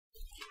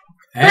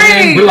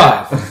And we're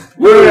live.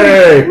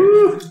 Hooray!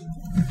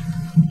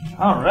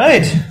 All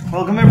right.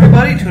 Welcome,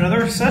 everybody, to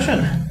another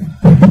session.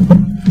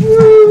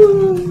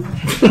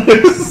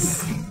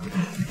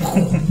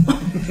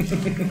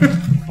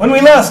 When we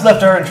last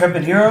left our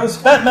intrepid heroes,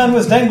 Batman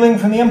was dangling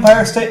from the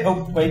Empire State...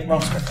 Oh, wait, wrong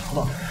script.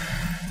 Hold on.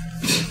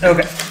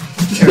 Okay.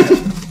 Here we go.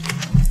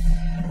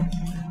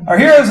 Our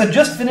heroes had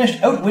just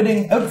finished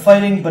outwitting,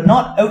 outfighting, but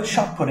not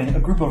out-shot-putting a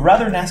group of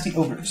rather nasty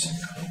ogres.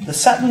 The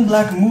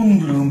satin-black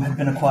Moonbloom had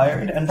been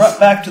acquired and brought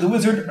back to the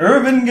wizard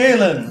Irvin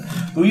Galen,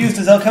 who used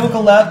his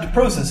alchemical lab to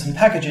process and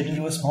package it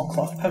into a small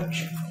cloth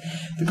pouch.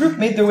 The group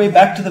made their way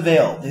back to the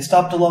Vale. They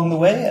stopped along the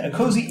way at a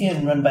cozy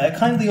inn run by a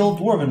kindly old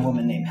dwarven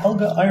woman named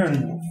Helga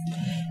Ironwolf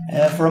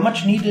for a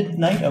much-needed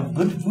night of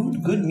good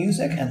food, good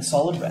music, and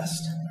solid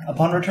rest.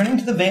 Upon returning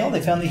to the Vale,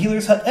 they found the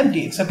healer's hut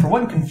empty except for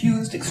one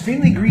confused,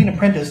 extremely green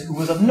apprentice who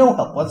was of no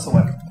help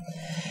whatsoever.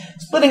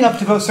 Splitting up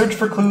to go search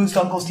for clues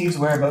to Uncle Steve's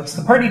whereabouts,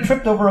 the party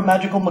tripped over a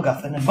magical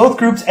MacGuffin, and both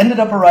groups ended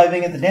up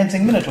arriving at the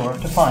Dancing Minotaur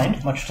to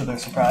find, much to their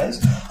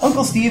surprise,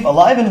 Uncle Steve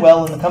alive and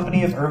well in the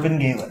company of Irvin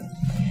Galen.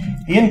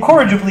 The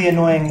incorrigibly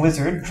annoying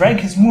wizard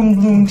drank his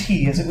Moonbloom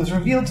tea as it was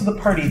revealed to the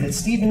party that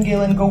Steve and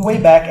Galen go way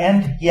back,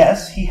 and,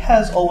 yes, he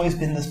has always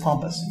been this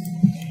pompous.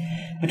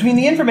 Between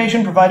the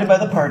information provided by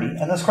the party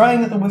and the scrying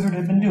that the wizard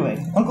had been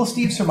doing, Uncle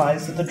Steve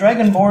surmised that the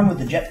dragonborn with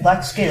the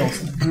jet-black scales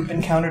that the group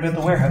encountered at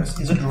the warehouse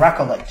is a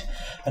Dracolite,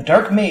 a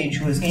dark mage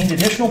who has gained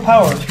additional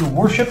power through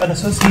worship and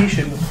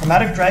association with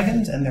chromatic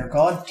dragons and their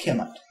god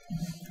Tiamat.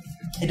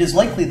 It is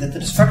likely that the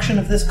destruction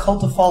of this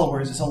cult of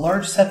followers is a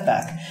large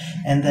setback,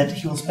 and that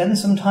he will spend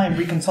some time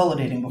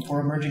reconsolidating before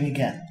emerging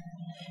again.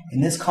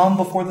 In this calm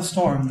before the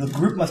storm, the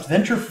group must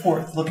venture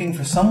forth looking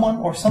for someone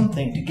or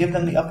something to give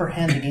them the upper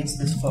hand against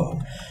this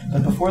foe.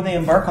 But before they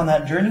embark on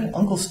that journey,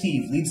 Uncle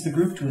Steve leads the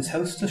group to his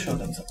house to show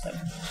them something.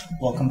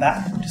 Welcome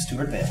back to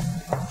Stewardvale.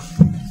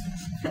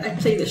 I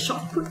played a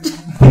shot put. You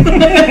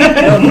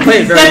don't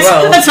play it very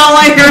well. That's all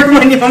I heard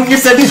when you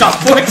said shot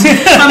put.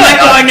 I'm like,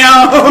 oh no!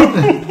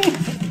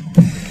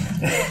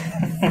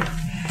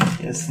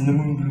 Yes, in the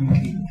Moonbloom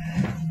tea.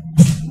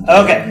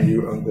 Okay.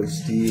 You, Uncle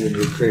Steve, and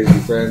your crazy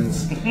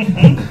friends.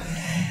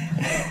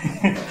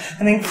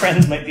 I think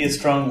friends might be a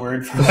strong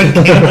word for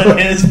what Galen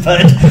is,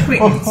 but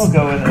we'll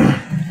go with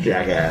it.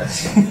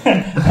 Jackass.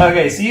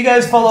 Okay, so you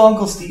guys follow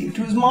Uncle Steve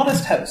to his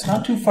modest house,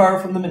 not too far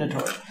from the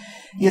Minotaur.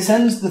 He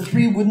ascends the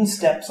 3 wooden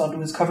steps onto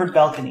his covered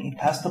balcony,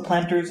 past the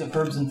planters of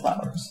herbs and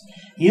flowers.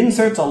 He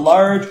inserts a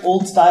large,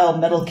 old-style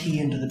metal key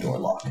into the door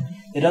lock.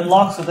 It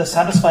unlocks with a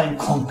satisfying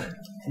clunk,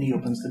 and he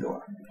opens the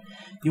door.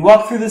 You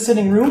walk through the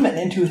sitting room and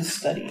into his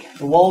study.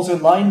 The walls are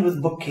lined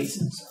with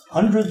bookcases,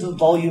 hundreds of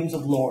volumes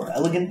of lore,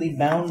 elegantly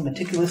bound,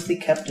 meticulously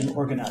kept, and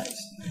organized.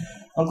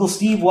 Uncle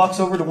Steve walks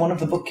over to one of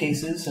the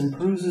bookcases and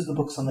peruses the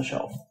books on the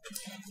shelf.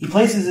 He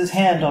places his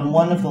hand on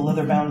one of the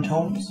leather-bound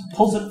tomes,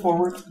 pulls it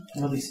forward,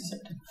 and releases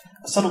it.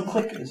 A subtle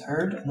click is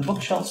heard, and the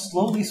bookshelf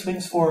slowly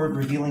swings forward,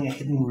 revealing a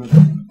hidden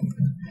rune.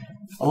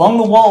 Along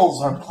the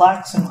walls are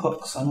plaques and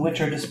hooks, on which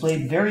are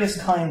displayed various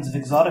kinds of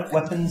exotic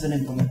weapons and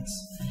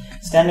implements.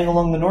 Standing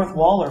along the north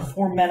wall are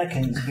 4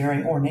 mannequins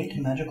bearing ornate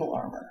magical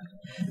armor.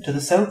 To the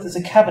south is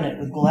a cabinet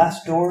with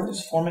glass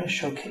doors forming a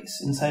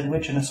showcase, inside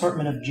which an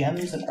assortment of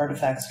gems and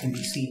artifacts can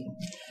be seen.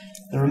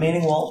 The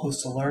remaining wall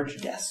hosts a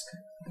large desk.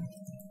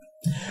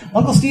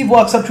 Uncle Steve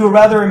walks up to a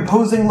rather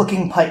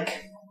imposing-looking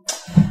pike.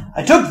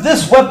 I took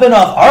this weapon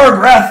off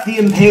Argrath the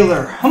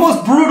Impaler, a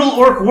most brutal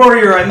orc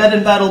warrior I met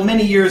in battle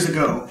many years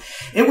ago.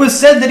 It was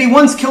said that he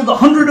once killed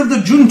 100 of the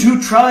Juntu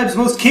tribe's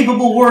most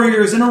capable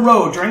warriors in a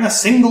row during a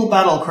single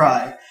battle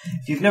cry.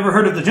 If you've never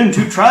heard of the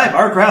Juntu tribe,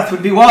 Argrath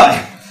would be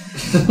why.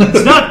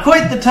 It's not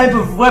quite the type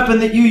of weapon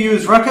that you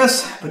use,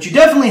 Ruckus, but you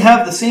definitely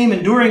have the same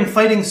enduring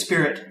fighting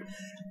spirit.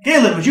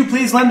 Galen, would you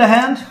please lend a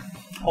hand?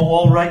 Oh,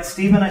 all right,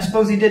 Stephen. I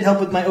suppose he did help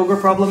with my ogre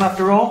problem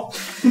after all.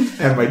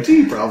 And my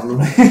tea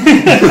problem.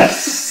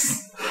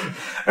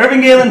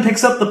 Irvin Galen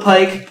picks up the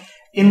pike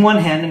in one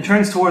hand and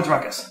turns towards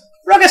Ruckus.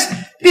 Ruckus,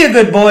 be a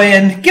good boy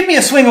and give me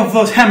a swing of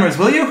those hammers,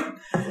 will you?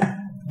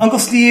 Uncle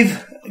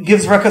Steve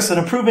gives Ruckus an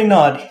approving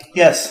nod.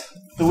 Yes,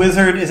 the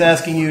wizard is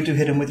asking you to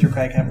hit him with your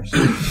crack hammers.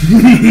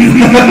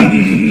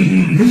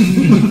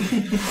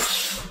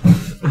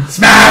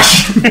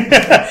 Smash!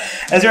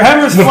 As your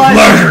hammers fly...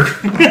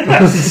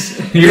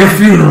 Your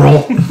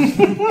funeral.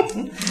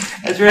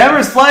 As your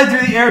hammers fly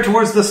through the air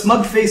towards the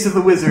smug face of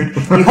the wizard,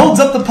 he holds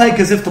up the pike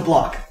as if to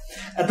block.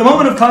 At the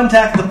moment of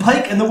contact, the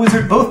pike and the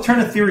wizard both turn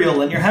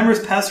ethereal, and your hammers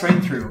pass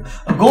right through.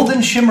 A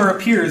golden shimmer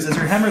appears as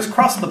your hammers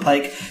cross the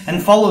pike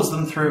and follows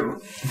them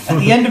through. At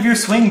the end of your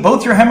swing,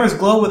 both your hammers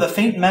glow with a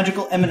faint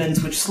magical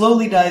eminence which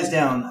slowly dies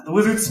down. The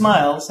wizard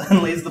smiles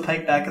and lays the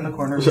pike back in the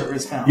corner where it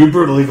is found. You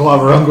brutally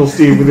clobber Uncle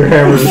Steve with your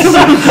hammers.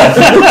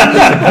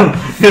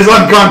 He's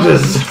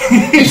unconscious.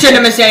 He shouldn't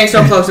have been standing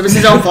so close. It was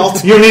his own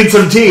fault. You need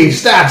some tea.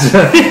 Stat.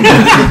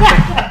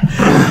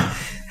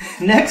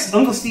 Next,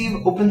 Uncle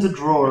Steve opens a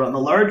drawer on the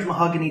large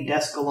mahogany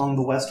desk along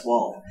the west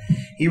wall.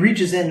 He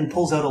reaches in and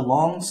pulls out a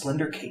long,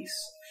 slender case.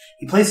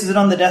 He places it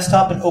on the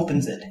desktop and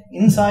opens it.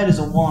 Inside is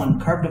a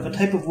wand carved of a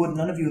type of wood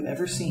none of you have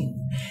ever seen.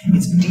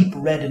 It's deep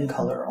red in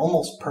color,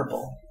 almost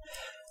purple.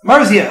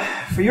 Marzia,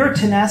 for your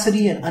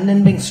tenacity and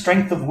unending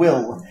strength of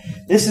will,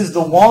 this is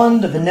the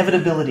wand of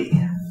inevitability.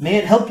 May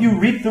it help you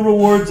reap the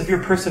rewards of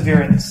your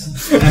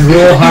perseverance. And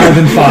roll higher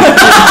than 5.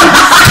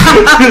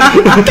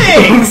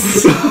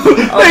 Thanks!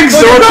 Thanks,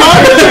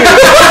 Zordon!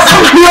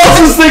 Who else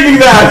was thinking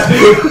that?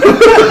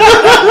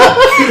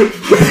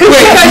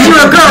 Wait, because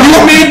you're a girl. You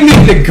made me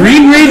the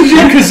Green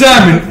Ranger because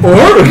I'm an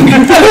orc?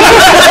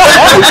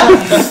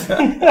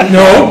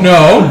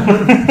 No.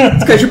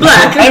 It's because you're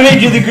black. I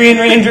made you the Green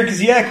Ranger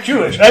because you act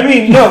Jewish. I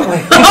mean, no.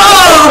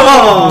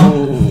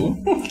 Oh!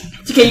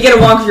 It's okay, you get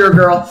a wand because you're a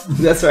girl.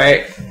 That's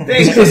right.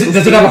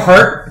 Does it have a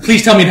heart?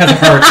 Please tell me it has a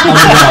heart on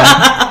the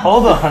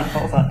ground.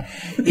 Hold on.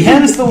 He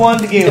hands the wand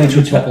to Galen. And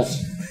 2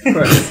 pebbles.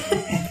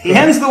 He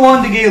hands the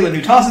wand to Galen,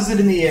 who tosses it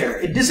in the air.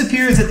 It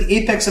disappears at the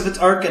apex of its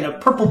arc in a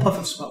purple puff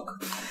of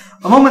smoke.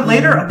 A moment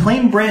later, a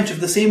plain branch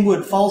of the same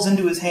wood falls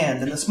into his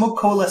hand, and the smoke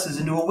coalesces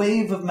into a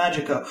wave of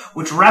magicka,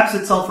 which wraps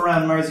itself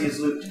around Marzia's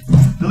lute.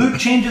 The lute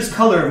changes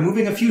color,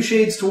 moving a few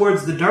shades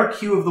towards the dark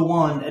hue of the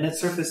wand, and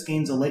its surface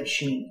gains a light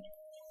sheen.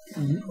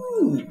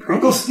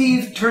 Uncle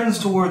Steve turns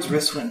towards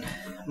Riswynn.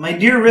 My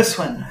dear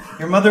Riswynn,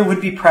 your mother would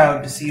be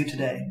proud to see you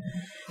today.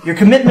 Your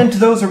commitment to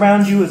those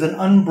around you is an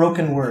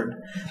unbroken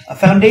word, a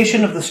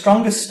foundation of the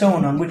strongest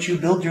stone on which you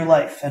build your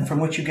life and from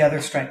which you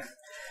gather strength.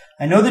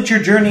 I know that your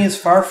journey is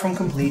far from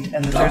complete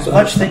and that there's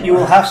much that you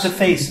will have to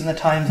face in the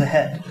times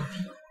ahead.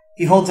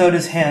 He holds out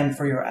his hand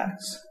for your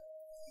axe.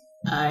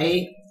 Yar!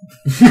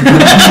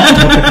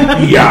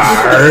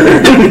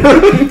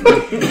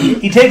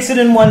 He takes it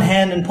in one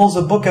hand and pulls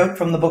a book out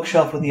from the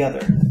bookshelf with the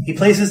other. He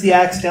places the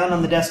axe down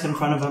on the desk in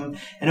front of him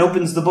and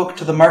opens the book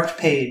to the marked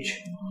page.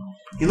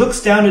 He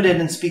looks down at it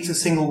and speaks a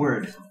single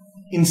word.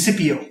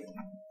 Incipio.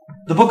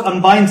 The book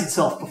unbinds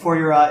itself before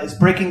your eyes,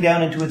 breaking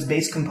down into its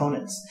base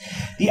components.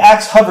 The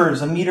axe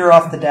hovers a meter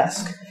off the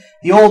desk.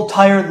 The old,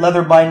 tired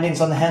leather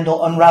bindings on the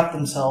handle unwrap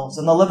themselves,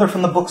 and the leather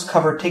from the book's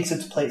cover takes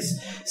its place,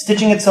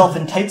 stitching itself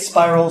in tight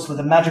spirals with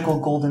a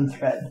magical golden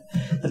thread.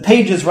 The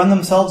pages run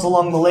themselves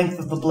along the length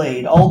of the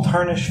blade. All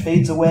tarnish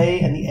fades away,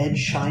 and the edge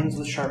shines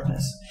with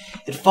sharpness.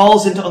 It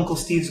falls into Uncle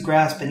Steve's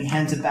grasp, and he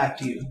hands it back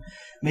to you.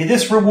 May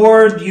this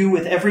reward you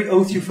with every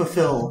oath you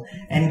fulfill,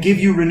 and give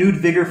you renewed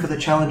vigor for the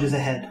challenges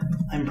ahead.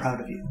 I'm proud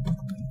of you.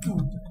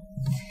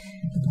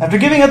 After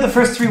giving out the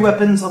first 3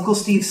 weapons, Uncle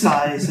Steve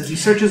sighs as he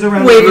searches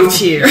around the room. Wave of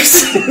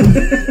cheers.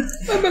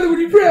 My mother would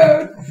be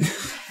proud.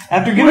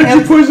 After Why giving did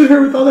you out... poison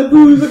her with all that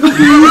booze? Poor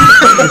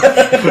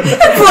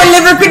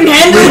liver couldn't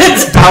handle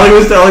it. Allie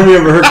was telling me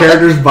of her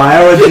character's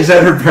bio, and she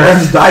said her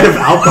parents died of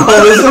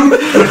alcoholism.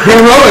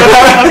 Heroic.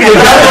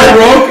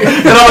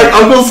 And I'm like,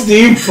 Uncle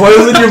Steve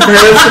poisoned your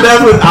parents to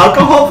death with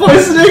alcohol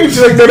poisoning? And she's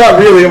like, they're not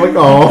really. I'm like,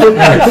 oh.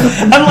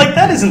 I'm like,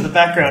 that isn't the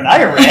background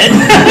I read.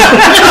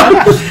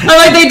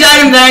 I'm like, they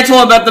died, and then I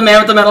told about the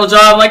man with the metal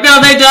jaw. I'm like, no,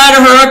 they died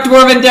a heroic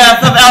dwarven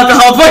death of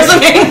alcohol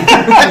poisoning.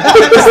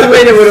 That's the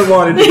way they would have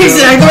wanted to go.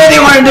 Exactly the way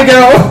they wanted to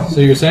go.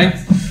 So you're saying?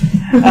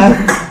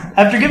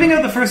 After giving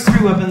out the first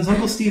 3 weapons,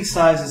 Uncle Steve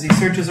sighs as he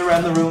searches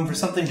around the room for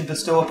something to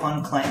bestow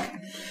upon Clank.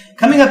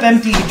 Coming up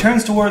empty, he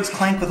turns towards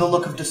Clank with a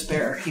look of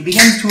despair. He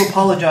begins to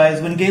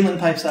apologize when Galen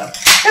pipes up.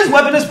 His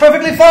weapon is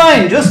perfectly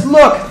fine! Just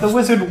look! The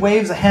wizard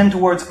waves a hand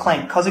towards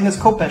Clank, causing his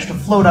khopesh to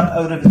float up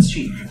out of its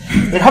sheath.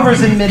 It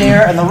hovers in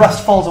midair, and the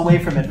rust falls away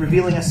from it,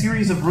 revealing a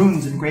series of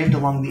runes engraved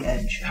along the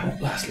edge. That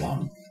won't last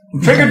long.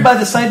 Triggered by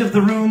the sight of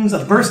the runes,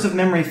 a burst of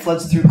memory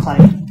floods through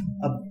Clank.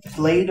 A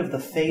blade of the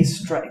Fae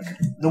strike.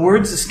 The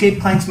words escape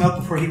Clank's mouth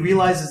before he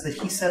realizes that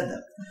he said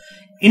them.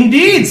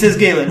 Indeed, says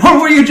Galen. Or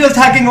were you just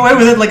hacking away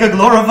with it like a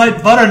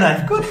glorified butter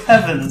knife? Good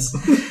heavens.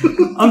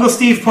 Uncle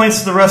Steve points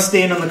to the rust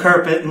stain on the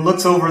carpet and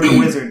looks over at the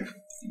wizard.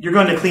 You're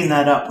going to clean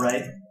that up,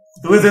 right?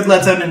 The wizard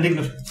lets out an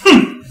indignant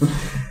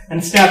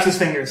and snaps his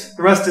fingers.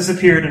 The rust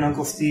disappeared and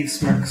Uncle Steve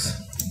smirks.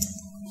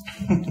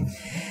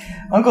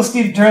 Uncle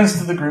Steve turns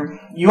to the group.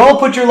 You all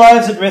put your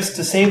lives at risk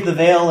to save the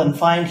Vale and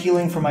find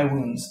healing for my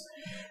wounds.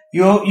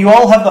 You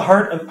all have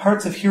the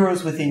hearts of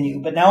heroes within you,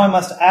 but now I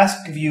must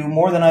ask of you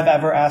more than I've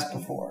ever asked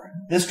before.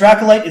 This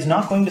Dracolite is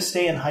not going to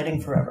stay in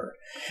hiding forever.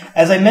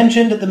 As I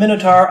mentioned at the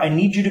Minotaur, I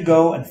need you to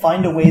go and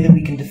find a way that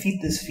we can defeat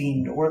this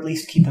fiend, or at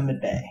least keep him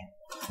at bay.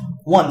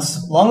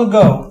 Once, long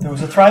ago, there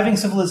was a thriving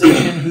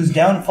civilization whose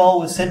downfall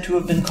was said to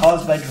have been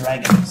caused by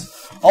dragons.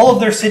 All of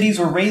their cities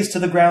were razed to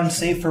the ground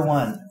save for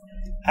one,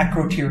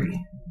 Akrotiri,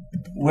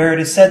 where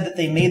it is said that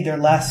they made their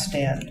last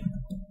stand.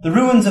 The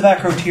ruins of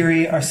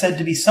Akrotiri are said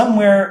to be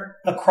somewhere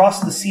across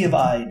the Sea of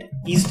Ide,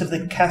 east of the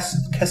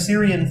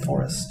Cassirian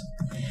forest.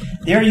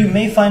 There you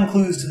may find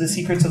clues to the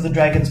secrets of the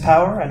dragon's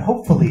power, and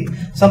hopefully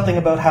something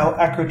about how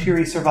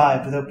Akrotiri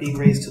survived without being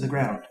razed to the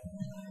ground.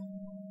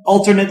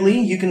 Alternately,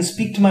 you can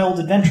speak to my old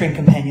adventuring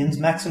companions,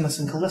 Maximus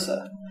and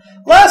Calissa.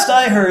 Last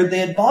I heard, they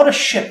had bought a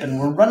ship and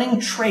were running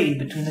trade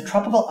between the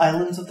tropical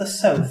islands of the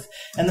south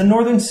and the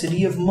northern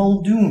city of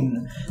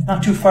Muldoon,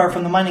 not too far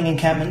from the mining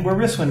encampment where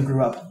Riswynn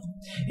grew up.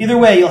 Either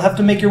way, you'll have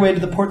to make your way to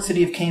the port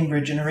city of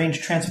Cambridge and arrange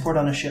transport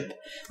on a ship.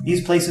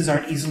 These places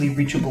aren't easily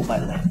reachable by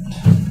land.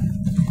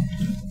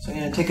 So I'm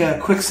going to take a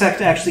quick sec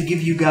to actually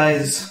give you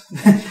guys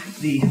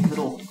the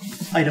little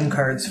item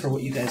cards for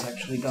what you guys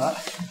actually got.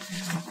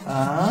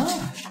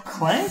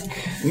 Clank.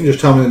 You can just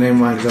tell me the name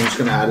of mine because I'm just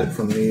going to add it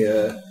from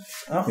the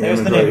there's the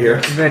inventory name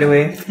here. Right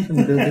away.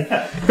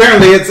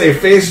 Apparently it's a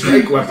phase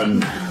strike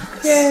weapon.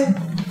 Yay.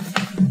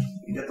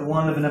 You got the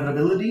Wand of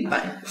Inevitability.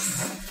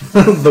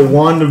 The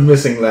Wand of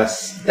Missing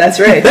Less. That's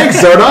right. Thanks,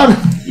 Zordon!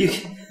 You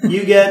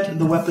get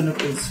the Weapon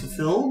of Oaths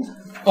Fulfilled.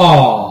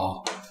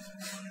 Aww.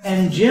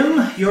 And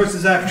Jim, yours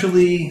is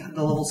actually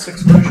the level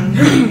 6 version.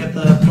 You get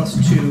the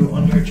 +2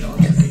 on your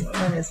challenge.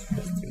 Mine is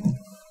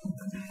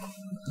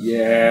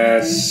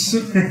Yes.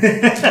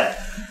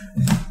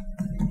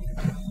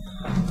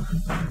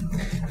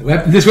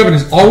 This weapon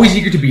is always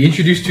eager to be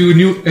introduced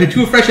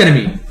to a fresh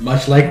enemy,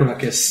 much like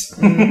Ruckus.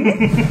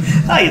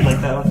 You'd like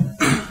that one.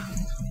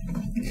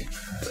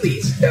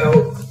 Please,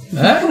 no.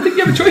 I don't think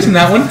you have a choice in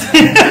that one.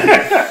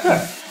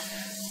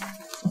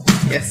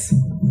 Yes.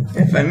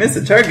 If I miss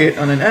a target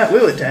on an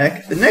at-will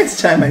attack, the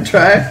next time I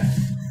try,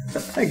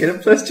 I get a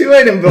 +2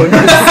 item bonus.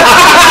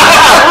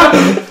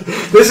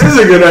 This is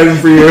a good item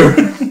for you.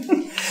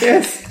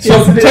 Yes. So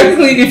yes,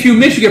 technically, if you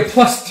miss, you get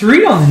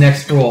 +3 on the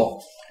next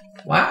roll.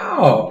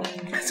 Wow.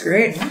 that's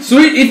great. So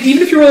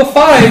even if you roll a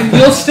 5,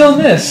 you'll still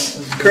miss.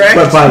 Correct.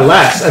 But by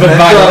less. And But then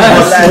by you'll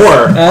have less.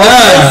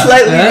 +4.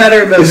 Slightly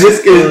better about Does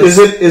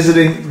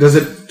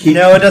it keep...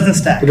 No, it doesn't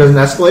stack. It doesn't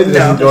escalate? It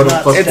doesn't go to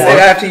does not. +4?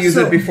 I have to use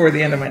it before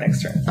the end of my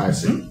next turn. I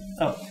see.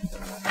 Oh.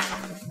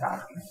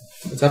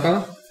 What's that,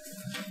 Bella?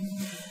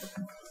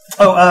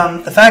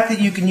 The fact that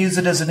you can use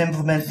it as an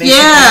implement,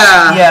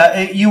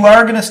 basically, you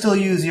are going to still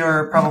use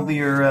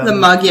the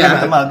mug,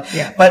 the mug.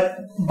 Yeah. But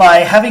by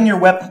having your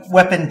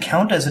weapon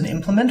count as an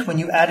implement, when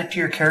you add it to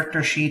your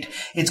character sheet,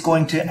 it's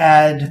going to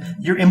add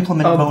your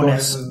implement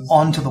bonus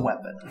onto the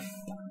weapon,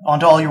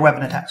 onto all your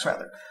weapon attacks,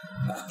 rather.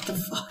 What the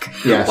fuck?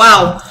 Yes.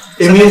 Wow.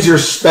 It means your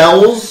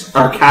spells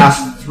are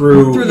cast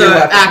through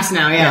the axe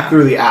now, yeah.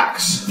 Through the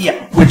axe.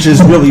 Yeah. Which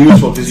is really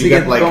useful because So you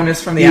get like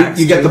bonus from the axe.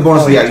 You get the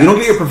bonus. You don't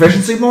get your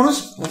proficiency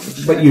bonus,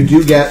 but you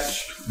do get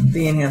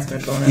the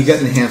enhancement bonus. You get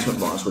an enhancement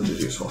bonus, which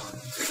is useful.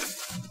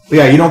 But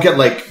yeah, you don't get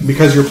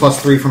because you're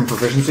 +3 from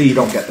proficiency. You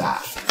don't get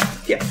that.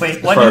 Yeah.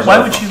 Wait, why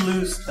would she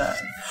lose that?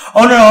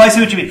 Oh no, I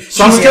see what you mean. She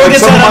Some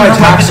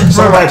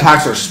of my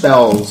attacks are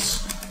spells.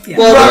 Yeah.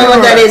 Well, the only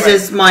one that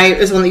is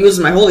one that uses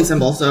my holy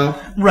symbol, so...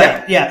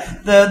 Right, yeah.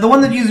 The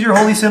one that uses your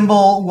holy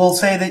symbol will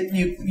say that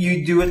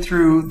you do it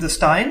through the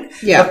Stein.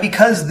 Yeah. But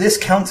because this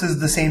counts as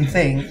the same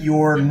thing,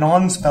 your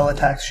non-spell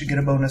attacks should get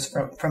a bonus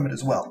from it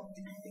as well.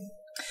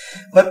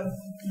 But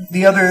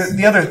the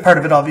other part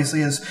of it, obviously,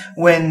 is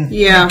when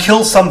you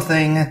kill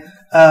something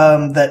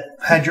that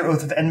had your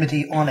Oath of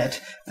Enmity on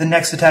it, the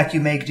next attack you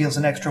make deals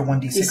an extra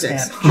 1d6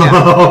 damage.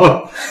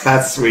 Yeah.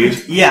 That's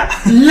sweet. Yeah.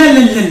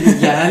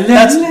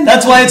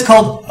 That's why it's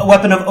called a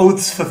Weapon of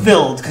Oaths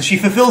Fulfilled, because she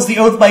fulfills the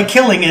oath by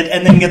killing it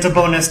and then gets a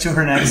bonus to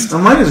her next.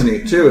 Well, mine is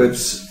neat too.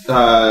 It's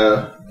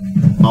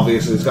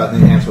obviously it's got the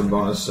enhancement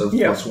bonus of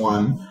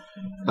 +1.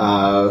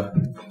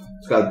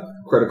 It's got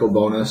critical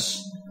bonus.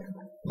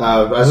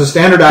 As a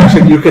standard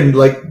action, you can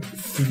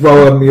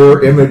throw a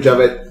mirror image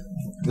of it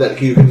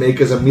that you can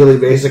make as a melee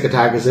basic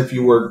attack, as if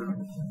you were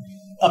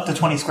up to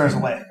 20 squares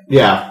away.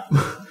 Yeah.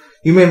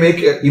 You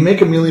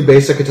make a melee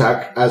basic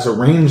attack as a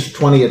ranged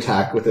 20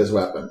 attack with this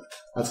weapon.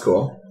 That's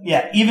cool.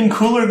 Yeah, even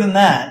cooler than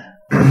that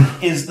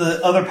is the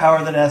other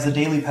power that has the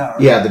daily power.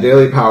 Yeah, the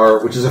daily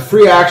power, which is a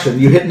free action.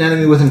 You hit an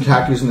enemy with an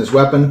attack using this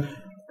weapon.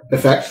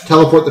 Effect,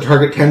 teleport the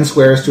target 10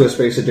 squares to a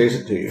space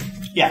adjacent to you.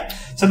 Yeah.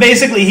 So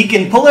basically, he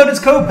can pull out his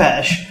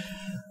Khopesh,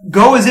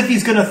 go as if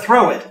he's going to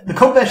throw it. The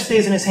Khopesh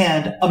stays in his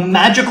hand. A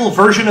magical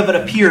version of it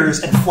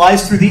appears and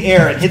flies through the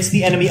air and hits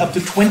the enemy up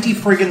to 20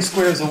 friggin'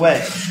 squares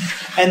away.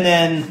 And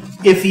then,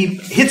 if he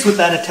hits with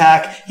that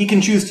attack, he can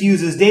choose to use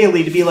his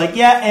daily to be like,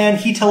 and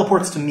he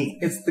teleports to me.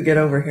 It's the get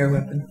over here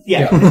weapon.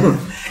 Yeah.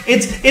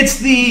 It's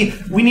the,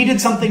 we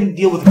needed something to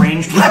deal with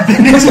ranged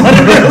weapon is what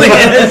it really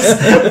is.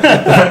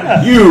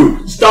 You,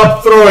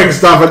 stop throwing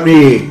stuff at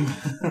me!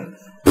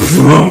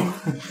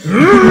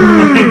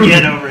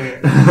 Get over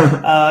here.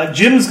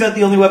 Jim's got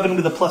the only weapon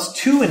with a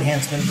 +2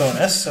 enhancement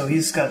bonus, so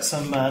he's got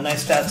some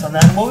nice stats on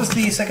that. What was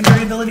the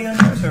secondary ability on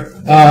yours?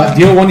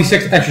 Deal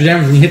 1d6 extra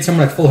damage when you hit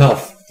someone at full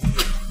health.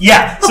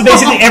 Yeah, so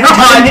basically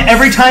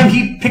every time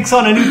he picks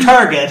on a new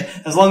target,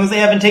 as long as they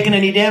haven't taken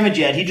any damage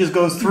yet, he just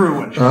goes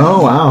through.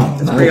 Oh, wow.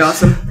 That's pretty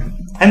awesome.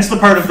 Hence the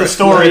part of the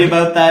story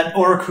about that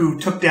orc who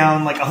took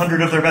down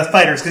 100 of their best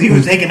fighters, because he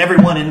was taking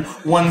everyone in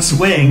one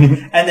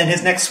swing, and then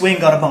his next swing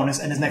got a bonus,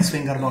 and his next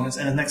swing got a bonus,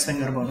 and his next swing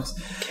got a bonus.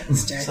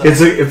 So,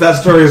 if that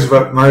story is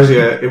about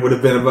Marzia, it would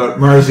have been about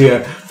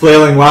Marzia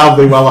flailing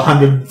wildly while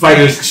 100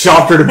 fighters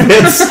chopped her to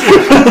bits.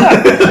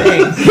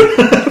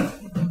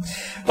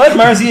 But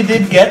Marzia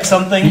did get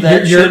something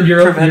that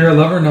you're a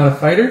lover, not a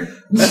fighter?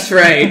 That's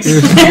right. You're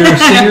a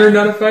singer,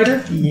 not a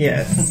fighter?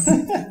 Yes.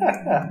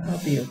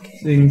 I'll be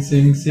okay.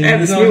 Sing. I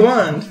have this new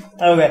wand.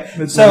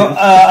 Okay, so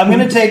I'm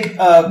going to take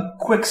a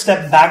quick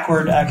step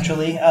backward,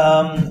 actually.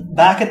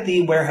 Back at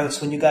the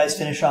warehouse, when you guys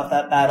finished off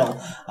that battle,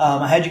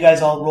 I had you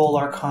guys all roll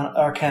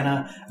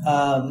Arcana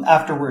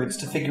afterwards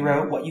to figure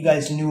out what you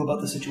guys knew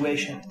about the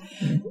situation.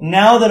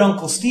 Now that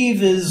Uncle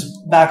Steve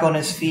is back on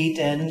his feet,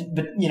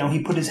 but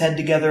he put his head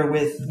together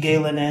with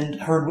Galen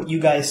and heard what you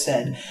guys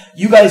said,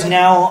 you guys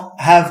now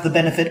have the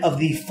benefit of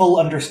the full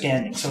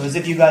understanding. So as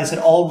if you guys had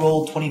all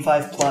rolled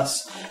 25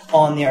 plus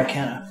on the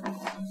Arcana.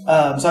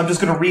 So I'm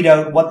just going to read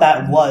out what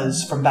that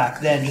was from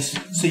back then,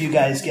 just so you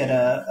guys get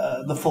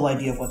the full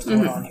idea of what's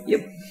going on here.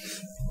 Yep.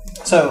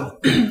 So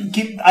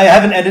I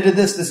haven't edited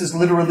this. This is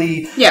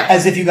literally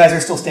as if you guys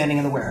are still standing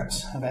in the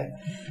warehouse. Okay.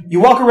 You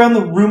walk around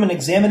the room and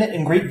examine it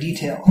in great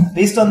detail.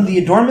 Based on the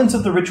adornments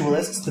of the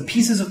ritualists, the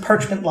pieces of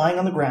parchment lying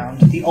on the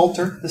ground, the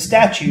altar, the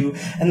statue,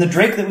 and the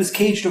drake that was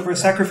caged over a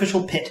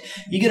sacrificial pit,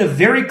 you get a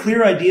very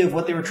clear idea of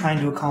what they were trying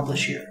to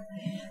accomplish here.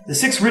 The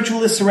 6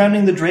 ritualists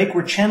surrounding the drake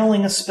were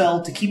channeling a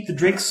spell to keep the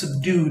drake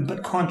subdued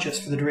but conscious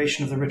for the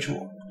duration of the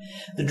ritual.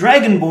 The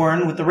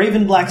dragonborn with the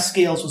raven black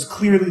scales was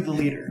clearly the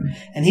leader,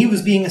 and he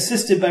was being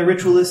assisted by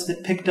ritualists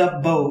that picked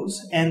up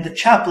bows, and the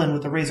chaplain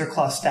with the razor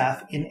claw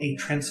staff in a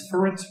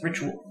transference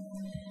ritual.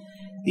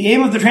 The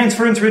aim of the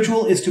transference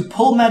ritual is to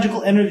pull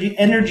magical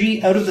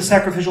energy out of the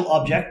sacrificial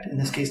object, in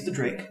this case the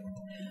drake,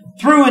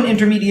 through an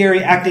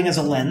intermediary acting as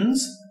a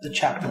lens, the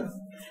chaplain,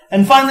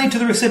 and finally to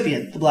the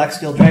recipient, the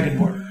black-scaled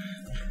dragonborn.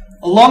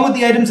 Along with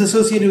the items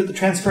associated with the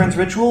transference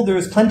ritual, there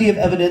is plenty of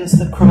evidence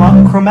that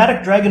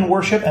chromatic dragon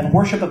worship and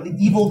worship of the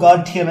evil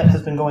god Tiamat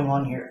has been going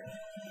on here.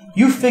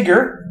 You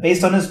figure,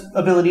 based on his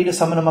ability to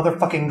summon a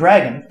motherfucking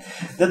dragon,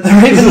 that the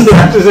raven... Does it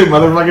have to say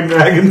motherfucking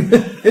dragon?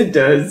 It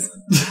does.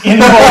 In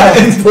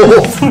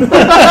bold.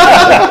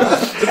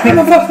 I'm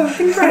a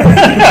motherfucking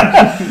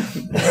dragon.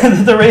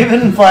 The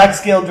raven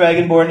black-scaled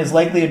dragonborn is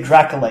likely a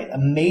Dracolite, a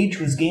mage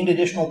who has gained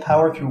additional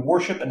power through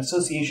worship and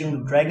association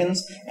with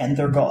dragons and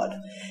their god.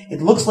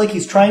 It looks like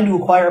he's trying to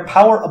acquire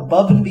power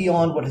above and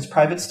beyond what his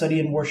private study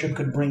and worship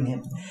could bring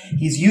him.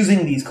 He's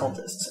using these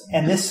cultists,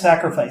 and this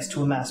sacrifice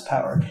to amass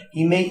power.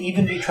 He may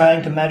even be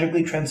trying to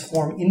magically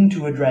transform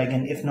into a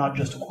dragon, if not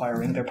just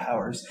acquiring their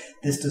powers.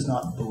 This does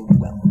not bode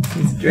well.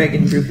 He's a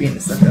dragon groupie in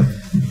the suck-up.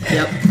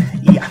 Yep.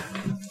 Yeah.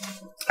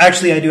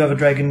 Actually, I do have a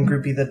dragon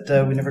groupie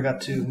that we never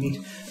got to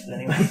meet. But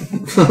anyway.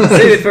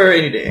 Save it for a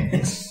rainy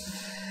day.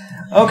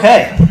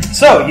 Okay,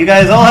 so you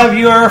guys all have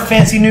your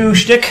fancy new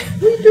shtick.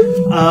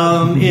 You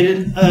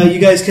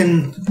guys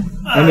can...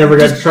 I never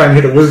got to try and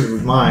hit a wizard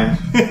with mine.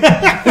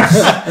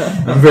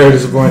 I'm very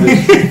disappointed.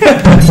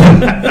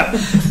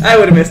 I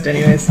would have missed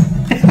anyways.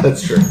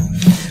 That's true.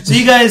 So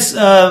you guys,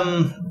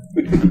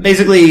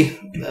 basically,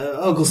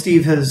 Uncle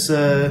Steve has...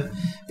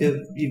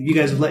 you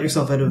guys have let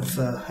yourself out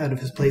of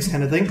his place,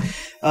 kind of thing,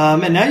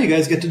 and now you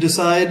guys get to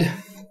decide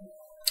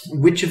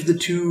which of the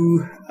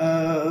 2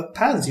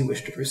 paths you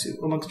wish to pursue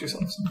amongst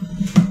yourselves.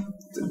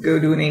 So go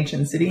to an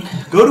ancient city.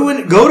 Go to an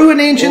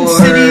ancient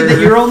city that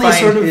you're only find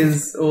sort of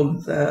his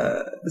old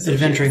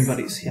adventuring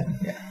buddies. Yeah.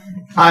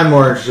 I'm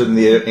more interested in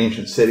the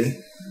ancient city,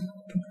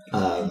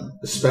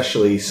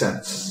 especially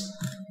since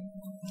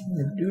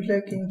I do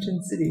like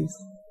ancient cities.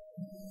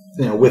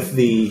 With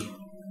the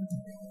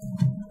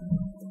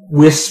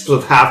wisps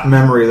of half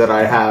memory that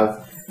I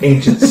have,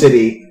 ancient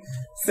city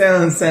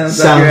sounds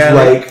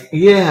like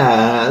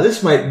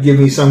this might give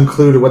me some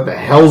clue to what the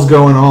hell's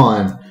going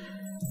on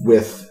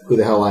with who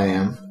the hell I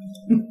am.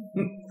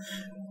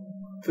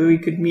 But we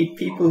could meet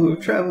people who have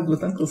traveled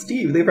with Uncle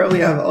Steve. They probably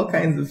have all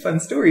kinds of fun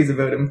stories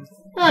about him.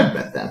 I've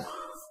met them.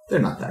 They're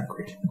not that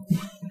great.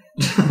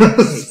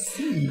 I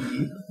see.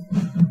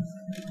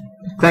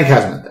 Clank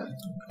has met them.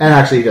 And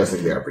actually, he does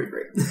think they are pretty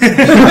great. he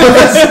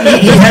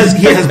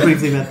has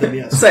briefly met them,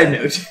 yes. Side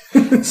note.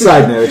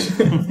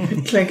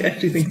 Clank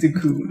actually thinks they're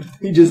cool.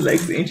 He just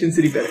likes the ancient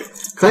city better.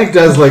 Clank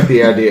does like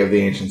the idea of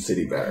the ancient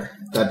city better.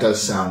 That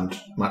does sound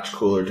much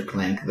cooler to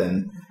Clank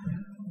than,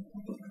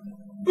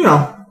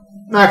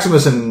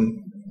 Maximus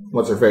and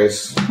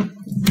what's-her-face.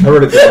 I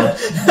wrote it down.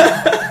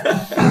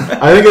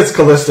 I think it's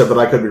Callista, but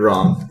I could be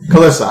wrong.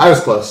 Callista, I was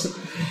close.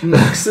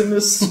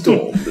 Maximus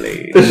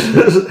Stormblade.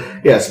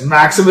 Yes,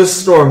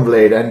 Maximus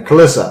Stormblade and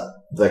Callista,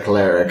 the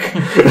cleric.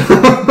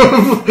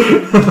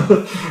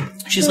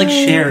 She's like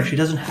Cher. She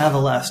doesn't have a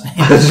last name.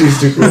 She's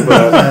too cool for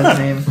that. Last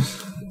name.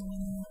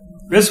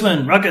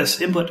 Riswynn, Ruckus,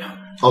 input.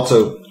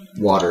 Also,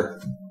 water.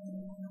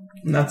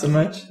 Not so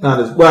much. Not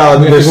as well.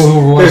 I mean, there's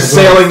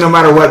sailing no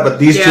matter what, but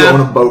these 2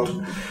 own a boat.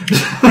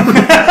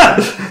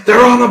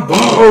 They're on a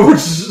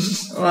boat.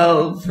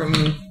 Well,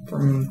 from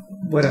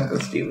what Uncle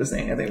Steve was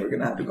saying, I think we're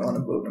going to have to go on a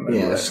boat no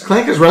matter what.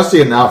 Clank is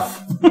rusty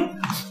enough.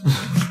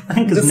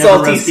 The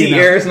salty sea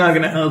air is not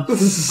going to help.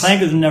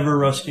 Clank is never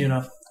rusty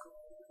enough.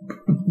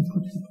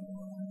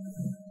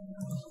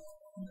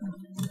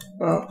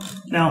 Well,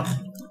 now,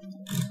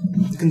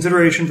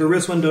 consideration for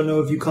Riswynn, don't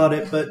know if you caught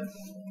it, but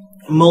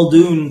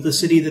Muldoon, the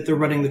city that they're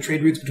running the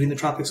trade routes between the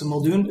tropics and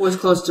Muldoon. Was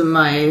close to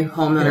my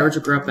home that I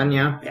originally grew up in,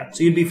 yeah. Yeah,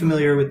 so you'd be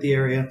familiar with the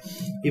area,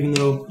 even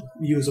though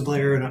you as a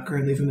player are not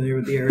currently familiar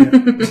with the area.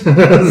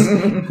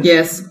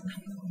 Yes.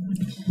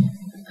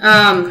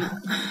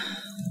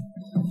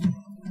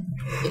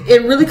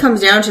 It really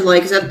comes down to,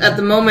 like, 'cause at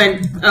the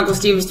moment, Uncle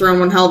Steve is throwing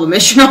one hell of a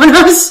mission on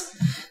us.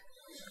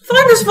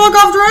 Find this fuck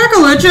off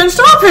Dracolich and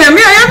stop him!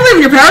 Yeah, I believe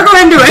in your power, go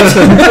ahead and do it!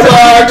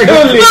 You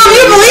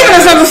believe in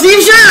us, Uncle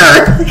Steve,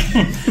 sure!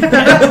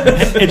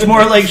 It's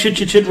more like,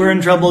 shit, we're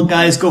in trouble,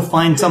 guys, go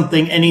find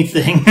something,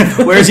 anything.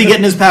 Where's he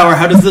getting his power?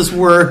 How does this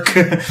work?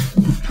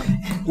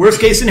 Worst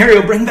case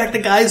scenario, bring back the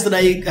guys that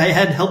I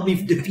had help me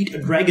defeat a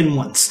dragon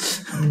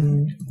once.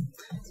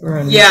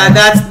 Yeah,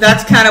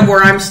 that's kind of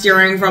where I'm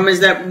steering from, is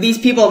that these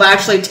people have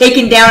actually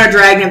taken down a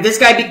dragon. If this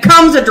guy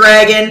becomes a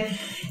dragon,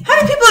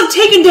 having people have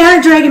taken down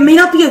a dragon may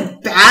not be a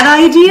bad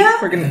idea.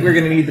 We're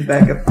gonna need the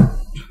backup.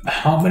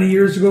 How many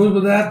years ago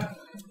was that?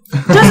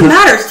 Doesn't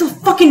matter, it's still a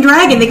fucking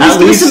dragon. They can just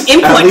give me some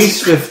input. At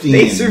least 15.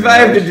 They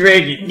survived a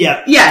dragon.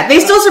 Yeah. Yeah, they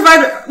still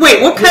survived.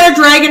 Wait, what kind of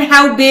dragon?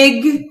 How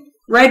big?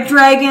 Red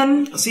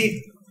dragon?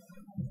 See,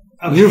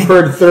 Okay. You've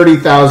heard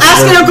 30,000.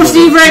 Asking Uncle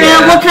Steve right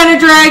now, what kind of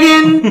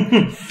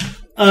dragon?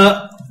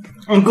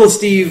 Uncle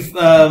Steve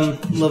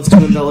loves to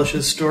embellish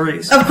his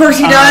stories. Of course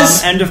he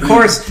does. And of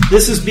course,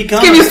 this has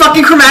become... Give me a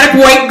fucking chromatic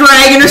white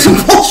dragon or some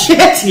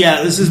bullshit.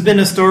 Yeah, this has been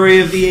a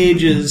story of the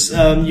ages.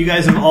 You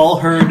guys have all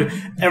heard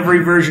every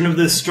version of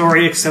this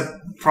story except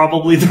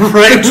probably the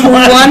right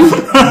one.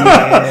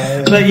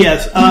 Yeah. But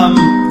yes,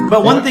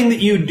 but one thing that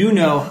you do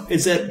know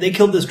is that they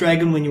killed this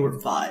dragon when you were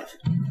 5.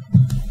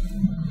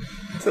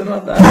 So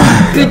not that.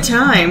 Good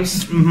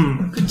times.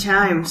 Mm-hmm. Good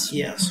times.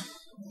 Yes.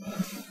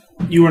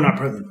 You were not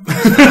present.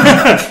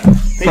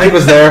 Clank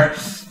was there.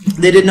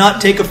 They did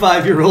not take a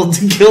 5-year-old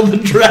to kill the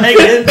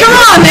dragon. Come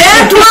on,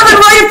 man! Dwarven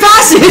rite of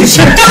passage!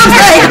 Kill the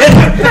dragon!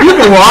 You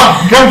can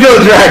walk. Come kill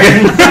the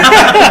dragon.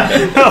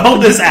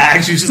 Hold this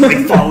axe. She's just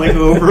like falling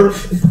over.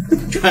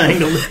 Trying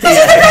to lift This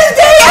is the best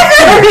day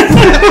ever!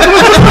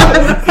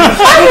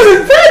 I'm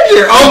an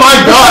adventure. Oh my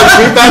god,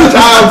 keep that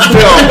child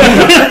still.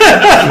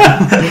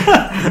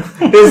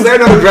 Is there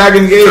no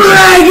dragon gate?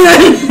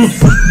 Dragon!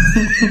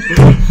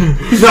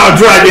 No,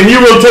 dragon, you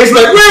will taste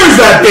like... Where is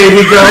that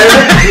baby going?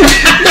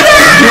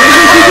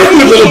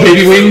 Little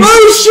baby wings.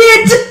 Oh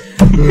shit!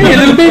 Hey,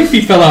 little baby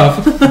feet fell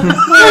off.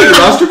 Oh, you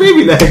lost your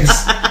baby legs.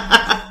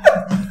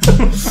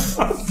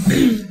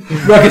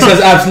 Ruckus has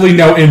absolutely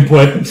no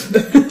input.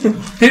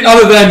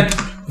 Other than,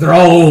 they're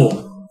all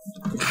old.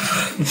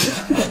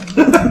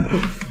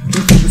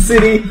 The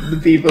city, the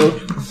people,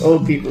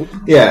 old people.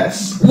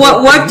 Yes.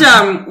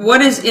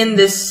 What is in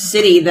this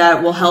city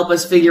that will help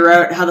us figure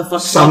out how the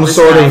fuck to Some stop this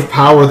sort guy? of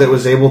power that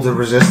was able to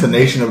resist the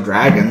nation of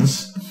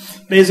dragons.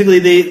 Basically,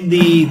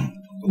 the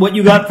what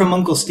you got from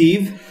Uncle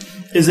Steve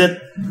is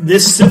that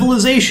this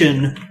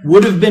civilization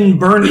would have been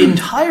burned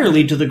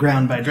entirely to the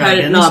ground by Had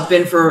dragons. it not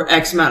been for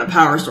X amount of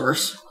power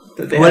source.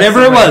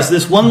 Whatever it was,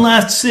 this one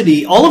last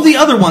city, all of the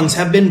other ones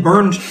have been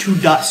burned to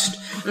dust.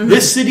 Mm-hmm.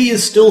 This city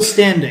is still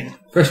standing.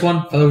 First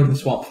one, fell over in the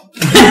swamp.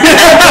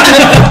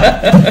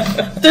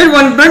 Third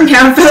one burned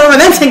down, fell over,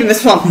 then sank in the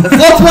swamp. The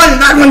fourth one,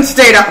 that one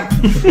stayed up.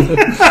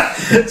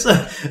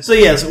 So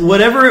yes,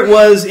 whatever it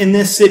was in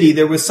this city,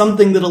 there was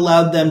something that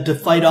allowed them to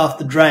fight off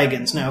the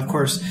dragons. Now, of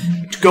course,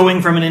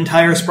 going from an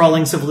entire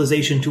sprawling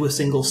civilization to a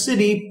single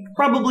city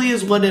probably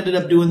is what ended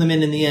up doing them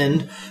in the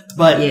end.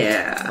 But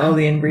Yeah. All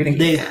the inbreeding.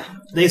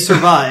 they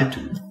survived.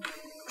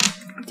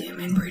 Damn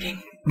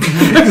inbreeding.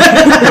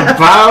 The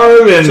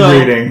power of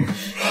inbreeding.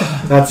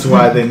 That's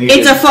why they need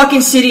It's a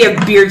fucking city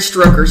of beard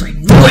strokers. I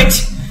knew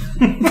it.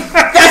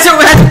 That's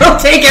what will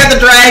take out the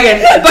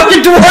dragon. But the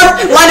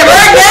dwarf line of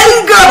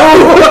then go.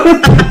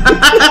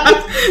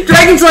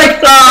 Dragon's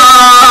like,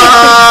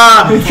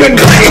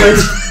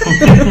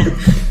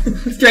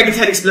 Dragon's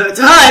head explodes.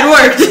 It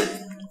worked.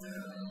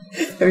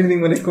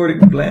 Everything went according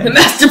to plan. The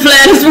master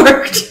plan has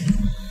worked.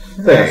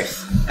 Thanks.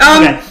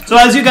 Okay, so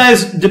as you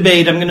guys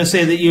debate, I'm going to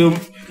say that you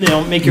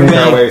make your Make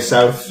our way. way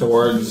south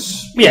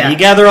towards... Yeah, you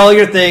gather all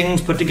your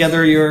things, put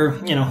together your,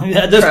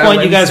 at this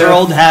point you guys are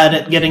old hat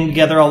at getting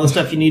together all the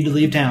stuff you need to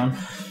leave town.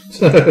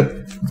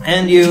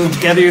 And you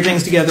gather your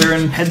things together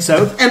and head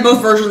south. And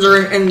both versions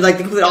are in like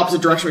the complete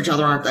opposite direction of each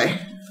other, aren't they?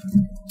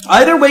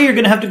 Either way, you're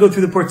going to have to go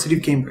through the port city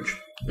of Cambridge.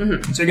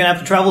 Mm-hmm. So you're going to have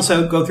to travel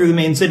south, go through the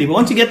main city. But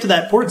once you get to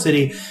that port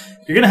city,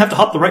 you're going to have to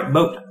hop the right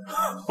boat.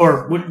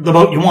 Or the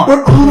boat you want.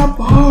 We're on a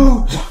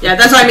boat! Yeah,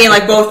 that's what I mean.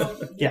 Like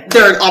both, Yeah.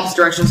 they're opposite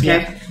directions.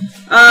 Okay.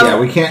 Yeah,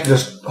 we can't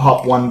just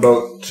hop one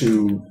boat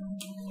to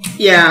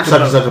Yeah.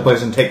 such and such a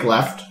place and take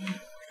left.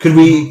 Could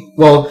we...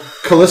 Well,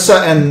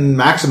 Calissa and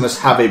Maximus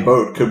have a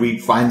boat. Could we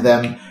find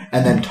them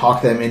and then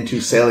talk them into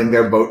sailing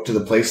their boat to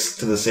the place,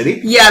 to the city?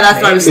 Yeah,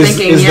 that's what I was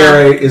thinking.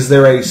 Is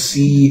there a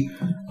sea...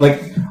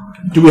 Like...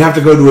 Do we have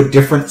to go to a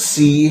different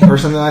sea or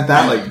something like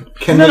that? Like,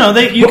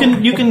 You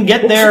can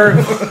get there.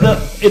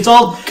 It's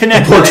all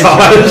connected.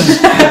 Portage.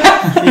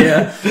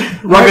 Yeah.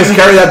 Ruckus,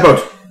 carry that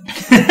boat.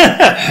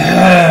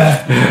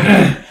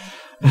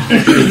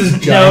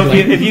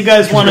 if you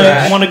guys want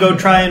to go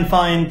try and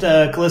find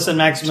Calissa and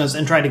Maximus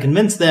and try to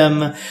convince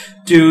them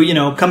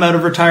to, come out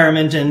of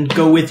retirement and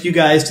go with you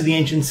guys to the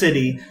ancient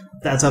city,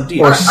 that's up to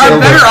you. Our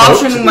better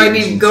option might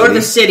be go to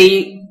the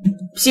city,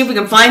 see if we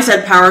can find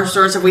said power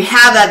source. If we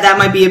have that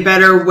might be a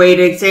better way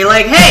to say,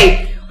 like,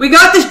 hey, we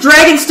got this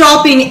dragon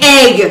stomping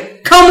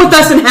egg. Come with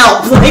us and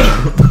help. Like,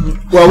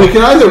 well, we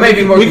can either we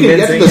can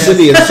get to the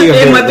city and see if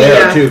they're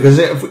there too, because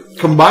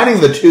combining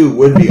the two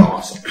would be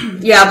awesome.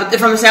 Yeah, but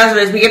from the sounds of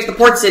it, as we get to the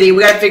port city,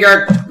 we got to figure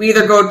out we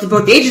either go to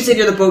both the ancient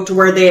city or the boat to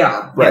where they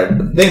are. Right,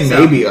 but they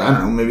may be. I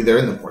don't know. Maybe they're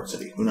in the port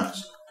city. Who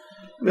knows?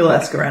 We'll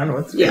ask around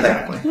once we're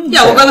there.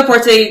 Yeah, we'll go to the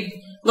port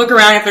city, look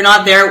around. If they're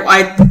not there,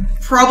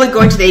 probably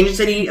going to the ancient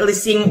city, at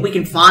least seeing what we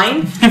can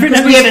find. Every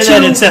time you say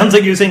that, it sounds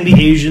like you're saying the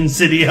Asian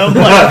city. I'm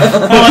like,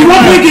 you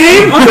want to play a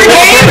game? Want to play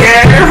a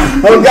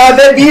game? Oh god,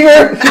 that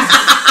beaver!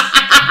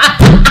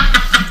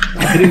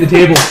 Hitting the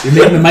table. You're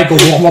making the mic go.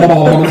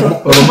 Well,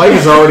 the mic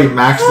is already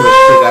maxed the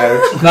shit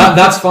out.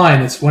 That's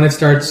fine. It's when it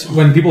starts,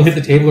 when people hit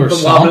the table or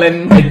stomp,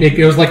 it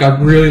goes like a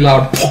really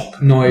loud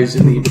pop noise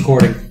in the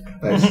recording.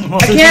 Nice. well,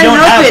 I can't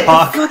help it.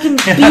 Puck, Fucking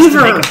it beaver. has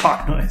to make a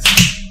pop noise.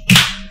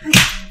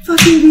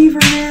 Fucking beaver,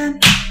 man.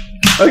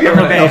 Okay, all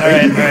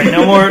right.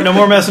 No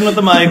more messing with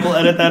the mic. We'll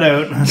edit that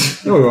out.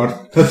 No, we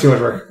won't. That's too much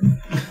work.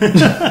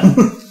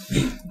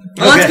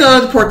 Well, let's go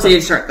to the port city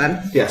to start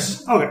then.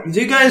 Yes. Okay, so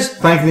you guys...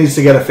 Clank needs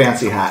to get a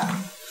fancy hat.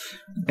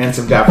 And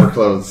some dapper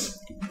clothes.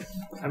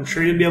 I'm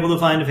sure you'll be able to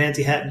find a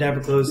fancy hat and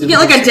dapper clothes. You get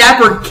like a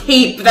dapper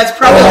cape, but that's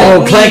probably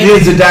Clank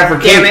needs a dapper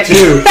cape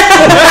too.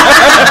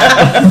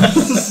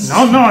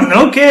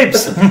 No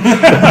capes.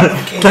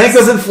 Clank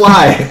doesn't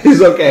fly.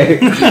 He's okay.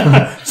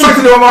 Start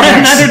to do more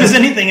Neither does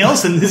anything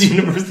else in this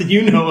universe that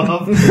you know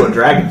of. What,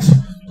 dragons?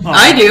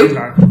 I do.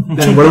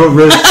 Then what about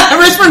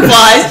Riswynn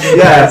flies.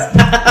 Yes.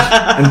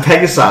 And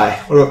Pegasi.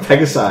 What about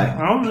Pegasi?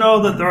 I don't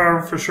know that there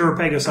are for sure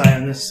Pegasi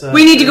in this.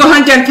 We need to go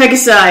hunt down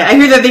Pegasi. I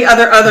hear they're the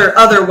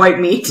other white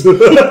meat.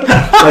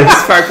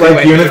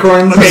 like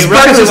unicorns? Okay,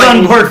 Ruckus is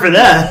on board for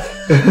that.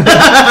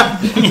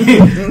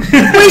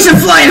 We should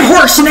fly a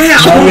horse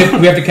now. Well,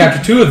 we have to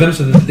capture two of them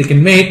so that they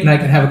can mate, and I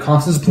can have a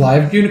constant supply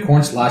of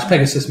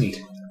unicorn/Pegasus meat.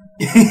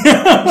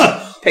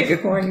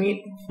 Pegacorn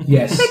meat?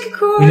 Yes.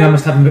 Pegacorn. We now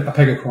must have a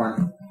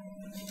pegacorn.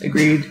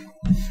 Agreed.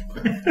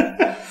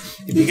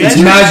 It's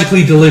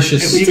magically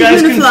delicious. If you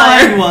guys can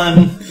find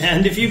one,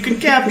 and if you can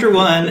capture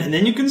one, and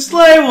then you can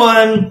slay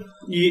one,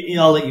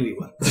 I'll let you eat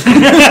one.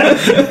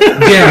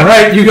 Yeah,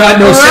 right. You got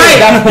no say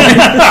at that point.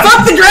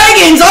 Fuck the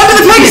dragons!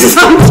 Onto the Pegasus!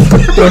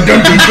 But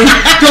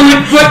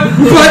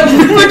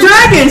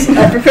dragons!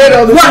 I prepared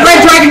all this. What,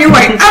 red dragon, you're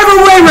white. Out of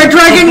the way, red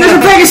dragon! There's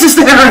a Pegasus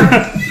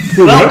there!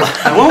 Well,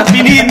 I won't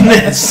be needing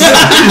this. That's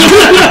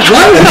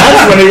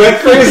when he went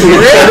crazy.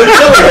 He started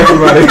killing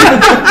everybody.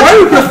 Why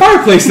do we put a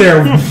fireplace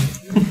there?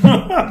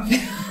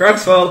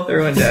 Rock's fault,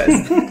 everyone dies.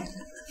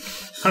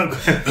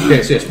 Okay,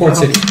 so yes, Port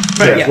City.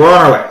 Right, Yeah, we're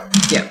on our way.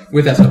 Yeah.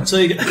 With that stuff. So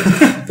you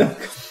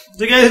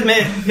guys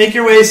make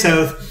your way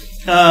south.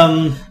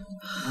 I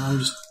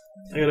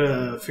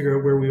gotta figure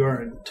out where we are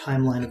in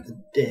timeline of the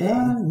day.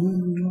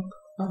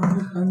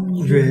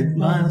 100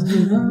 miles.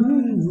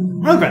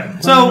 Okay,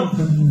 so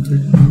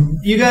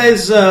you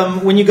guys,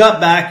 when you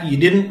got back, you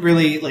didn't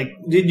really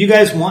did you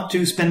guys want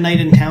to spend night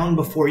in town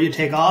before you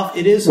take off?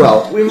 It is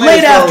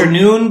late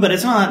afternoon, but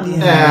it's not.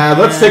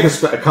 Let's take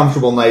a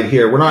comfortable night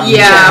here. We're not.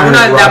 Yeah, we're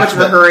not that much of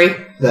a hurry.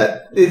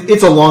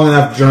 It's a long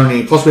enough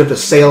journey. Plus, we have to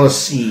sail a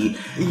sea.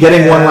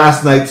 Getting one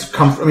last night's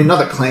comfort. I mean, not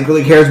that Clank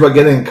really cares about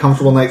getting a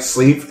comfortable night's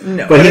sleep,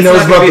 no, but he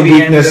knows about the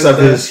weakness of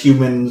his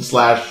human /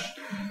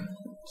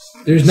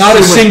 There's not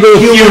a single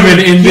human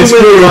in this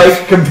group.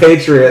 Human-like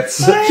compatriots.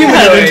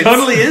 There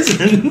totally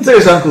isn't.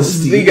 There's Uncle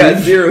Steve. We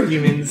got 0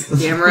 humans.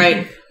 Damn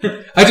right.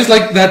 I just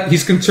like that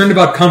he's concerned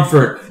about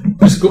comfort.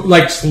 Just go,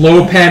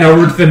 slow pan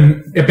over to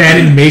the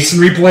abandoned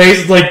masonry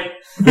place.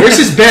 Where's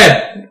his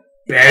bed?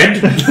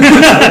 Bed?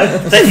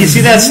 You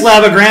see that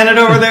slab of granite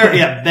over there?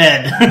 Yeah,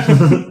 bed.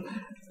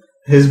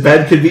 His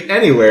bed could be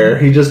anywhere.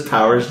 He just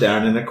powers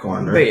down in a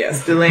corner. But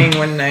yes, delaying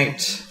one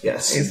night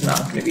Yes. is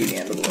not going to be the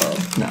end of the world.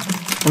 No.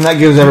 And that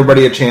gives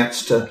everybody a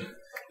chance to...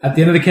 At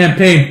the end of the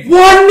campaign,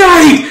 one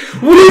night!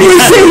 What did you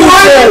say,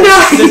 one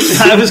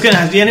night? I was going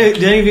to ask, do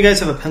any of you guys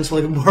have a pencil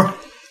I can borrow?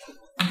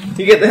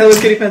 You get the Hello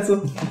Kitty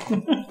pencil?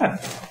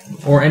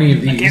 Or any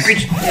of these. I can't There's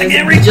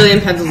a reach.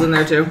 bajillion pencils in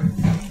there too.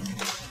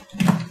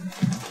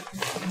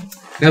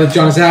 Now that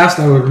John has asked,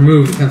 I will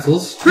remove the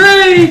pencils.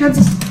 Hooray!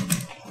 Pencils.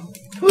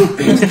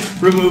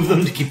 Remove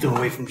them to keep them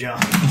away from John.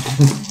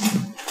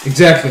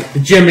 Exactly. The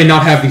GM may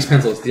not have these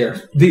pencils.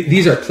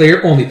 These are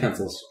player-only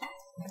pencils.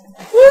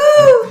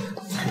 Woo!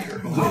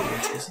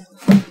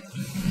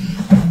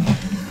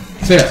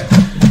 So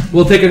yes,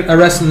 we'll take a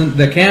rest in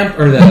the camp,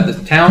 or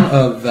the town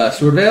of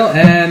Stewardvale,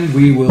 and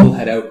we will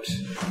head out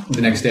the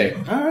next day.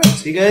 Alright,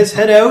 so you guys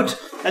head out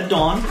at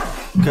dawn,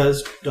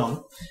 because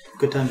dawn.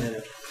 Good time to head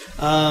out.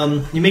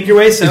 You make your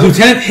way Is south.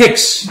 Lieutenant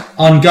Hicks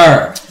on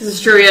guard? This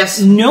is true, yes.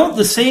 No,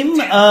 the same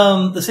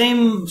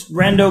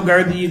rando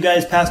guard that you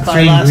guys passed by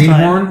Trained last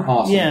Greenhorn? time.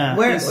 Awesome. Yeah.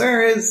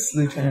 Where is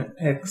Lieutenant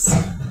Hicks?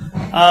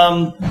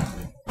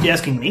 You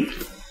asking me?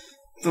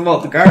 Well,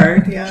 the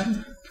guard, yeah.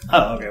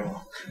 Oh, okay. Well,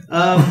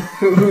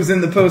 Who's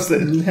in the post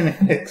that Lieutenant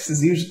Hicks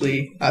is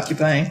usually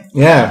occupying?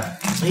 Yeah.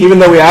 Even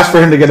though we asked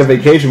for him to get a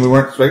vacation, we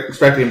weren't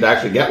expecting him to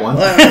actually get one.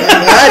 Well,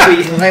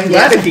 I'm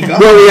glad if he got.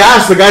 Well, we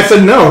asked. The guy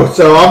said no.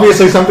 So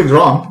obviously something's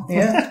wrong.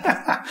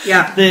 Yeah.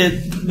 Yeah.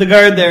 the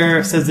guard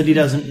there says that he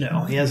doesn't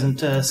know. He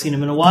hasn't seen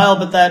him in a while,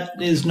 but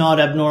that is not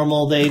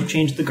abnormal. They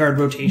changed the guard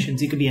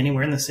rotations. He could be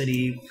anywhere in the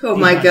city. Oh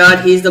my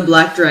god, he's the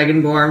Black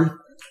Dragonborn.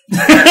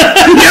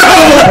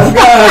 Oh,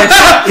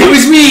 God. It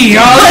was me.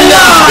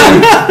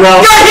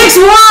 Well, Hicks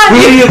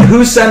won!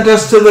 who sent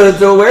us to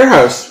the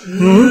warehouse?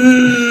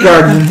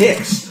 Garden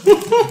Hicks.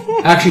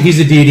 Actually, he's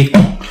a deity.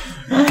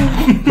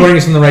 Pointing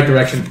us in the right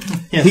direction.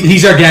 Yes.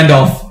 He's our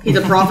Gandalf. He's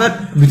a prophet.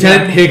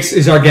 Lieutenant Hicks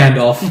is our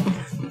Gandalf.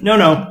 No,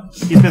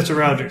 he's Mr.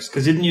 Rogers.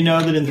 Because didn't you know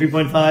that in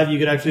 3.5 you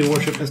could actually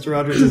worship Mr.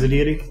 Rogers as a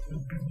deity?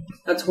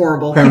 That's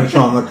horrible. Apparently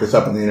Sean looked this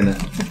up on the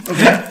internet.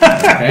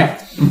 Okay.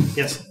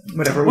 Yes.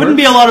 Whatever. Wouldn't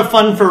be a lot of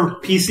fun for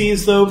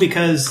PCs though,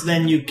 because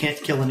then you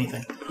can't kill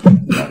anything.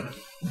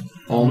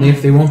 Only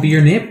if they won't be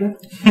your neighbor.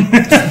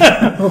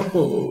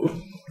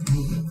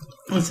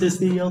 This is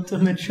the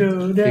ultimate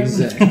showdown.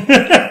 Exactly.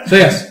 So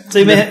yes. So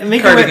you make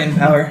your Cardigan way,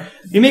 power.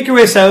 you make your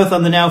way south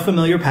on the now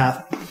familiar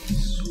path.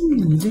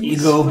 You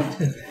go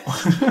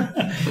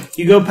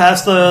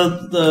past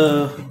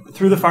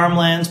through the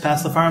farmlands,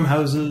 past the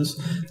farmhouses.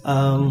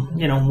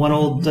 One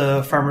old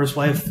farmer's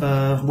wife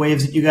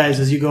waves at you guys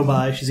as you go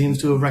by. She seems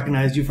to have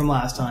recognized you from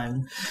last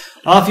time.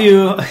 Off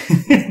you.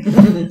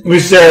 We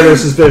stare at her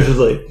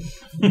suspiciously.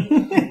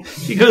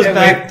 She goes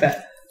back.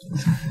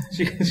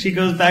 She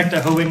goes back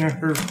to hoeing her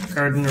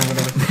garden or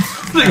whatever.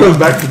 It goes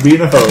back to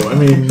being a hoe. I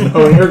mean,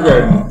 hoeing her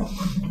garden.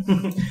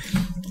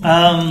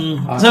 On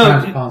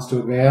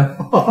Stewardvale.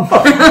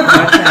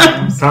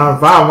 Time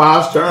 5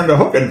 miles turn to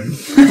hooking.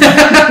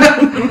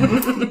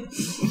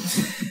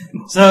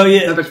 So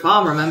yeah, the bitch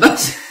mom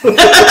remembers.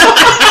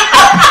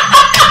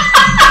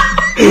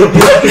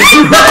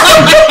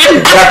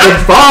 Captain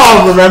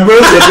Fall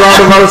remembers at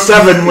round about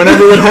 7 when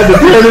everyone had to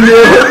turn into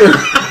a hooker.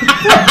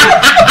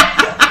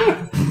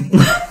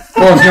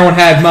 Or if no one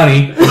had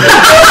money.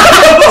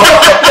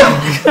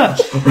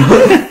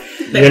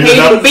 They paid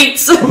in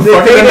beats. Fucking a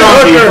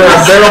donkey for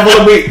a barrel full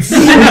of beets.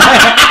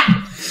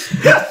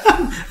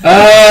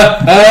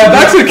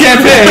 Back to the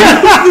campaign.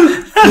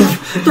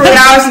 3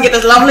 hours and get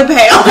this lovely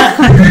pail.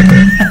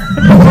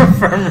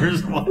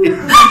 Farmer's wife.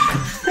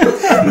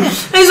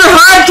 These are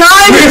hard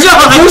times,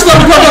 John. First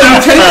I'm talking about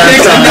Lieutenant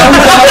Hicks, and now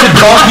we're talking about the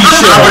donkey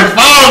show.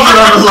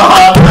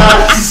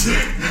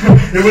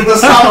 It was the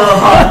summer of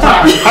hard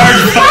times.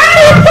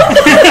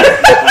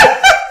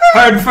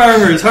 Hard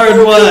farmers, hard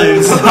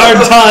wives, hard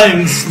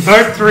times.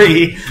 Part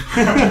 3.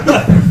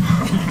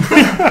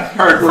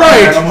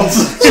 Right.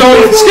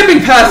 So skipping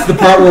past the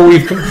part where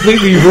we've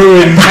completely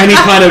ruined any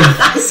kind of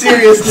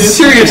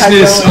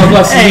seriousness of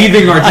us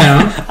leaving our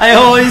town. I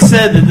always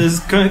said that this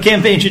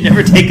campaign should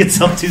never take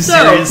itself too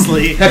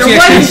seriously. Your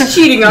wife is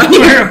cheating on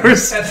you. Abby,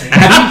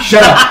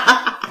 shut up.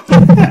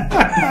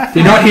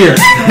 You're not here.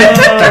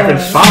 Captain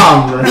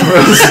Fall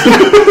remembers.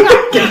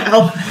 Can't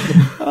help.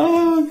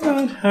 Oh,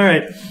 God. All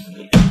right.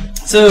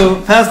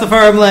 So, past the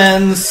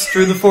farmlands,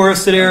 through the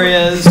forested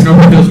areas. And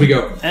over the hills we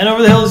go. And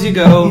over the hills you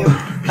go.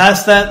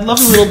 Past that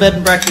lovely little bed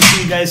and breakfast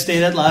you guys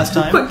stayed at last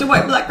time. Quick to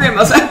white black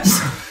grandma's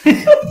house.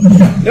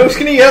 No, she's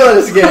gonna yell at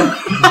us again.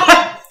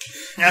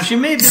 Now, she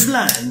may be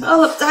blind.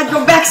 All upside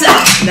your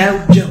backside.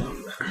 Now,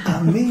 John,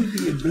 I may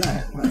be a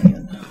black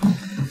man.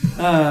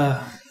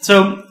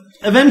 So,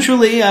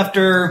 eventually,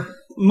 after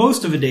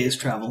most of a day's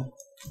travel,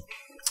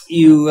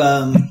 you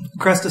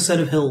crest a set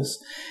of hills.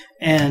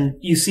 And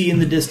you see in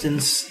the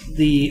distance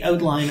the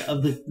outline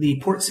of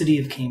the port city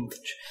of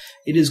Cambridge.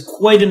 It is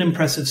quite an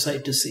impressive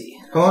sight to see.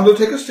 How long did it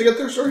take us to get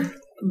there, sorry?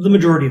 The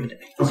majority of the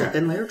day.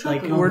 Then later,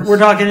 Like we're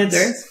talking, it's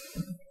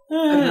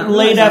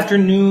late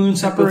afternoon,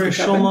 supper-ish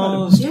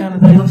almost kind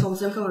of It thing. looks all the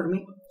same color to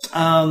me.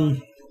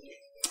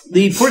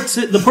 The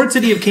port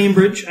city of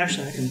Cambridge,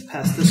 actually I can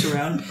pass this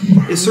around,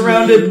 is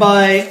surrounded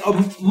by a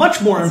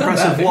much more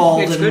impressive wall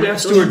than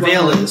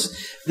Stewardvale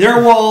is.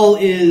 Their wall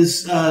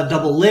is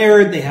double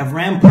layered, they have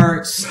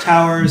ramparts,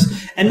 towers,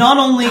 and not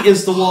only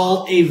is the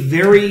wall a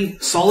very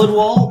solid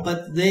wall,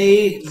 but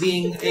they,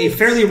 being a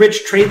fairly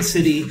rich trade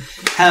city,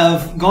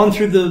 have gone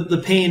through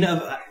the pain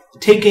of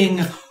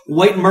taking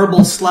white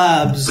marble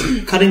slabs,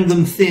 cutting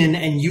them thin,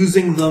 and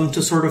using them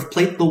to sort of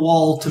plate the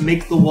wall to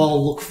make the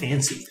wall look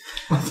fancy.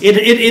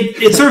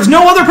 It serves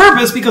no other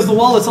purpose because the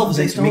wall itself is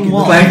a stone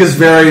wall. Clank is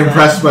very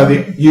impressed by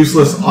the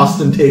useless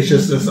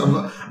ostentatiousness of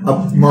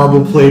a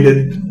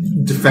marble-plated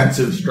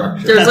defensive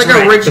structure. There's That's like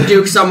right. a rich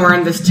duke somewhere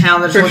in this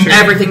town that wants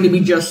everything to be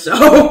just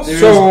so.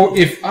 So,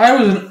 if I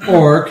was an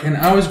orc and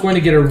I was going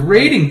to get a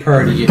raiding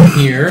party in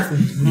here,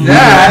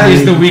 that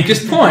is the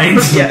weakest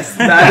point. Yes,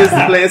 that is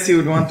the place you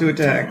would want to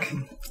attack.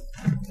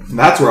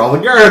 That's where all the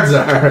guards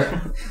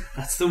are.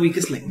 That's the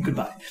weakest link.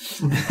 Goodbye.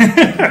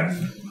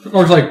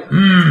 Or it's like,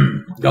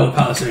 Double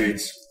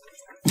Palisades.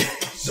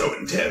 So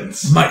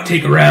intense. Might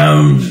take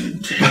around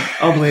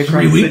All the way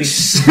across 3 the weeks.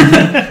 city.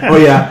 Oh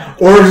yeah,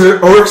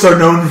 orcs are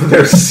known for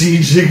their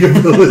sieging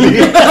ability.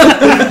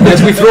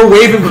 As we throw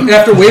wave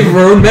after wave of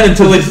our own men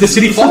until the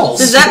city falls.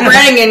 Does that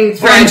Brannigan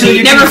strategy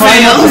you never can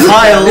climb up the fails?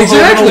 pile over the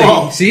Exactly.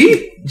 wall.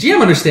 See?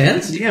 GM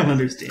understands. GM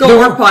understands. Go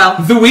work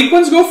pile. The weak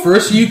ones go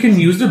first, so you can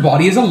use their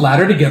body as a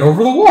ladder to get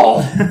over the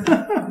wall.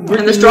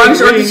 And the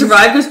strongest orc to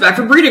survive goes back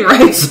for breeding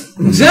rights.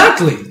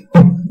 Exactly.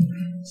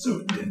 So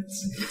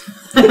intense.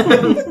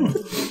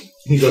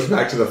 He goes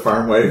back to the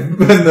farm way and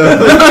the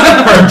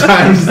hard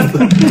times.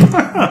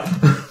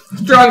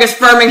 Strongest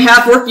farming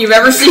half-orc you've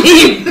ever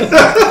seen.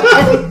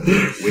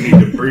 We need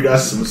to breed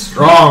us some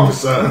strong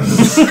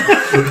sons.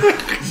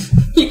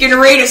 You can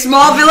raid a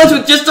small village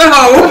with just a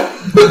hoe.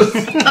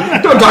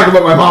 Don't talk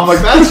about my mom like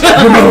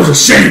that. Your mother's a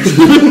saint.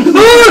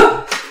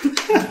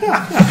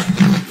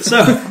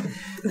 So,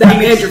 That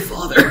man, your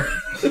father.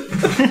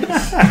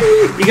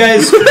 you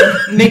guys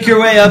make your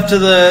way up to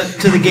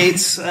the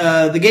gates.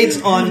 The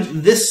gates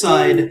on this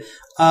side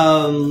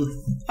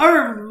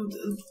are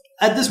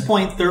at this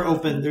point they're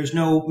open. There's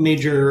no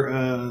major,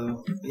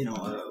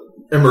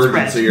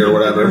 Emergency threat. or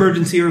whatever.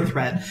 Emergency or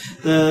threat.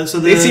 They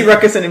see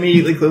Ruckus and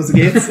immediately close the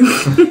gates.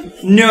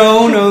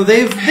 No,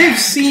 they've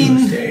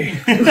seen. They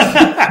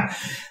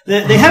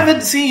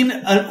haven't seen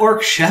an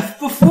orc chef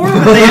before,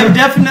 but they have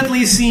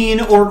definitely seen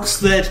orcs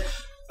that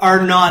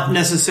are not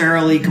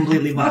necessarily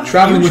completely violent.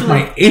 Traveling with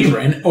my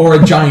apron or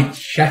a giant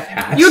chef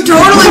hat. You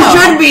totally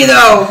should be,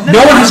 though.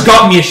 No one has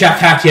got me a chef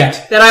hat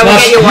yet. Then I will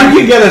Plus, get you one. You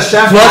can get a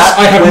chef Plus, hat.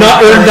 I have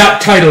not earned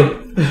that title.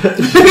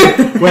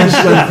 When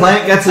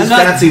Clank gets his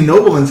fancy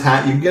nobleman's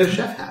hat, you can get a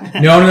chef hat.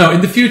 No.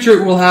 In the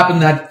future, it will happen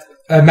that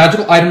a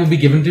magical item will be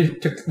given to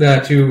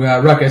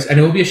Ruckus, and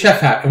it will be a chef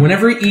hat. And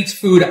whenever he eats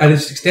food at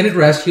his extended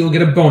rest, he will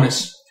get a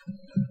bonus.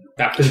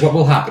 That is what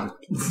will happen.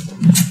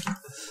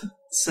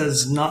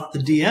 Says not the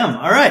DM.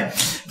 All right,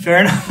 fair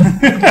enough.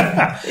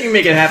 You can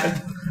make it happen.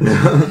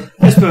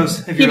 I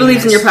suppose if He you're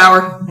believes in nice. your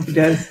power. He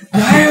does.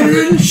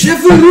 Iron Chef.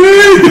 So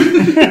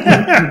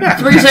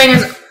what you're saying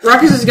is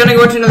Ruckus is going to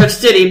go into another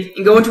city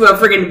and go into a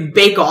friggin'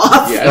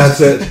 bake-off. That's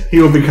it. He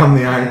will become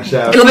the Iron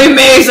Chef. It'll be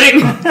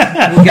amazing.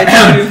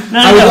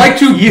 I would like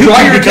to draw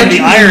your become attention the to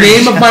the Iron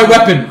name of Chef. my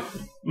weapon.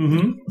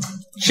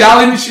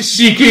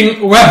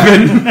 Challenge-seeking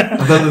weapon.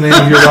 I thought the name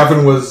of your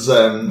weapon was,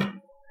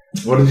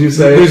 what did you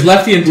say? There's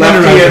lefty and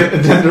Lefty tenderizer.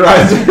 and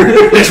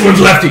tenderizer. This one's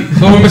lefty.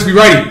 Someone must be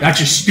righty. That's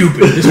just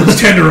stupid. This one's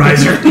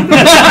tenderizer.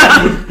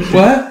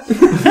 What?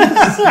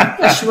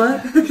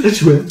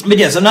 But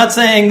yes, I'm not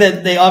saying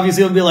that they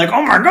obviously will be like,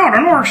 "Oh my god,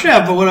 an orc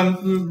chef,"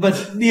 but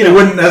You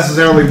wouldn't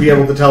necessarily be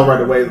able to tell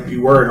right away that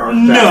you were an Orc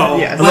Chef. No.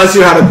 Yes. Unless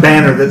you had a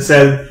banner that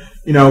said,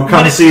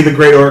 come see the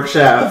great Orc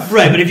Chef.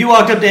 right. But if you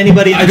walked up to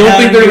anybody, I don't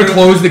think they're going to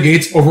close the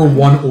gates over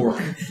one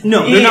orc.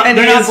 No, they're not. And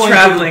They're he not is going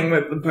traveling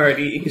with the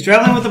party. He's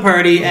traveling with the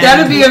party. And That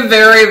would be a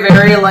very,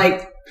 very,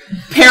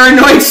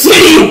 paranoid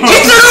city.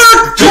 It's an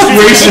orc! Just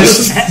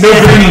racist. No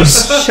greenies.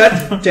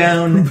 Shut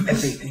down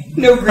everything.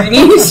 No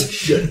greenies.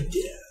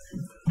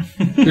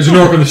 There's an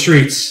orc on the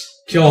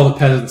streets. Kill all the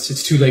peasants.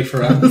 It's too late for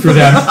them.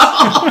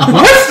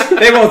 What?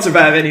 They won't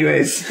survive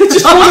anyways.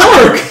 Just one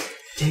orc.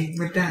 Take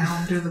me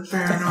down to the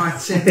paranoid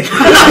city.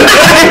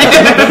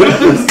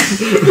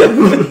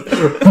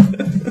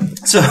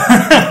 so.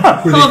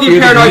 Where All of they you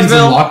fear the paranoids, Greens and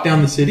Bill. lock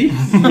down the city?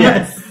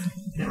 Yes.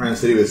 Run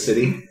city with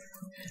city.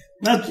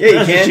 That's Yeah, you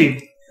that's can.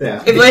 cheap.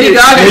 Yeah. If Lady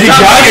Gaga Lady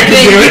stops Gaga can acting, do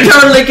you it.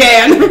 totally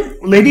can.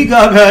 Lady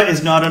Gaga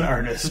is not an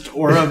artist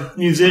or a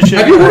musician.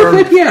 Have you heard her or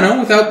play piano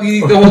without the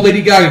whole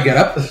Lady Gaga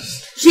getup?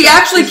 She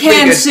actually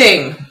can good.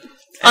 sing.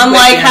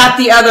 Unlike half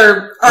the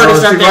other artists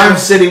If out you there. rhyme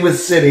city with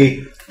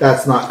city,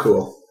 that's not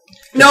cool.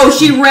 No,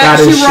 she That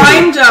is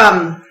rhymed,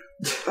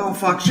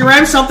 she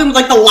rhymed something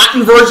with the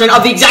Latin version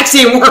of the exact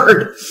same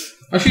word.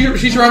 Oh,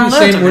 she's rhymed the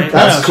That's same word. okay.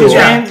 That's No, cool. she's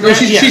rhymed- No,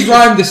 she's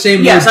rhymed the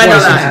same Yes, word I know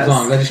twice in that. some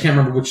songs. I just can't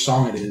remember which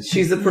song it is.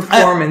 She's a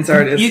performance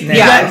artist You, now. you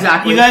Yeah, guys,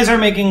 exactly. You guys are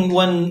making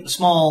one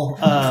small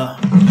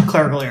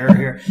clerical error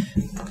here.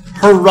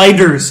 Her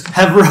writers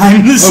have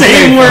rhymed the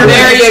same word.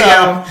 There you So,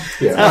 go.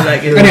 Yeah.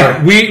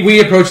 Anyhow, we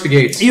approach the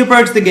gates. You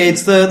approach the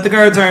gates. The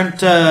guards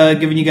aren't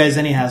giving you guys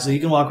any hassle. You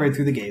can walk right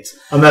through the gates.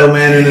 A metal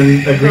man and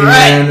a green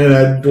Right. man and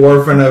a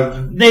dwarf and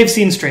a... They've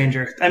seen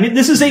stranger. I mean,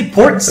 this is a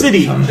port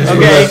city. Okay,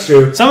 That's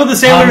true. some of the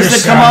sailors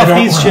that come off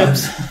these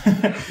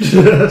Understand,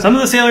 ships. Some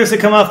of the sailors that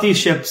come off these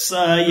ships.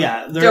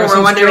 Yeah, there Don't are worry,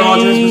 some one day we'll all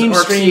just strange, orcs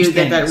to strange you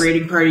get that things.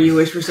 raiding party you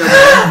wish for so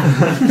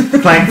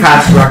bad. Clank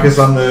pats Ruckus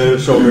on the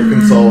shoulder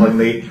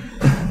consolingly.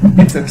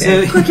 It's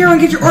okay. So, Quick, everyone,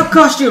 get your orc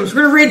costumes.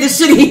 We're gonna raid this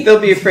city.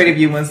 They'll be afraid of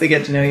you once they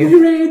get to know you.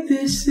 Raid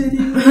this city,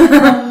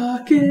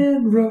 rock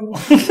and roll.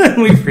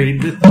 we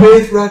freed it.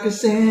 With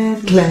Ruckus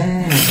and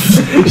Clank.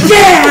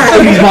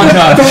 Yeah!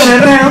 Montage.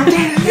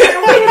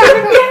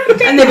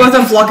 And they both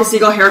have Ruckus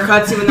seagull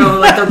haircuts, even though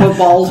like they're both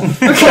bald.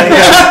 Clank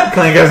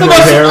has The more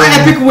most hair.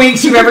 epic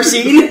winks you've ever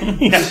seen.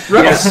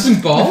 Ruckus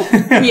isn't bald.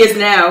 He is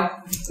now.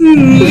 Oh,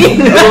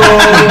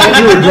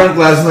 you were drunk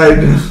last night.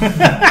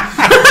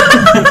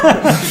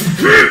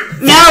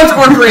 Now it's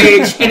orc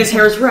rage, and his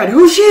hair is red.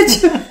 Oh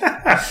shit!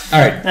 All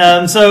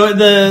right. So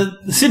the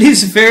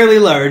city's fairly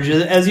large.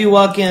 As you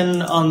walk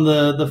in on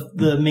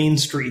the main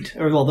street,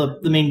 or well,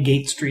 the main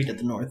gate street at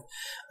the north,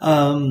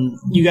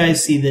 you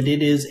guys see that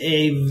it is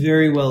a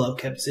very well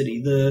upkept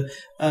city.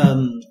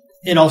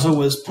 It also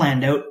was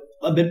planned out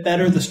a bit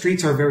better. The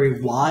streets are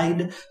very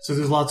wide, so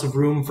there's lots of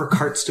room for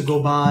carts to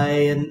go by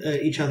and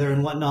each other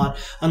and whatnot.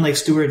 Unlike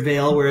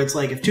Stewardvale, where it's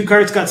like if two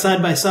carts got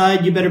side by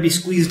side, you better be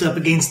squeezed up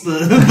against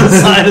the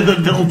side of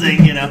the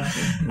building, you know.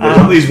 There's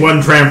at least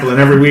one trampoline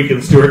every week in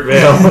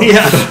Stewardvale.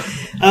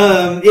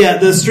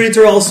 The streets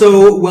are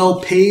also well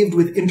paved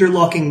with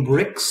interlocking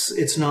bricks.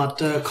 It's not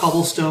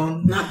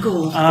cobblestone. Not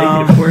gold.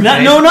 Not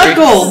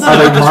gold. Are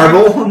they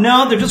marble?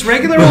 No, they're just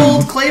regular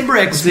old clay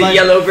bricks. The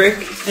yellow brick.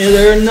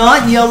 They're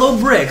not yellow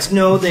bricks.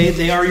 No,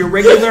 they are your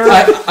regular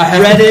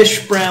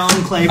reddish brown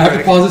clay I have to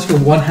brick. pause this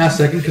for 1/2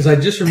 second because I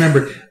just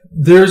remembered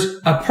there's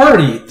a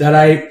party that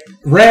I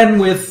ran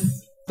with,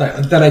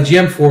 that I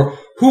GM'd for,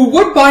 who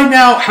would by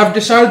now have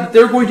decided that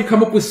they're going to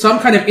come up with some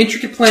kind of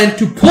intricate plan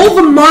to pull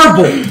the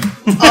marble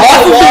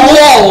off of the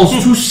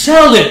walls to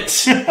sell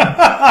it.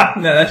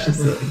 No, that's just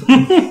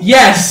silly.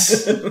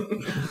 Yes.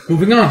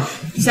 Moving on.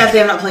 Sadly,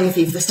 I'm not playing a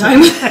thief this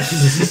time.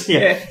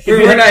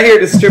 We're not here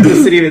to strip the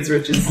city of its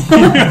riches.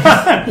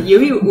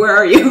 Yumi, where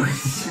are you?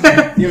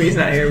 Yumi's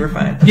not here, we're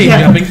fine. Game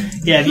jumping.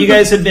 Yeah, if you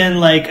guys had been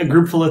like a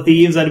group full of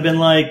thieves, I'd have been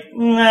like,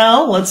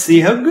 well, let's see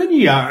how good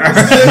you are.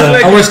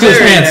 I want to steal his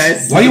Very pants.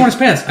 nice. Why do you want his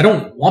pants? I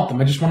don't want them.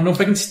 I just want to know if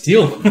I can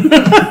steal them.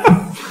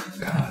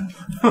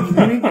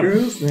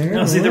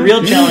 No, see, the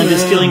real challenge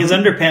is stealing his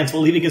underpants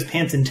while leaving his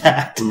pants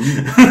intact.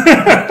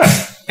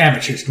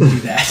 Amateurs can do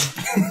that.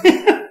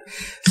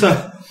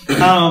 So,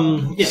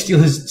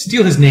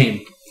 Steal his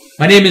name.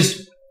 My name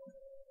is...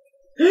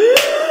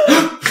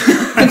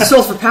 It's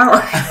sold for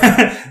power.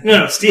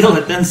 No, steal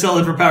it, then sell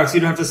it for power, so you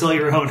don't have to sell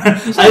your own.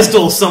 I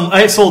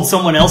sold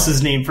someone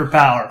else's name for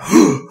power.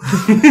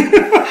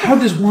 How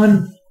does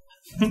one...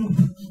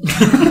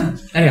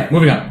 Anyway,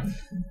 moving on.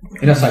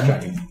 Enough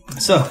sidetracking.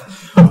 So,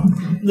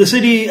 the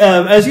city,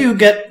 as you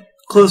get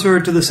closer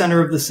to the center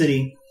of the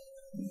city,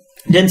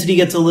 density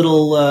gets a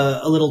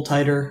little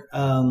tighter.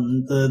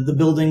 The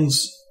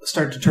buildings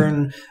start to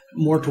turn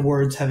more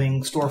towards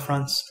having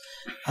storefronts.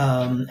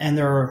 And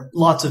there are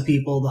lots of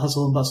people. The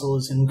hustle and bustle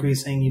is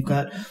increasing. You've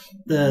got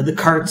the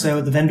carts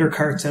out, the vendor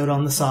carts out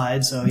on the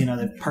side. So, you know,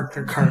 they park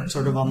their cart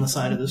sort of on the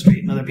side of the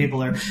street. And other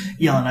people are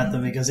yelling at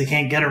them because they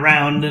can't get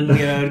around. And,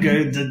 you know,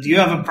 do you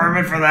have a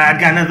permit for that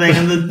kind of thing?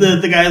 And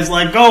the guy's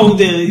like, go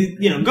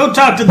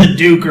talk to the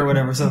Duke or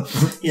whatever. So,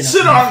 you know.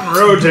 Sit on and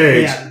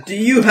rotate. Yeah. Do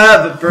you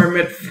have a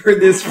permit for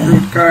this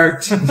fruit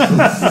cart?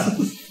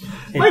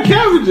 My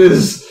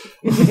cabbages.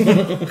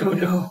 Oh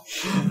no.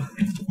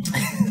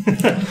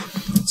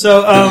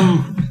 So,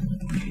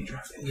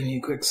 give me a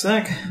quick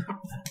sec.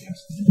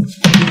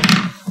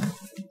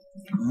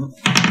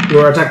 You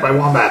are attacked by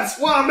wombats.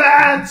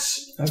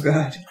 Wombats! Oh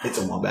god. It's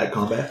a wombat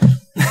combat.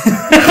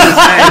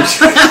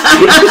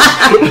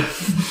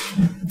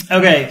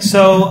 Okay,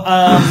 so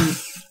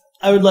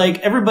I would like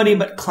everybody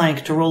but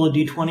Clank to roll a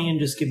d20 and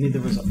just give me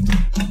the result.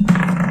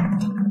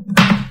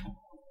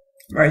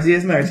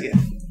 Marzia's Marzia.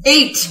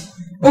 8.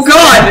 Oh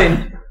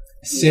god.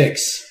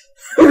 6.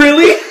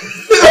 Really?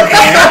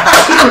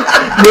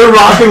 You're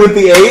rocking with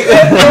the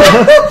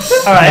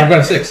 8? All right. I've got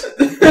a 6.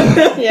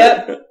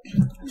 Yep.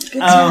 Good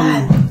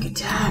job. Good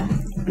job.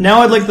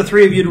 Now I'd like the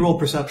three of you to roll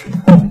perception.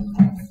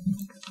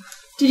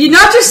 Did you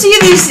not just see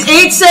these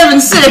 8,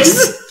 7,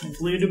 6?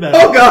 Hopefully you do better.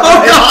 Oh god.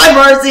 Oh god,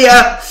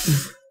 Marzia.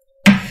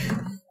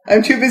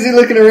 I'm too busy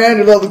looking around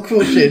at all the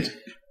cool shit.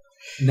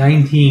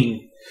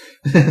 19.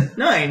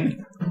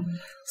 9.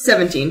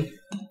 17.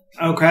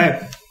 Okay.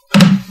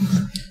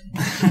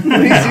 At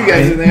least you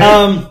guys are there.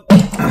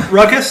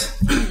 Ruckus,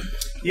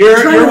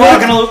 you're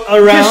walking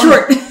around. Yeah,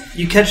 sure.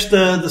 You catch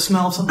the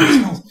smell of something that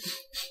smells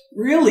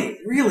really,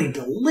 really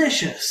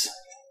delicious.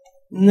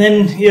 And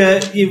then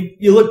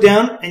you look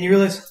down and you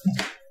realize,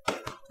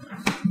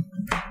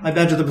 my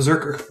badge of the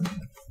Berserker.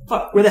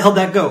 Fuck, where the hell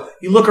did that go?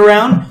 You look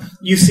around,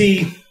 you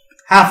see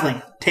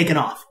Halfling taken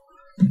off.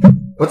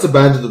 What's a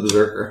badge of the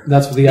Berserker?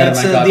 That's what the item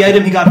That's I got. the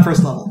item he got at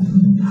first level.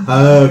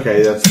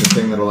 Okay, that's the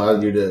thing that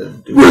allowed you to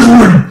do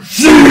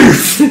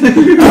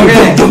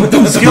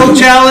Okay, skill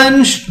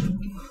challenge.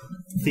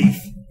 Thief.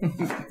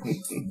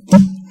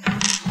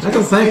 How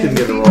come Clank didn't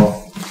get a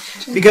roll?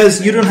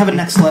 Because you don't have a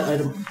next slot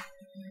item.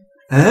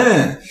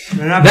 Ah.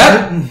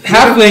 That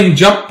halfling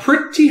jumped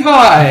pretty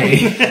high.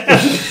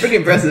 Pretty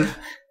impressive.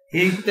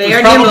 He They was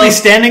are probably nimble.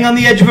 standing on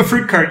the edge of a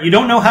fruit cart. You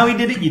don't know how he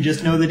did it, you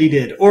just know that he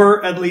did.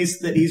 Or at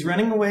least that he's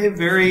running away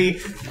very...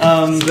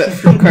 That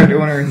fruit cart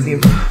owner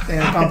seems an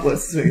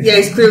accomplice. Yeah,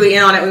 he's clearly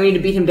in on it. We need to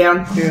beat him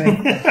down.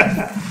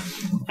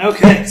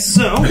 Okay,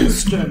 so,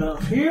 start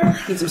off here.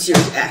 Need some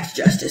serious act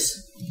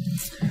justice.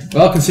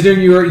 Well,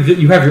 considering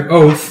you have your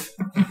oath.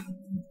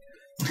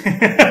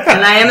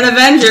 And I am an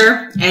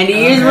Avenger, and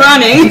he is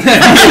running.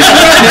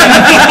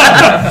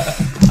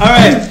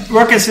 Alright,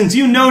 Ruckus, since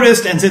you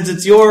noticed, and since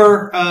it's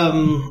your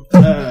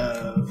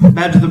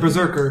Badge of the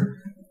Berserker,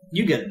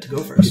 you get to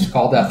go first. It's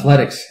called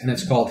athletics, and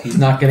it's called He's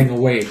Not Getting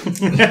Away.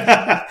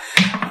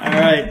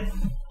 Alright.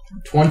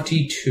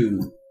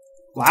 22.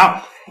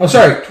 Wow. Oh,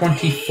 sorry,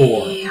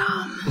 24.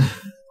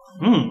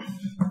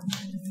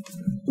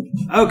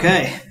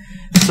 Okay.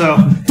 So,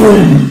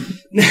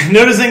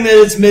 noticing that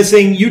it's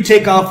missing, you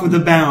take off with a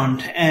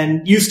bound,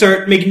 and you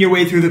start making your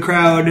way through the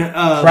crowd.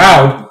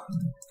 Crowd?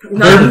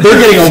 They're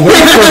getting away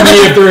from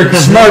me if they're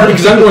smart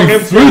because I'm going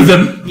through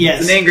them.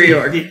 Yes. It's an angry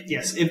orc.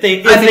 Yes. If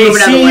they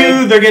see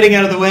you, they're getting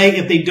out of the way.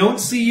 If they don't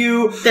see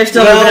you, they're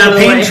still moving out of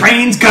the way. The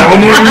train's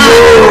coming.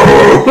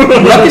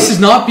 Ruckus is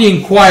not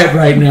being quiet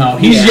right now.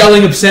 He's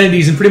yelling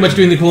obscenities and pretty much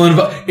doing the equivalent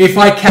of, if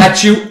I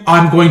catch you,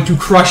 I'm going to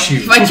crush you.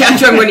 If I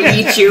catch you, I'm going to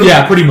eat you.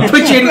 Yeah, pretty much.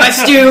 Put you in my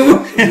stew. You're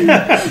going to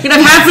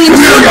have halfling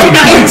soup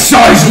tonight.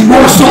 Bite-sized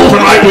morsel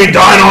tonight we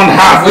dine on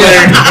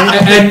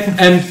halfling.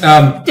 And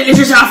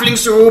delicious halfling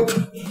soup.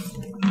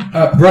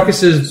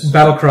 Ruckus's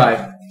battle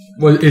cry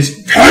is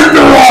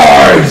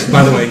tenderize.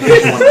 By the way,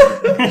 God,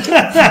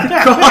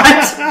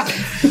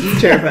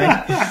 Terrifying.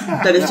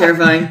 that is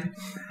terrifying.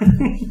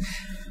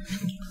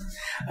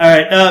 All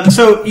right.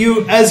 So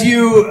as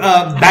you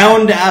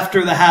bound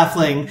after the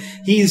halfling,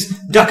 he's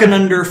ducking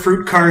under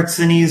fruit carts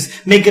and he's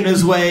making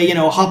his way,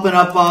 hopping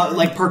up,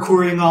 like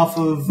parkouring off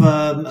of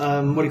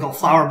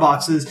flower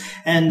boxes,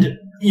 and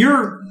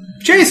you're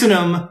chasing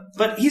him,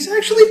 but he's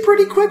actually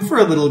pretty quick for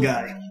a little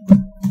guy.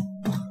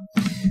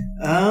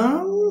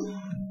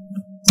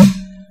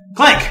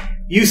 Clank,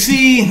 you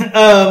see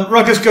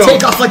Ruckus go,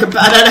 Take off like a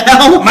bat out of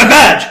hell. my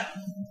badge!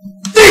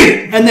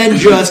 And then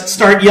just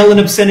start yelling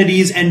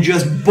obscenities and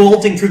just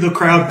bolting through the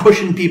crowd,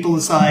 pushing people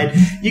aside.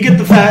 You get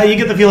the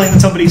feeling that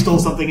somebody stole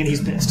something and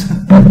he's pissed.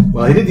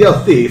 Well, he did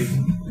yell thief.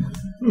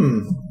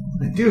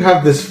 I do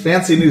have this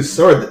fancy new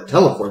sword that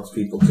teleports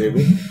people to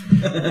me.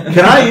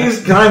 Can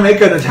I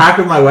make an attack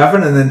with my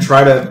weapon and then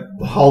try to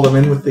haul them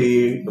in with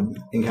the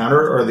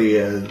encounter or the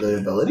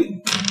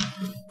ability?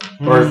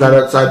 Or is that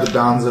outside the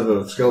bounds of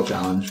a skill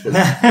challenge?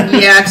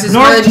 Yeah, because it's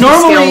really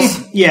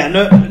just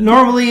skills.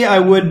 Normally I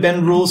would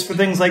bend rules for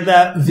things like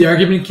that. the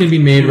argument can be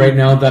made right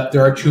now that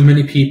there are too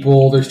many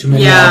people, there's too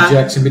many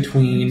objects in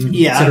between.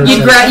 Yeah. Et cetera,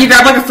 You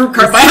grab like a fruit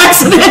cart by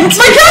accident.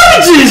 My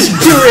cabbages!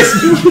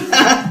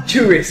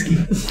 Too risky.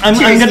 I'm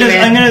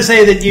gonna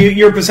say that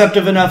you're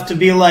perceptive enough to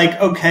be like,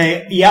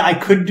 okay, yeah, I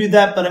could do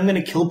that, but I'm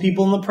gonna kill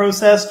people in the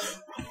process.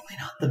 Probably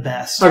not the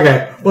best.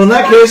 Okay, well in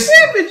that case,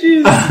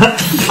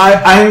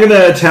 I'm going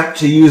to attempt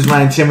to use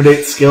my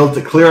Intimidate skill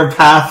to clear a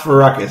path for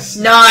Ruckus.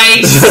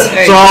 Nice.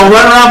 So I'll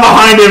run around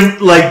behind him,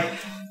 like,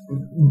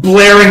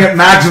 blaring at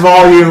max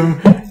volume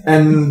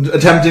and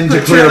attempting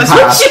to clear a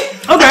path.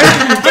 Okay,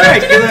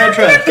 alright, give that a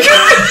try.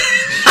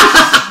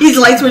 His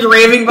lights was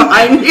raving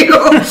behind you.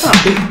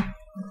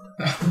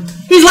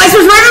 His lights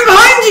was raving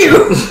behind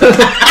you.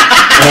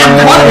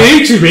 On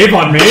me, to rave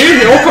on me.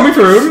 You're all coming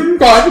through.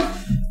 God.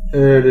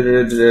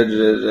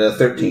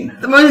 13.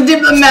 The most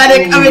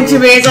diplomatic of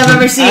intimidates I've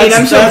ever seen.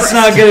 I'm so That's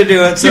not gonna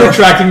do it. So You're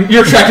attracting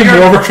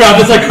more of a crowd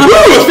that's like,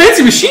 ooh, a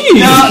fancy machine.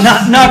 No,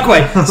 not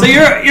quite. So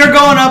you're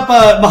going up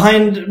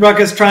behind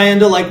Ruckus, trying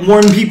to like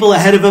warn people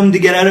ahead of him to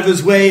get out of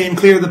his way and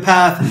clear the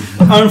path.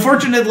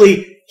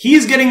 Unfortunately,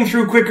 he's getting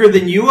through quicker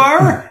than you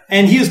are,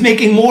 and he is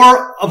making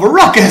more of a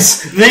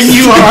ruckus than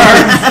you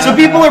are. So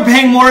people are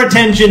paying more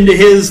attention to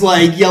his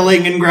like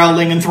yelling and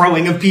growling and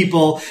throwing of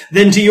people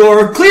than to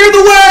your clear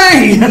the way.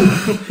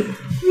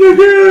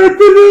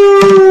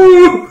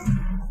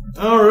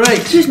 All right.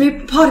 Excuse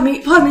me, pardon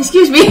me,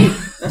 excuse me.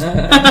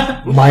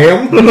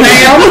 Ma'am?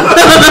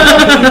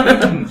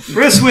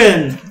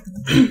 Riswynn,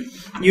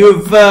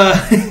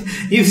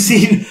 you've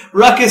seen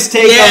Ruckus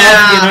take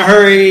off in a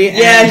hurry,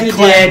 and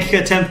Clank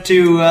attempt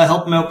to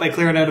help him out by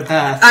clearing out a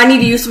path. I need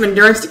to use some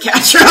endurance to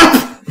catch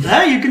up.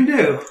 That you can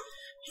do.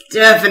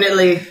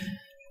 Definitely.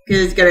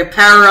 Because it's got to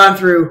power on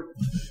through.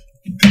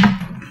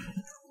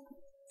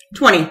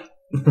 20.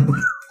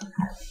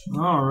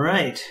 All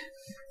right.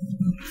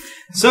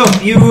 So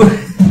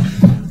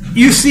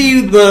you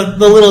see the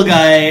little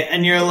guy,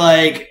 and you're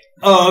like,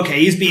 oh, okay,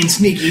 he's being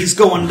sneaky. He's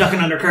ducking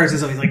under cars and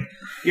stuff. He's like,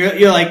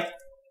 you're like,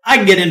 I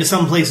can get into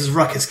some places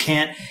Ruckus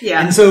can't.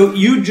 Yeah. And so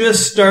you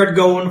just start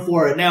going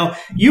for it. Now,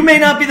 you may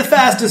not be the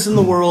fastest in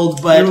the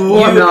world, but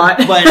Or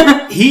not.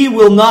 but he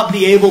will not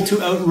be able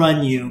to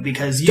outrun you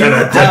because you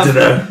have... This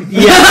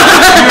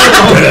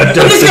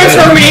guy's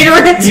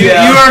Terminator.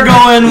 You are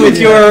going with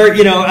your,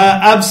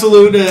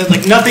 absolute,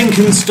 like, nothing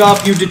can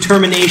stop you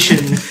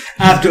determination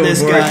after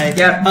this guy.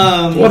 Yep.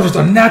 What was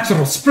the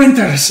natural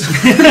sprinters?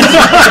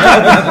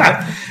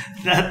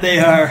 That they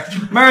are.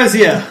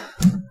 Marzia.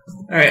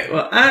 Alright,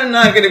 well, I'm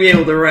not going to be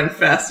able to run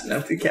fast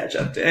enough to catch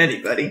up to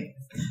anybody.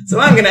 So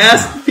I'm going to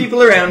ask the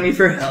people around me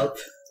for help.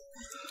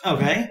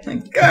 Okay.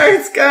 Like,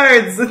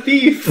 guards, the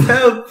thief,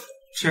 help.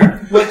 Sure.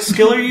 What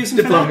skill are you using?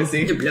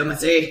 Diplomacy.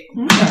 Diplomacy.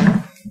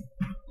 Okay.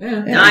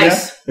 Yeah.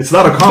 Nice. It's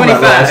not a combat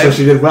 25. roll, so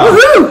she did well.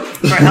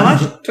 Woohoo! Sorry, how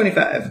much?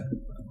 25.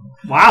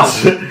 Wow.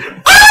 So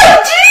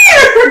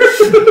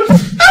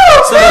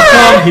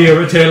come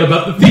hear a tale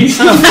about the thief.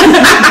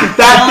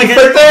 That like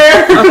right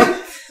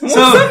there! So,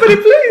 Somebody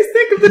please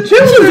think of the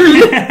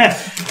children.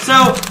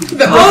 so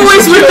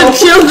Always with the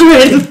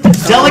children.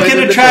 delicate,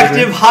 with the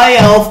attractive, high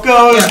elf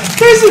goes,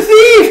 "There's a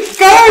thief!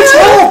 Guards,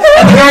 help!"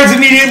 And the guards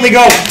immediately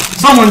go,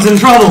 "Someone's in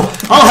trouble.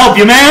 I'll help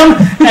you, ma'am."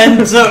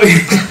 And so,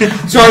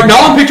 Sorry, now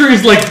I'm picturing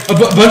is like a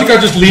bunch of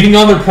guys just leaning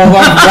on their pole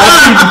line,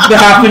 watching the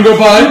halfling go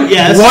by,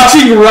 Yes.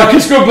 watching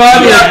Ruckus go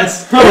by,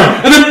 Yes.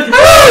 and then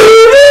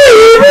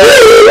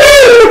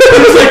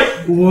it's like,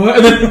 what?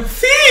 And then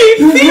thief,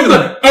 and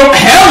then, oh,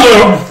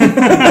 hello!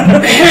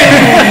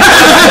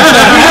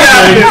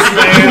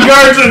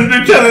 Guards and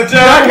Lieutenant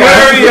Jack, where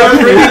are you?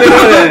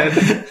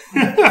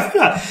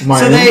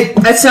 so they,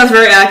 That sounds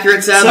very accurate,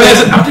 Oh, sadly.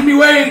 yes, out to me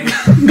way!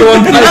 Go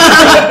on,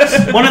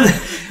 one of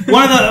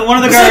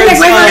the guards,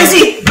 Wait, where is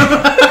he?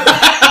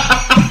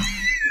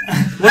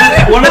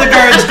 one of the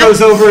guards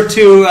goes over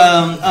to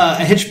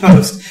a hitch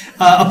post,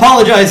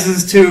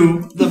 apologizes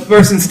to the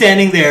person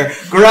standing there,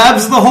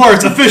 grabs the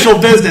horse, official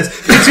business,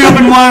 picks you up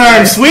in one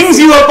arm, swings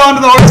you up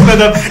onto the horse with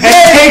him,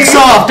 and takes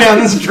off down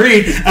the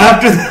street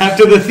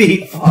after the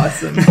thief.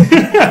 Awesome.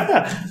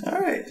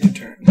 Alright, your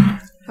turn.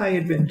 High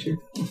adventure.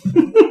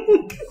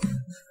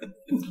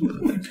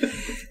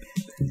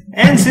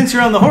 And since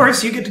you're on the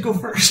horse, you get to go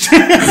first.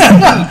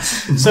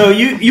 So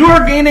you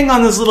are gaining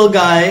on this little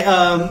guy.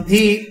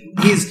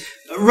 He's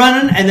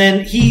running, and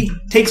then he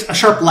takes a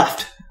sharp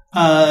left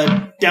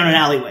down an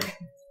alleyway.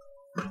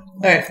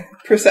 Alright,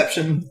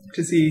 perception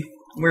to see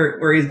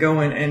where he's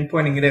going and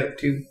pointing it out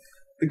to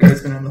the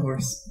guardsman on the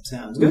horse.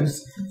 Sounds good.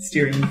 Who's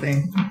steering the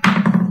thing.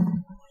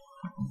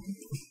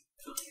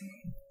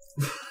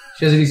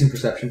 She has a decent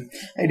perception.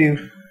 I do.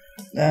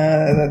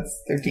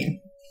 That's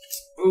 13.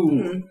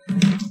 Ooh.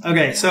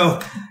 Okay, so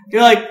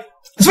you're like,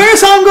 I swear I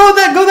saw him go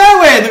that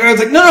way. And the guard's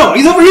like, no,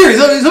 he's over here. He's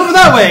over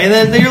that way. And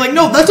then you're like,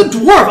 no, that's a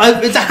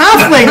dwarf. It's a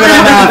halfling that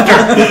I'm after.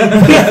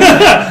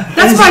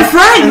 That's my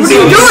friend. What are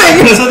you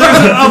doing? So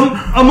there's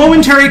a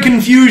momentary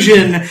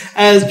confusion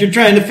as you're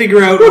trying to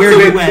figure out where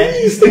he went.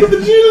 Please think of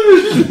the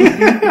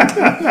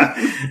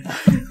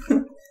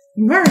children!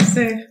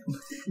 Mercy.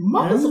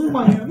 Mama's a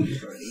plan.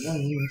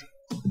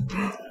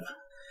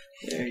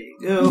 There you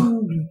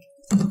go.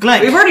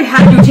 Clank. We've already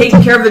had you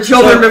taking care of the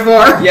children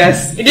before.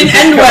 Yes. It didn't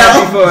end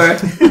well. Before.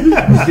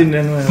 It didn't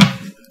end well.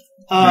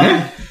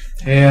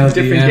 Hail the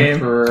Different game.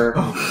 Emperor.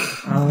 Oh,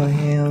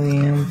 hail the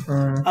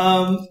Emperor.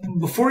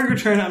 Before your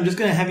turn, I'm just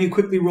going to have you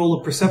quickly roll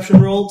a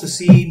perception roll to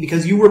see,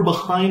 because you were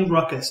behind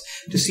Ruckus,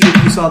 to see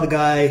if you saw the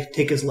guy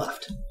take his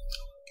left.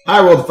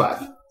 I rolled a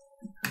 5.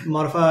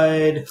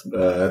 Modified.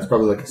 That's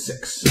probably like a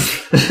 6.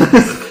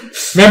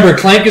 Remember,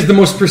 Clank is the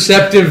most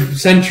perceptive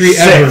sentry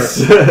ever.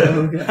 6. My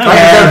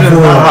perception is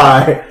not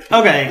high.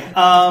 Okay.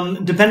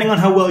 Depending on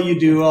how well you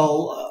do,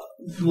 I'll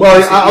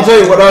Tell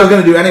you what I was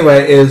going to do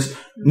anyway is,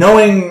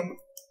 knowing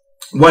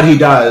what he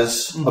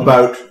does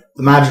about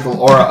the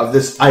magical aura of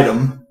this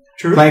item,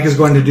 True. Clank is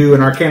going to do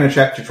an Arcana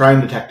check to try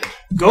and detect it.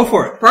 Go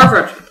for it.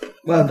 Perfect.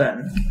 Well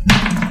done.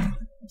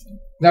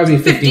 That would be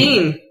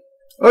 15. 15.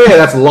 Oh yeah,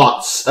 that's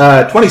lots.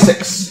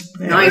 26.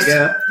 There Nice. we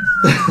go.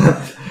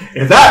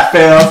 If that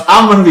fails,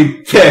 I'm going to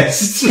be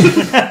pissed.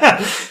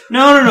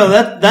 No.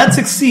 That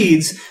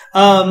succeeds.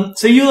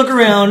 So you look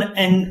around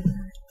and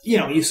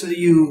you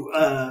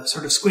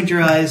sort of squint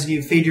your eyes and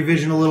you fade your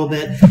vision a little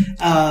bit,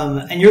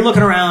 and you're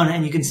looking around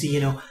and you can see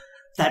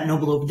that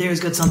noble over there's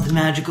got something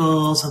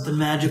magical. That's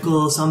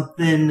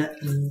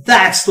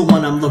the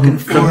one I'm looking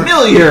for.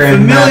 Familiar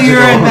and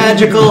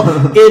magical.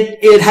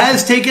 It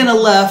has taken a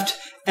left.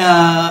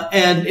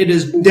 And it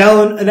is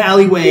down an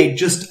alleyway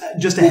just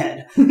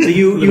ahead. So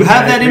you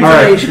have that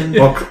information.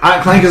 All right.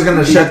 Well, Clank is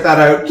going to check that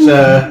out.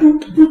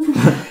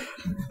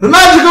 The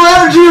magical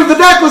energy of the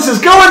necklace is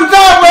going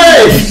that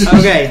way!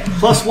 Okay,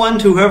 +1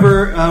 to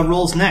whoever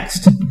rolls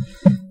next.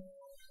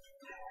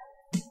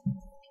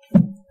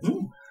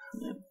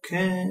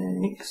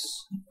 Okay.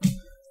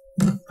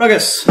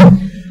 Ruckus.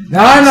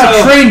 Now, I'm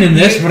not trained in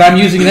this, but I'm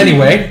using it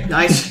anyway.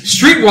 Nice.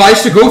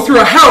 Streetwise to go through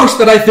a house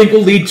that I think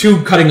will lead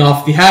to cutting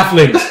off the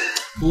halflings.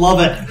 Love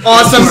it.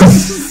 Awesome.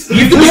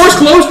 If the door's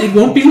closed, it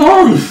won't be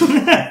long.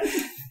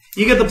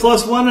 You get the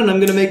 +1, and I'm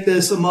going to make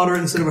this a moderate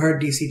instead of a hard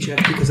DC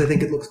check because I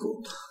think it looks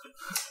cool.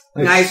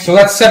 Nice. So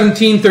that's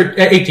 17,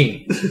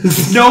 18.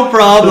 No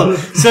problem.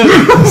 So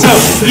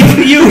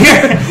you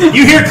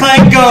hear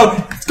Clank go,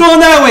 it's going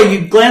that way.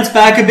 You glance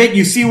back a bit,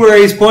 you see where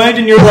he's pointing,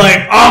 and you're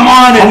like, I'm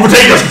on it. I'm going to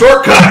take a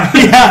shortcut!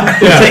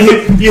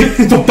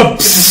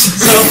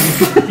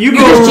 So you You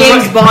go just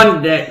James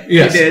Bonded it.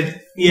 Yes. You did.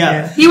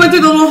 Yeah. He went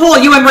through the little hole,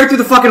 you went right through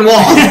the fucking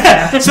wall.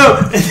 So,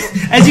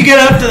 as you get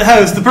up to the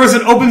house, the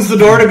person opens the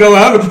door to go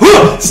out,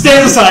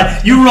 stand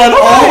aside. You run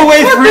all the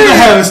way through the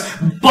house,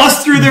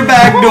 bust through their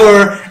back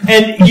door,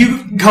 and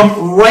you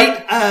come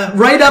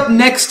right up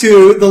next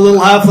to the little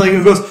halfling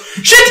who goes,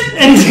 shit!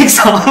 And takes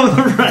off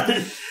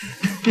running.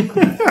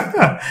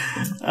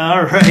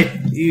 Alright.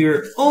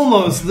 You're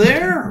almost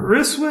there,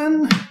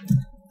 Riswynn.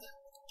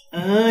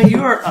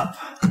 You are up.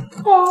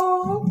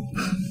 Aww.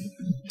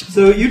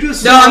 So you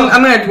just... No,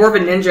 I'm going to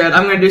dwarven ninja it.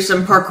 I'm going to do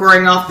some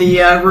parkouring off the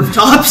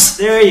rooftops.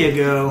 There you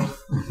go.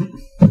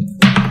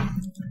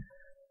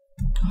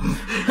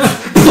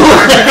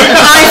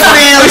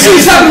 I see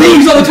these happen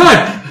memes all the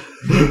time.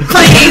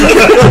 Clank.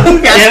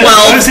 Yeah,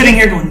 well. I was sitting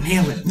here going,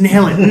 nail it.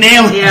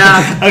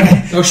 Yeah.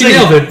 Okay. Oh, she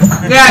nailed it.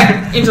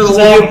 Yeah, into the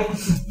wall.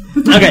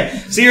 Okay,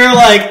 so you're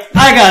like,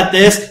 I got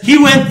this. He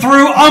went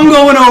through. I'm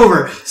going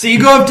over. So you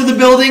go up to the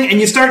building and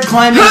you start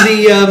climbing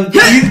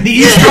the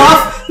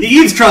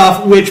eaves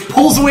trough, which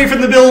pulls away from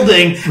the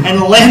building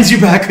and lands you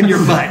back on your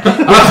butt. You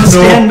have to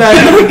stand back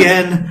up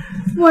again.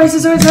 Why is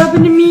this always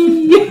happening to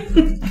me?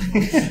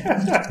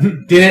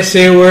 Didn't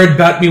say a word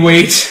about me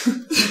weight.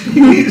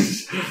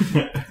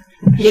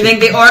 You think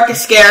the orc is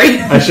scary?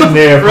 I should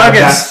never have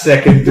that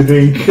second to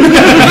drink.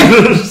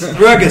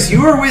 Ruckus,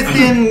 you are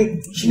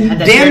within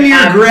damn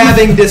near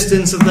grabbing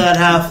distance of that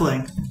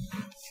halfling.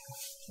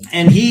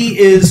 And he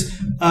is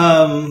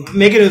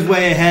making his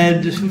way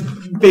ahead,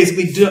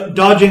 basically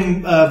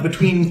dodging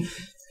between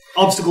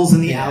obstacles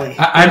in the alley.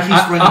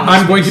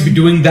 I'm going to be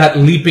doing that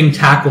leaping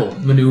tackle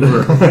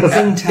maneuver.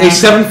 A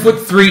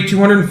 7'3",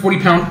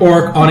 240-pound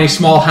orc on a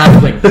small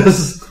halfling.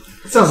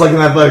 Sounds like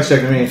an athletics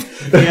check to me.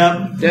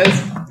 Yep.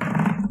 Yes.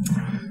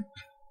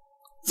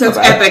 So it's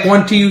epic.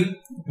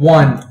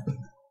 21.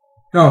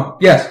 No,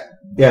 yes.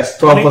 Yes,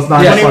 12 plus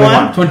 9 yes,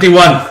 is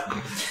 21.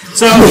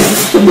 So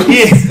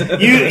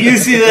you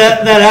see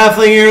that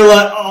halfling, you're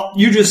like, oh,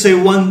 you just say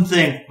one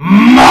thing,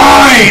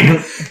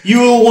 mine. You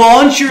will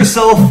launch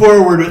yourself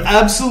forward with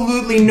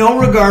absolutely no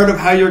regard of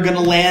how you're going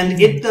to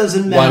land. It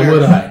doesn't matter. Why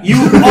would I? You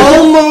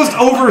almost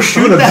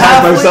overshoot the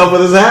halfling. myself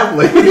with his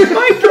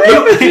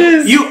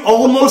halfling. You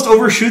almost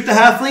overshoot the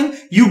halfling.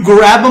 You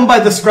grab him by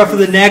the scruff of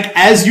the neck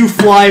as you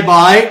fly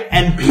by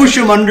and push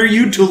him under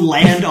you to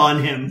land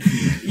on him.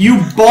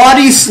 You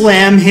body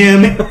slam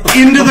him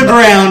into the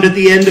ground at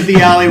the end of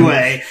the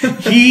alleyway.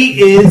 He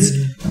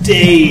is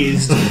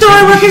dazed. Don't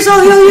worry, Ruckus,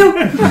 I'll heal you.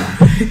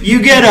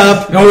 You get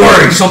up. Don't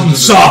worry, something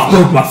soft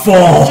broke my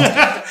fall.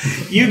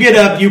 You get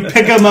up. You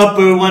pick him up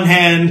with one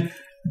hand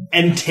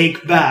and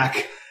take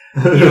back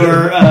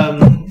your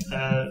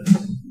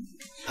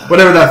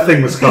whatever that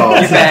thing was called.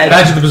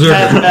 Badge of the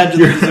Berserker. Badge of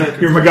the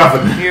Berserker. Your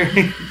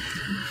MacGuffin.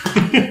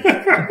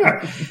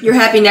 Your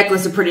happy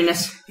necklace of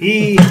prettiness.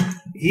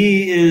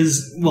 He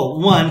is, well,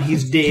 one,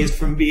 he's dazed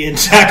from being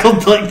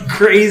tackled like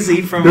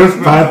crazy from... Just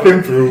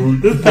passing through.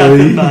 Just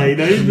passing by.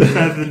 No, he's just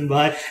passing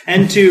by.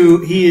 And two,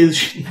 he is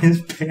shitting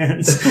his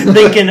pants,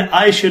 thinking,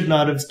 I should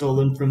not have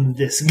stolen from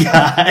this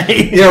guy.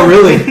 Yeah,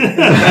 really.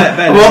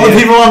 Of all the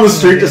people on the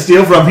street to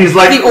steal from, he's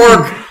like... The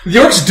orc.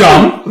 The orc's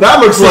dumb. That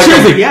looks like...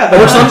 Yeah,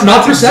 That orc's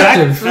not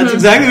perceptive. That's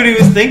exactly what he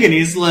was thinking.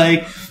 He's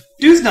like,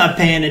 dude's not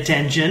paying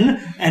attention.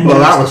 And Well,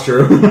 that was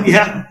true.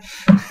 Yeah.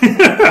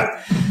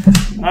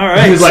 All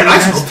right. He was like, I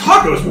smell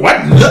tacos. What?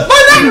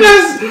 My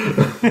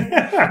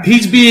necklace!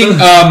 He's being,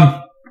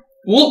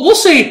 we'll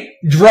say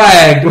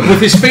dragged with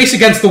his face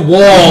against the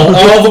wall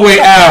all the way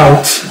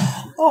out.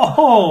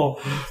 Oh,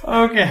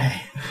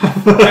 okay.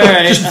 All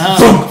right.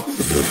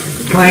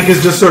 Clank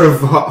is just sort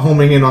of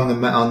homing in on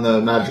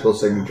the magical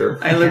signature.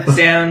 I look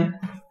down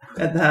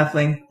at the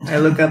halfling. I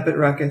look up at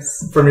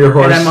Ruckus. From your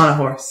horse. And I'm on a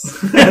horse.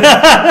 Look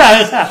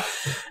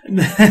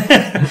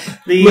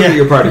at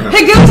your party member.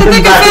 Hey, guys, I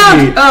think I found...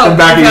 Then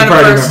back at your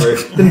party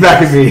first. member. Then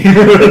back at me.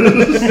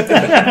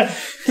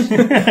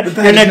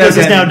 Your necklace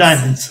is now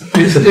diamonds.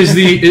 Is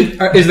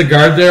the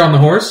guard there on the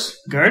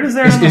horse? Guard is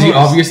there. Is he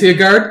obviously a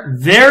guard?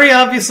 Very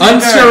obviously a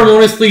guard.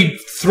 Unceremoniously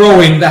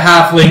throwing the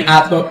halfling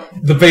at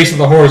the base of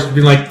the horse and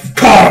being like,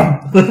 come!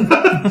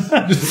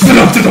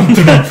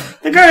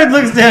 The guard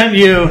looks down at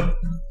you,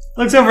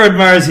 looks over at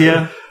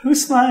Marzia, who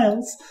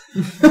smiles,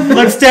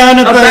 looks down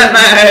at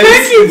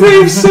Thank you,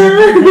 brave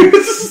sir! You're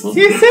so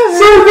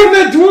good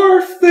that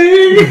dwarf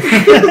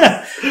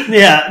thing!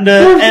 Yeah,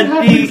 and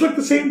he look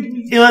the same to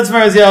me. He lets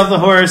Marzia off the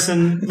horse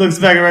and looks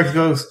back at Rex and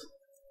goes,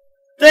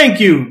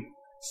 thank you,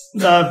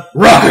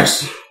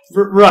 Ruckus!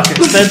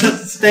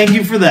 Ruckus. Thank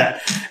you for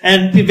that.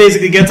 And he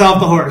basically gets off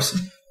the horse,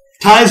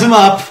 ties him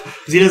up,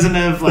 because he doesn't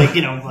have,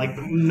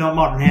 no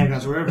modern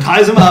handguns or whatever,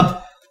 ties him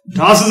up,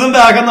 tosses him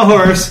back on the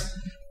horse,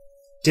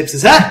 tips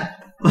his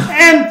hat,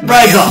 and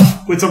rides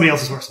off with somebody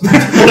else's horse.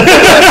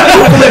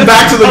 Hopefully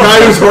back to the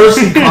guy whose horse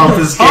he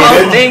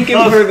confiscated. Thank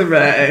him for the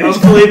ride.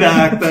 Hopefully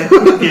back, but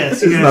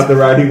yes. It's not the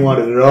ride he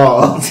wanted at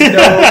all.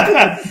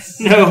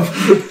 No.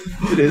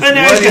 It is But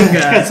now he's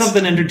got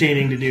something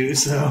entertaining to do,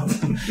 so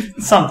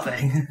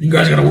something. You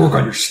guys gotta work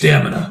on your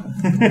stamina.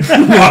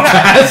 Walk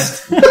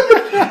fast.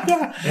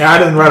 Yeah, I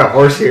didn't ride a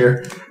horse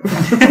here.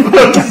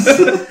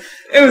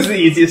 It was the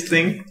easiest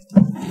thing.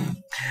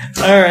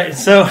 Alright,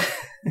 so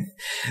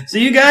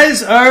you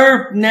guys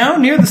are now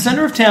near the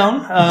center of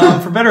town.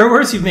 For better or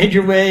worse, you've made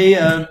your way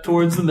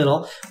towards the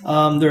middle.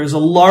 There's a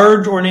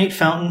large ornate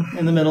fountain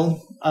in the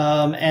middle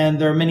and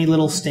there are many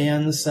little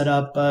stands set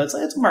up. It's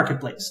a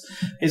marketplace.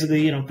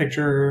 Basically,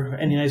 picture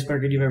any nice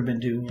market you've ever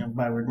been to,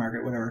 Byward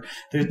Market, whatever.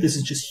 This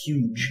is just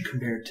huge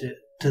compared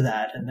to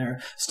that. And there are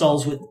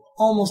stalls with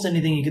almost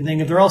anything you can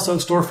think of. There are also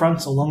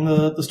storefronts along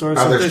the stores.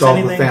 Are So if there there's stalls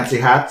anything, with fancy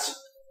hats?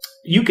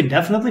 you can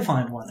definitely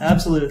find one.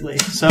 Absolutely.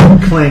 So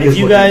Clank if is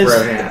you looking guys,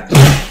 for a hat.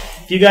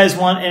 if you guys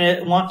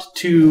want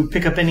to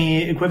pick up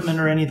any equipment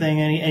or anything,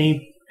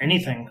 anything.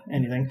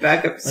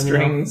 Backup Let me know.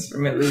 strings for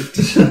my loot.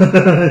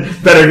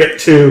 Better get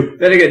two.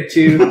 Better get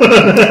 2.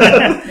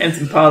 And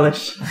some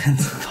polish.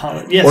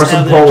 Yes, Or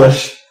some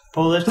Polish.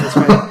 Polish, that's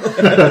right.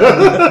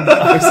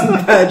 Or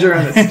some badger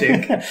on a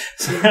stick.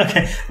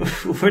 Okay,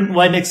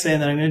 why Nick's saying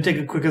that, I'm going to take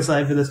a quick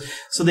aside for this.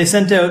 So they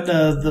sent out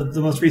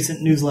the most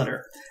recent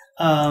newsletter,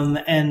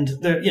 and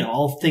they're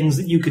all things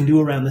that you can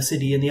do around the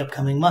city in the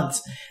upcoming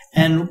months.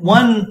 And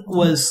one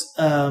was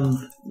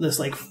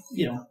this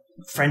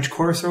French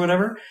course or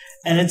whatever,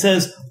 and it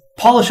says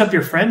polish up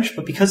your French,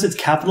 but because it's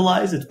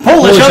capitalized, it's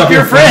polish up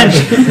your French.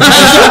 So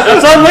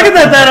I'm looking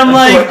at that, I'm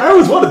like, I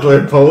always wanted to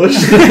learn Polish.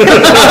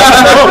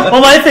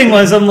 well, my thing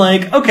was, I'm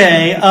like,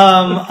 okay,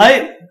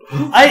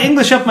 I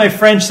English up my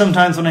French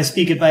sometimes when I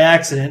speak it by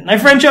accident, and I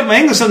French up my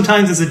English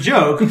sometimes as a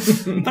joke.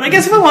 But I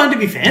guess if I wanted to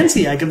be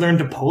fancy, I could learn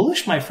to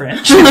Polish my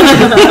French.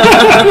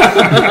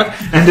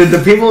 And did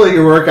the people at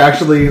your work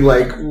actually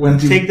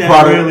once you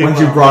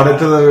brought it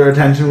to their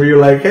attention, were you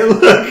like, hey,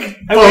 look,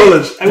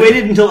 Polish? I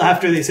waited until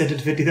after they sent it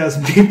to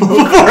 50,000 people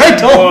before I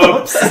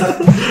told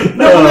them.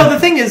 No, the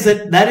thing is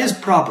that is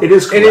proper. It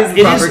is correct.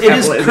 It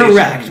is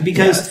correct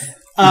because.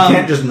 You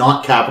can't just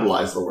not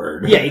capitalize the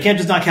word. Yeah, you can't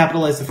just not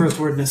capitalize the first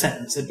word in a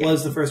sentence. It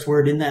was the first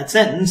word in that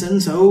sentence, and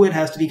so it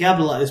has to be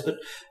capitalized. But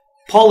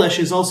polish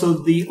is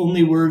also the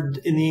only word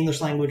in the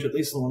English language, at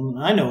least the one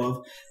that I know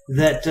of,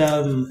 that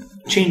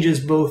changes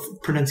both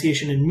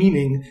pronunciation and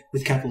meaning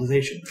with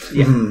capitalization.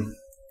 Yeah. Mm-hmm.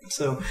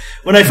 So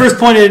when I first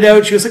pointed it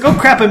out, she was like, "Oh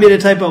crap, I made a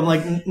typo." I'm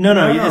like, "No,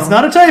 it's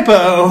not a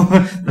typo."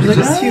 It's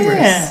just humorous.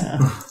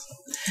 Yeah.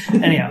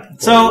 Anyhow,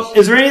 so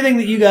is there anything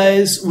that you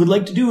guys would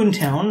like to do in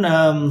town?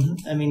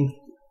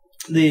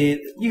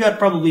 You got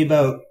probably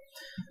about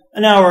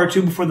an hour or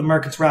two before the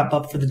markets wrap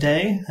up for the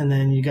day, and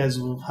then you guys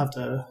will have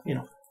to,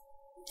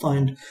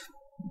 find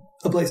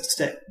a place to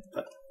stay.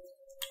 But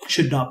it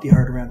should not be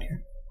hard around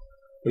here.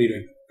 What are you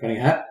doing? Finding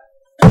a hat?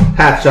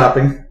 Hat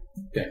shopping.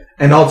 Okay.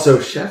 And also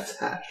chef's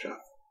hat shop.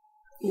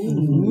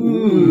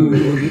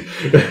 Ooh.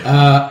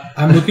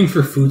 I'm looking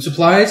for food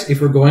supplies.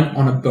 If we're going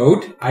on a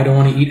boat, I don't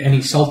want to eat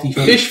any salty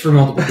fish for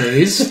multiple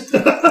days.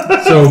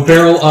 So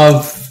barrel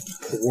of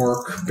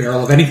pork,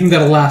 barrel of anything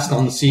that'll last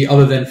on the sea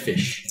other than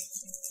fish.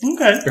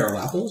 Okay. Barrel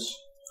apples.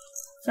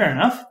 Fair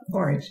enough.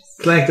 Orange.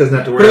 Clank doesn't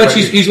have to worry Pretty about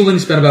much he's willing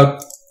to spend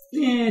about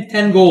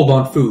 10 gold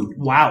on food.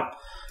 Wow.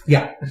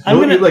 Yeah. I'm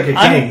gonna like a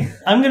king.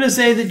 I'm gonna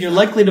say that you're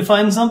likely to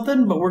find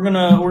something, but we're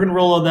gonna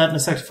roll on that in a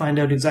sec to find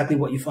out exactly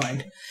what you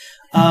find.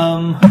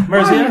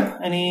 Marzia,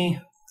 any?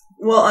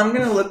 Well, I'm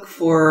going to look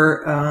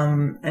for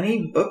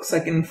any books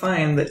I can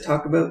find that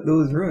talk about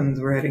those ruins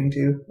we're heading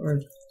to,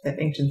 or that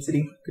ancient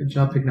city. Good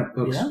job picking up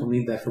books. Yeah. We'll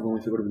need that for when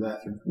we go to the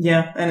bathroom.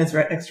 Yeah, and it's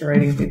extra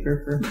writing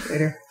paper for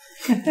later.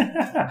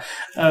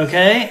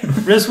 Okay.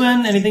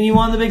 Riswynn, anything you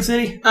want in the big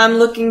city? I'm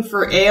looking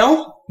for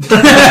ale.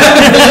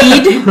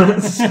 Mead.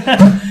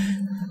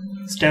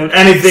 Stout.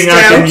 anything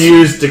I can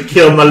use to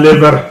kill my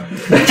liver.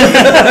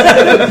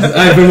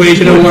 I've been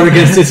waging a war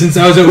against it since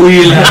I was a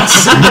wee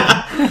lass.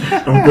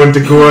 I'm going to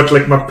go out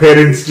like my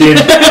parents did.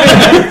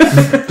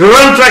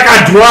 Drunk like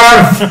a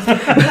dwarf.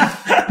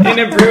 In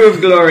a brew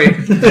of glory.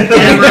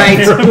 Damn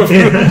right.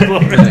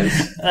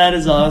 That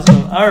is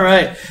awesome. All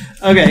right.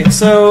 Okay,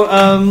 so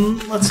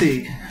let's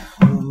see.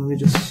 Let me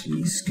just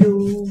see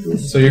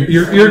skills. So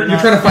you're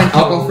trying to find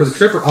alcohol for the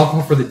trip or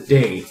alcohol for the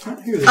day?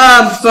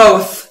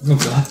 Both. Oh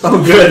god.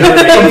 Oh, good.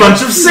 A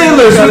bunch of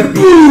sailors with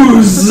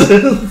booze.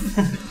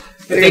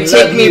 If they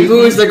take me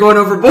booze, they're going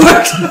overboard.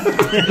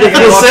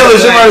 We'll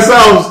sailors in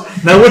ourselves.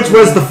 Now, which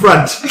was the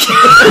front?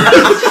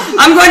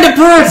 I'm going to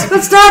port.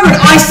 Let's starboard.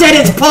 I said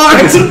it's port.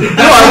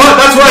 No,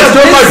 that's where I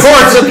stored my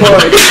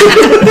port.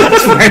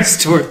 That's where I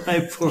stored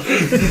my port.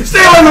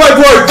 Stay on my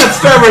port. That's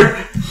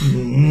starboard.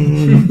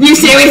 You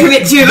stay away from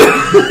it too.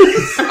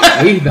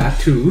 I ate that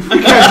too. You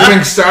can't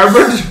drink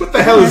starboard. What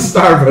the hell is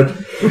starboard?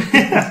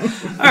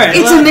 All right,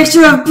 It's a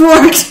mixture of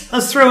port.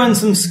 let's throw in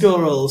some skill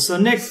rolls. So,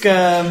 Nick, pick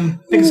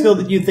a skill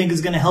that you think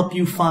is going to help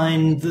you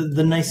find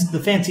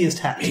the fanciest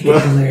hat.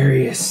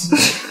 Hilarious.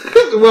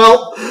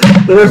 Well,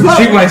 there's not.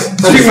 Streetwise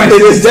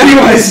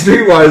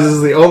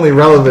is the only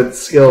relevant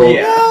skill.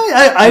 Yeah,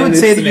 I would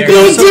say that you could Be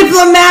also,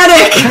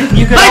 diplomatic.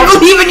 I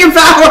believe in your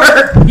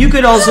power. you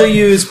could also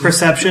use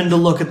perception to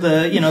look at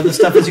the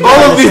stuff as you go All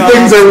down of the these shop.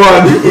 things are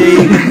one.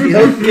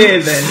 Okay,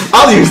 then.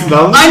 I'll use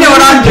them. I know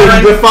what I'm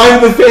doing. To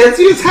find the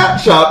fanciest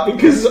hat shop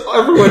because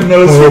everyone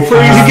knows for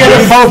free You get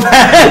a faux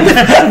pad.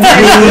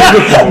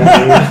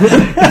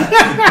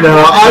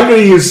 No, I'm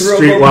going to use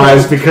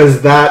Streetwise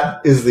because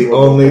that is the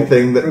only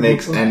thing that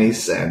makes any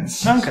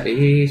sense. Okay.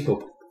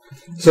 Facebook.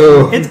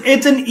 So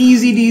It's an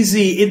easy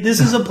DC. This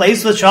is a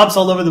place with shops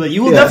all over the place.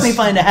 You will definitely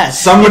find a hat.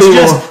 Somebody it's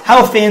just will-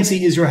 how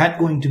fancy is your hat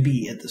going to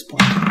be at this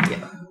point?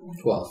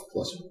 12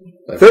 plus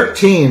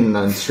 13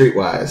 on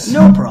Streetwise.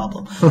 No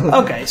problem.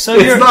 Okay, so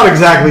It's you're not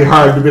exactly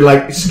hard to be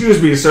like,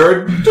 excuse me,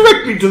 sir,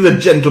 direct me to the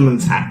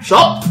gentleman's hat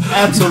shop.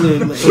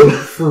 absolutely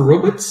for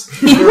robots.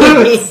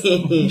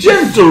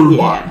 Gentle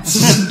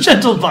ones.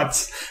 gentle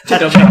butts.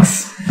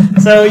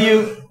 So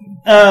you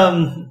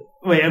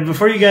wait,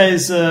 before you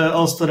guys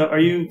all split up, are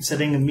you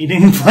setting a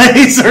meeting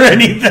place or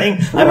anything?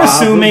 I'm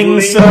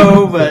assuming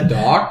so, but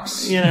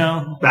Docks. you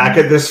know. Back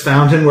at this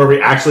fountain where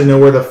we actually know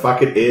where the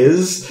fuck it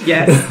is.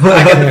 Yes,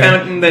 I got the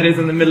fountain that is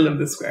in the middle of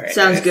the square.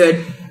 Sounds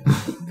good.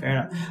 Fair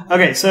enough.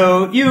 Okay,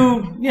 so you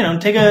know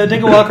take a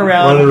walk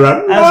around.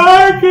 Run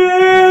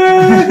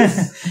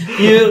As-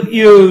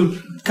 you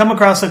come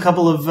across a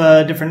couple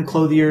of different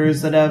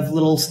clothiers that have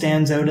little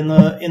stands out in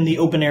the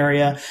open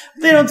area.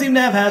 They don't seem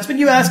to have hats, but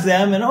you ask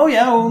them, and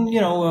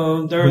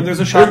there's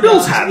a shop. There's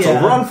Bill's hats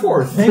over on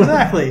 4th.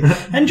 Exactly,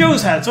 and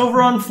Joe's hats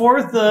over on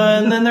 4th,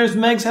 and then there's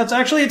Meg's hats.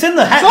 Actually, it's in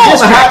the hat Oh, district.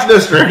 the hat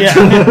district.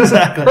 Yeah,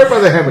 exactly. Right by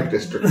the hammock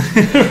district.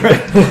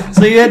 Right.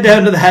 So you head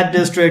down to the hat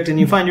district, and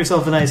you find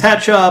yourself a nice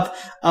hat shop.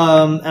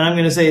 And I'm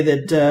going to say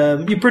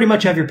that you pretty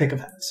much have your pick of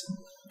hats.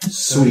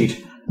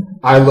 Sweet.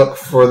 I look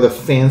for the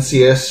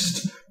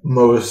fanciest,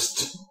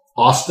 most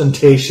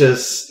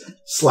ostentatious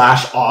 /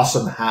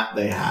 awesome hat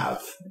they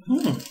have.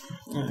 All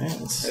right,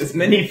 let's- As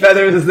many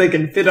feathers as they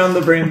can fit on the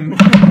brim.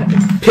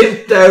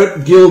 Pimped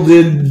out,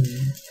 gilded.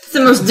 It's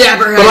the most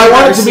dapper hat But I I've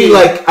want ever it to be seen.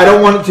 like, I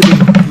don't want it to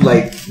be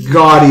like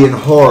gaudy and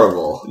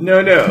horrible.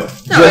 No. No,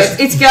 just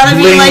it's gotta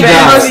be blinged like the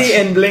out. most, Fancy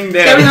and blinged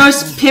gotta be the out.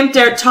 most pimped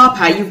out top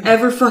hat you've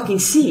ever fucking It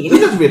seen.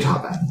 doesn't have to be a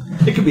top hat.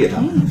 It could be a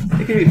top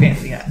hat. It could be a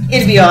fancy hat.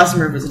 It'd be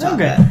awesome if it was a top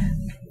Okay. hat.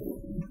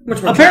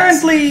 Much more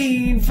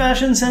Apparently,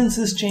 fashion sense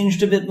has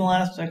changed a bit in the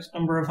last X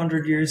number of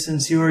 100 years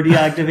since you were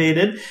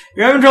deactivated.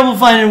 You're having trouble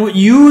finding what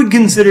you would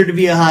consider to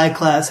be a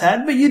high-class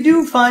hat, but you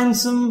do find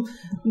some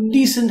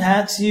decent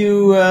hats.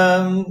 You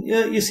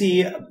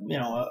see, a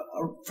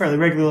fairly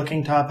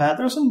regular-looking top hat.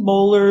 There's some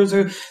bowlers,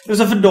 or there's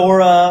a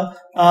fedora.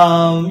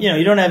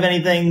 You don't have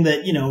anything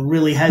that,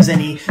 really has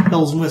any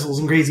bells and whistles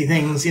and crazy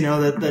things,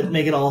 that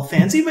make it all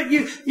fancy, but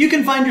you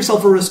can find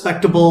yourself a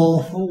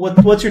respectable,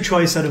 what's your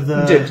choice out of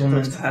the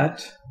Gentleman's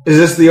hat. Is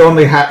this the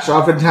only hat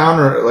shop in town,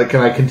 or like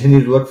can I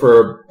continue to look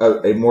for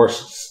a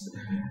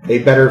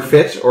better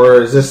fit, or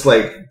is this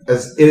like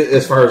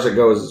as far as it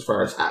goes as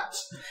far as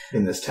hats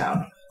in this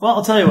town? Well,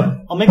 I'll tell you what.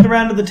 I'll make the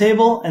round of the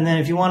table, and then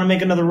if you want to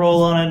make another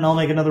roll on it, and I'll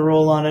make another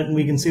roll on it, and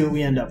we can see what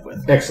we end up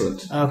with.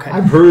 Excellent. Okay.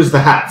 I peruse the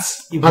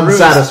hats, You peruse-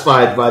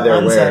 unsatisfied by their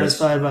wares.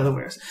 Unsatisfied by the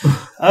wares.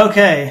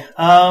 Okay.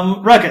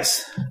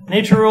 Ruckus.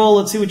 Nature roll.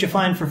 Let's see what you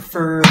find for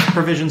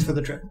provisions for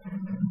the trip.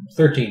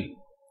 13.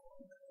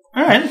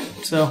 All right.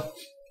 So,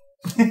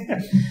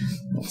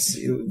 let's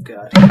see what we've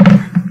got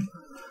here.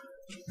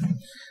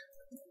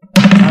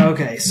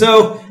 Okay,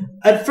 so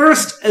at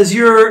first, as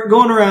you're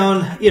going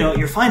around,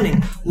 you're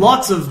finding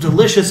lots of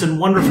delicious and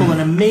wonderful and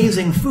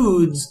amazing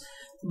foods,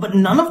 but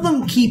none of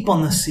them keep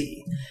on the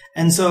sea.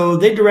 And so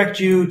they direct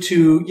you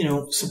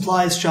to,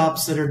 supplies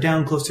shops that are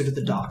down closer to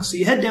the docks. So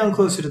you head down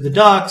closer to the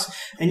docks,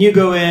 and you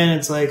go in,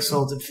 it's like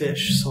salted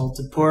fish,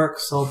 salted pork,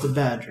 salted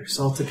badger,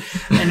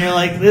 and you're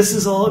like, this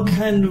is all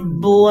kind of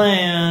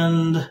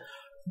bland.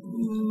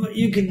 But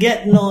you could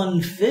get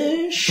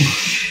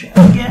non-fish,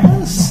 I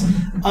guess.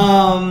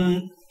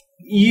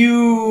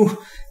 You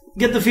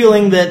get the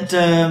feeling that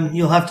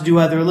you'll have to do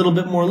either a little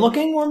bit more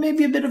looking or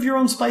maybe a bit of your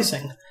own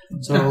spicing.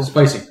 So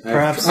Spicy.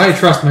 perhaps- I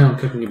trust my own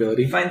cooking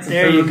ability. Find some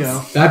there you foods.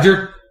 go.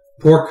 Badger,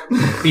 pork,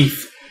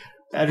 beef.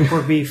 Badger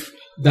pork beef.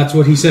 That's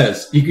what he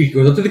says. He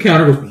goes up to the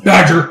counter, goes,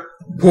 Badger,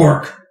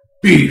 pork,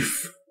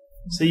 beef.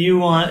 So you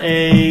want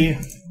a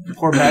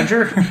poor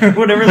badger?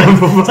 Whatever.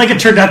 It's like a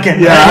turducken.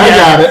 Yeah, I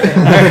got it.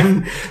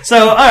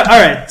 So, all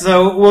right.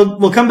 So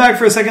we'll come back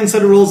for a second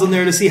set of rules in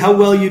there to see how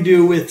well you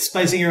do with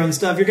spicing your own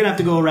stuff. You're gonna have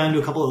to go around to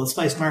a couple of the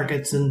spice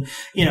markets and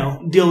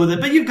deal with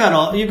it. But you've got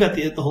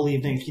the whole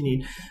evening if you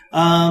need.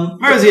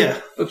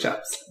 Marzia,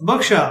 Bookshops.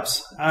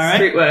 bookshops. All right,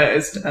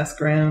 Streetwise to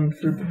ask around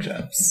for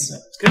bookshops.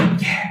 that's good.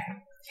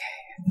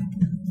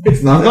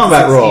 It's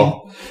non-combat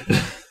roll.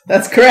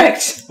 That's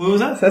correct. What was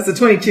that? That's a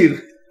 22.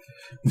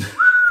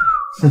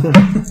 All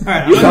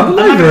right, I'm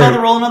not gonna bother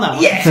rolling on that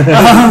one.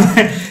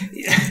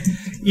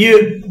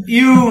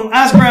 You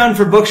ask around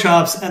for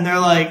bookshops, and they're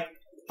like,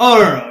 "Oh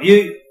no,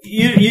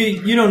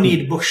 you don't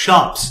need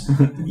bookshops.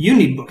 You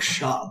need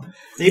bookshop."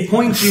 They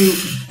point you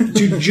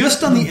to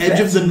just on the edge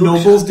of the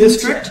nobles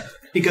district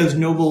because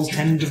nobles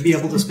tend to be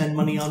able to spend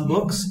money on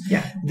books.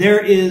 Yeah. There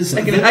is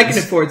I can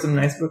afford some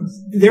nice books.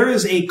 there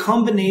is a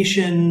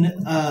combination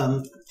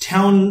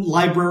town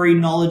library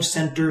knowledge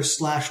center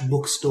 /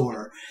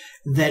 bookstore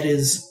that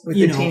is With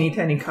a teeny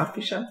tiny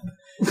coffee shop.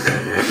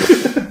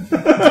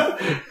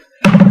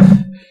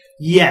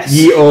 Yes,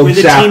 Ye old with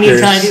a chapters.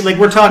 teeny tiny, like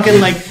we're talking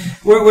like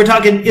we're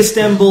talking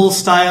Istanbul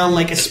style,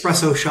 like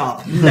espresso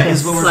shop. That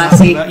is what we're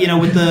talking about. You know,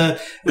 with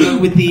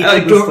the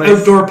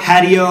outdoor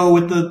patio,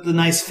 with the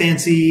nice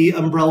fancy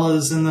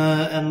umbrellas and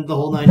the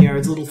whole 9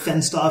 yards, a little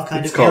fenced off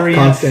kind of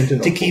area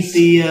to keep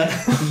the.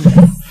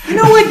 You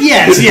know what?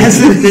 Yes,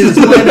 it is.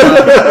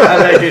 I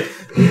like it.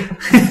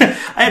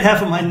 I had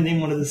half of mine to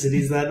name one of the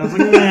cities that, and I was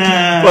like,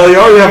 nah. Well, you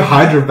already have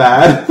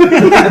Hyderabad.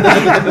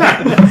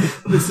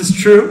 This is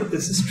true.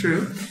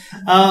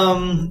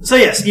 So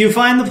yes, you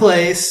find the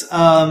place.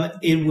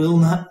 It will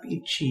not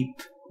be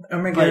cheap.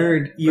 Oh my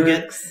god! You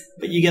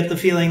get the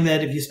feeling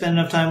that if you spend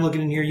enough time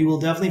looking in here, you will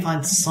definitely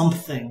find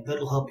something that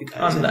will help you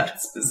guys on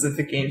that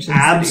specific ancient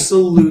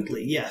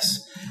Absolutely,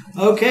 yes.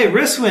 Okay,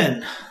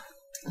 Riswynn.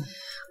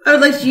 I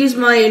would like to use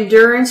my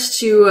endurance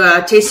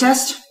to taste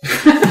test.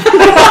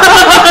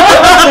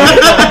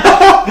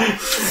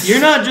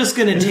 You're not just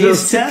going to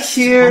taste test?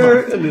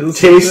 Here,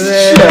 taste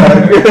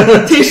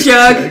chug. Taste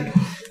chug.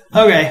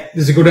 Okay.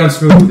 Does it go down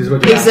smooth? Is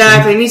what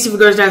exactly. It needs to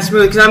go down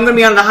smooth because I'm going to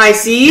be on the high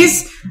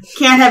seas.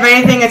 Can't have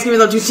anything that's going to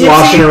be a little too tipsy.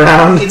 Sloshing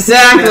around.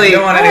 Exactly.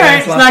 All right.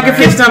 It's not good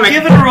for your stomach.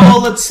 Give it a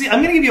roll. Let's see.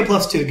 I'm going to give you a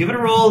 +2. Give it a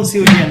roll and see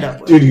what you end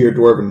up with. Due to your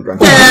dwarven drunk.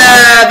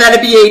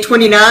 That'd be a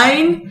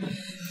 29.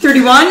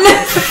 31.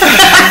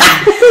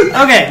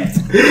 Okay.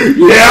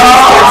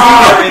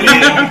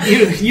 Yeah.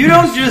 You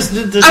don't just. I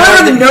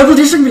remember the noble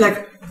district and be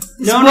like,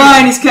 no.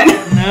 He's kind of.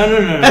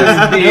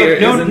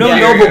 No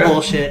noble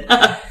bullshit.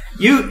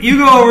 You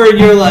go over and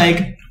you're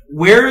like,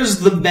 where's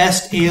the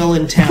best ale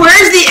in town?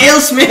 Where's the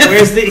alesmith?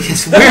 Where is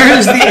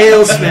the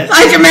alesmith?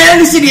 I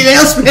command the city of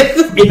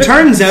alesmith. It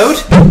turns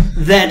out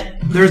that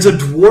there's a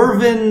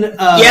dwarven...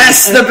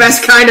 the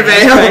best kind of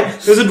ale. Right.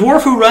 There's a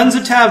dwarf who runs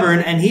a tavern,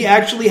 and he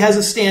actually has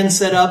a stand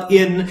set up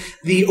in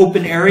the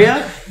open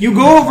area. You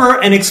go over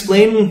and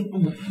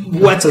explain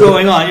what's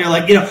going on. You're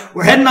like,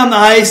 we're heading on the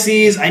high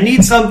seas. I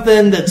need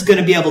something that's going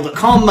to be able to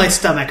calm my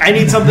stomach. I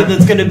need something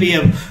that's going to be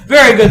a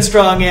very good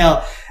strong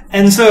ale.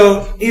 And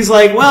so he's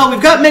like, well,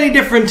 we've got many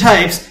different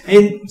types.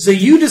 And so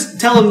you just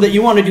tell him that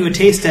you want to do a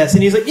taste test.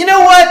 And he's like, you know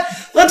what?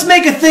 Let's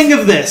make a thing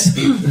of this.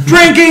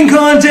 Drinking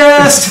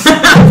contest!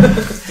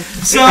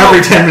 So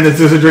every 10 minutes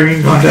there's a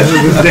drinking contest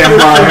with this damn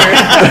bar.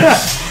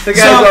 The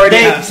guy's already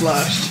half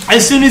sloshed.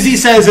 As soon as he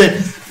says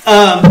it,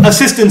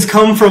 assistants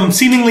come from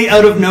seemingly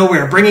out of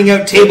nowhere, bringing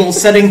out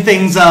tables, setting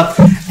things up.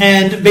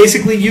 And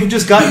basically you've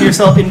just gotten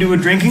yourself into a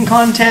drinking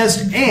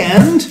contest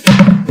and...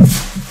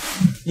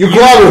 You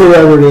clobber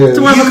whoever it is. It's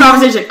a wonderful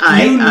conversation.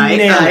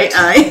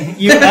 I.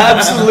 You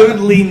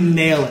absolutely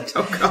nail it.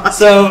 Oh, God.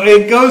 So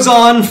it goes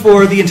on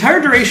for the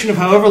entire duration of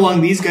however long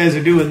these guys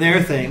are doing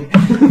their thing.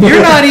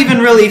 You're not even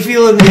really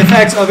feeling the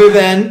effects other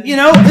than,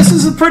 this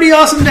is a pretty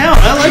awesome town.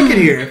 I like it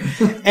here.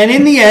 And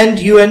in the end,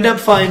 you end up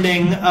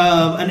finding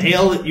an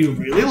ale that you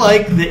really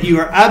like, that you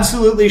are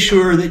absolutely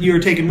sure that you are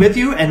taking with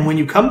you. And when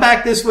you come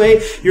back this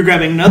way, you're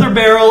grabbing another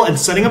barrel and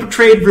setting up a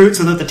trade route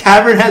so that the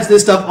tavern has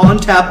this stuff on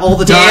tap all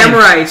the time. Damn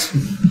right.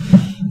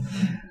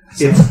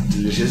 It's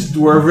delicious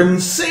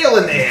dwarven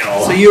sailing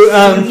ale. So you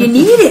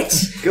need it.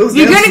 You're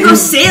going to go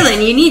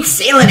sailing. You need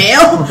sailing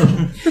ale.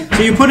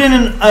 So you put in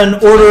an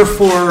order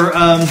for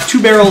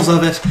 2 barrels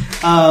of it,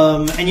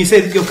 and you say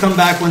that you'll come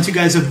back once you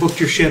guys have booked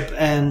your ship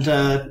and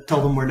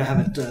tell them where to have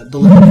it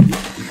delivered.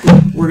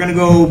 We're going to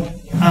go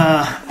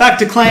back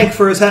to Clank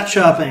for his hat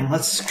shopping.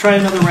 Let's try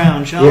another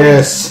round, shall we?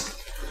 Yes.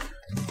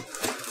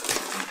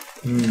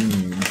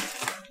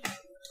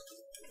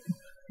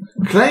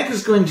 Clank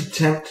is going to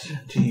attempt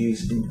to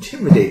use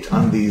Intimidate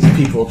on these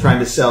people trying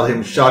to sell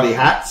him shoddy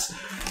hats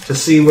to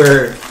see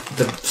where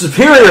the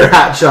superior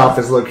hat shop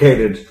is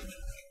located.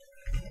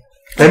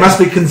 They must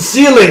be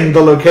concealing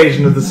the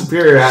location of the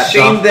superior hat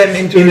shop them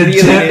into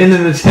in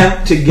an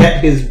attempt to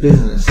get his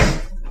business.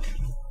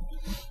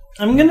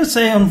 I'm going to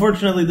say,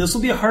 unfortunately, this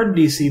will be a hard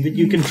DC, but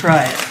you can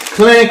try it.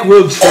 Clank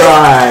will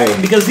try.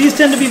 Because these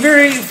tend to be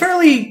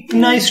fairly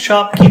nice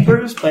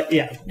shopkeepers, but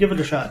yeah, give it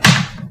a shot.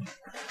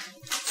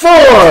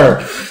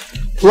 4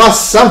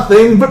 plus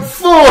something, but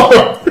 4.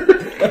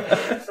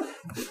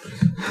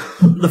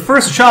 The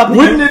first shop.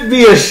 Wouldn't it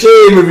be a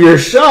shame if your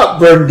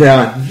shop burned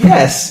down?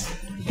 Yes,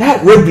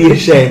 that would be a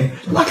shame.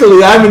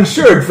 Luckily, I'm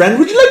insured, friend.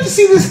 Would you like to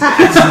see this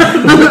hat?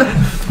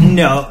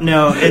 No.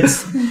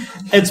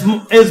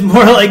 It's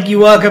more like you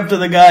walk up to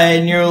the guy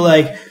and you're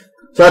like.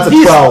 So that's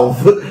a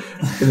 12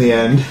 in the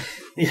end.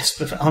 Yes,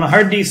 but on a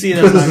hard DC,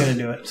 that's not going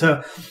to do it.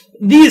 So.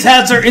 These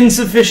hats are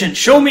insufficient.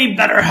 Show me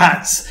better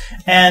hats.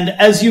 And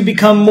as you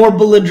become more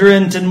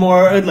belligerent and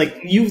more,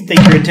 you think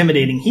you're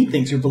intimidating, he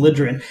thinks you're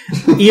belligerent.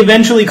 He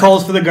eventually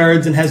calls for the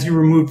guards and has you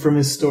removed from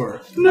his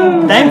store.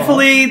 No.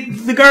 Thankfully,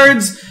 the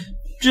guards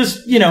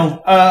just,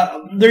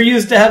 they're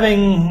used to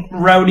having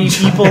rowdy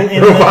people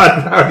in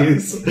robot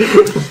rowdies.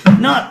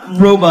 Not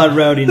robot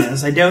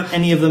rowdiness. I doubt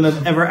any of them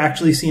have ever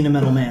actually seen a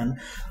metal man.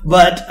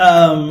 But,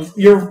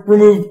 you're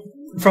removed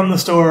from the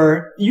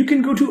store. You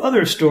can go to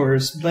other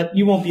stores, but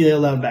you won't be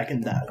allowed back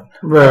in that one.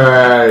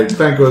 Right.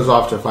 Clank goes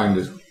off to find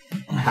his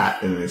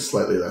hat in a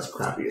slightly less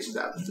crappy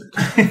establishment.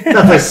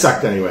 That place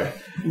sucked anyway.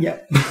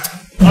 Yep.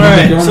 All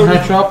right. So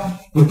hat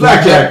shop with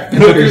blackjack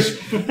and hookers.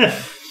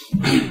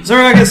 So,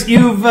 Ruckus,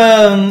 you've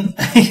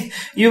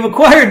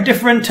acquired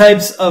different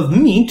types of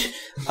meat,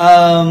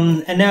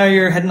 and now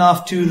you're heading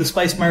off to the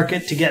spice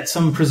market to get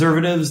some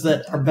preservatives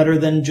that are better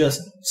than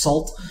just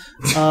salt,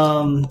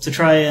 to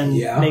try and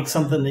make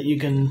something that you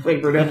can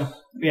flavor it up.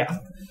 Yeah.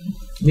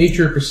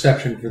 Nature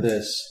perception for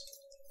this.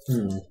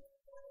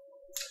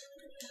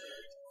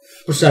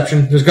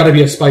 Perception. There's got to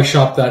be a spice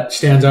shop that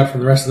stands out from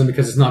the rest of them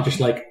because it's not just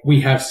like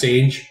we have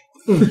sage.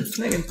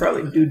 They can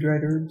probably do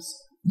dried herbs.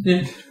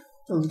 Yeah.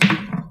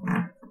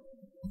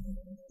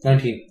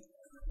 19.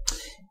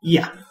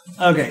 Yeah.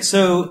 Okay,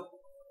 so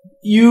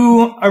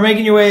you are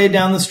making your way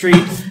down the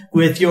street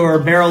with your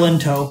barrel in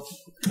tow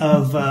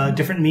of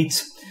different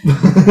meats.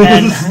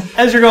 And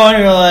as you're going,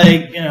 you're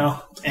like,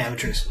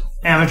 amateurs,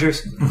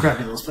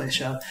 crappy little spice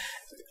shop.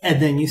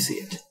 And then you see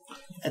it.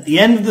 At the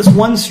end of this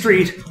one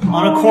street,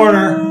 on a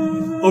corner,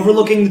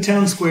 overlooking the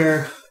town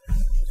square,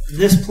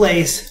 this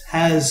place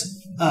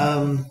has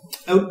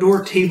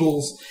outdoor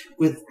tables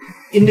with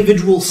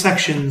individual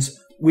sections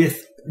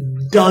with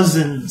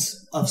dozens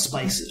of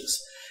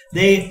spices.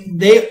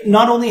 They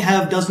not only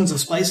have dozens of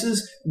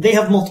spices, they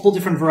have multiple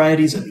different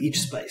varieties of each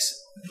spice.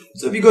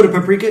 So if you go to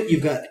paprika,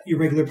 you've got your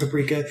regular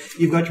paprika,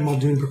 you've got your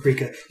Muldoon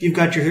paprika, you've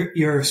got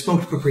your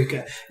smoked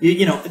paprika.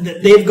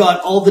 They've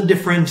got all the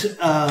different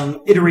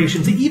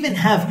iterations. They even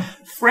have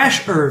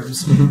fresh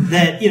herbs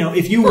that,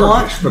 if you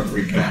want...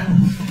 Paprika.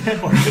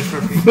 Orcish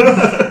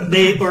paprika.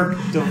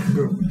 Don't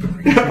grow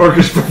paprika.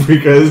 Orcish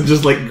paprika is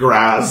just like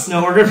grass.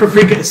 No, Orcish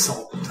paprika is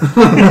salt. Same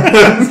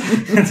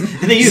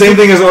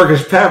thing as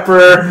Orcish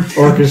pepper,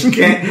 Orcish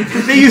cane.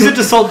 They use it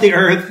to salt the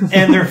earth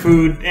and their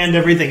food and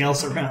everything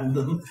else around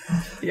them.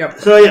 Yep.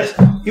 So yes,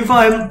 you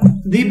find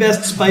the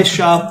best spice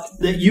shop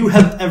that you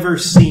have ever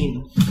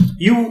seen.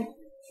 You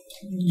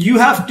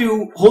have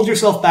to hold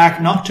yourself back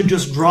not to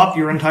just drop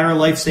your entire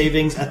life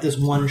savings at this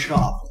one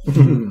shop.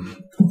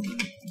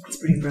 It's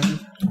pretty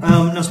impressive.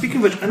 Now, speaking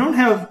of which, I don't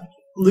have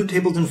loot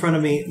tables in front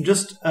of me.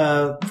 Just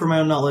for my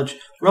own knowledge,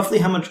 roughly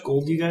how much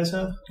gold do you guys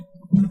have?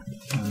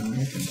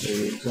 I can tell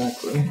you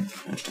exactly.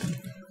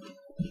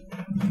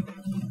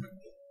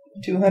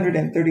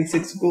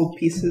 236 gold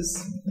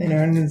pieces and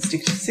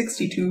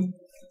 162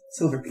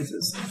 silver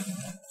pieces.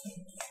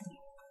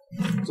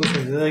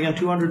 So again,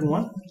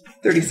 201?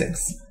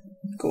 36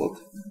 gold.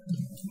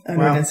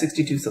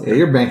 162 silver. Yeah,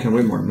 you're banking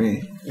way more than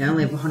me. Yeah, I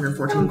only have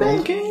 114 I'm gold.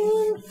 banking.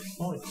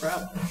 Holy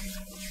crap.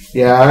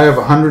 Yeah, I have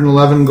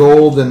 111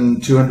 gold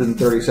and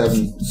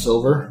 237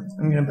 silver.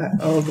 I'm going to buy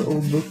all the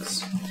old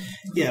books.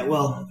 Yeah,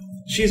 well,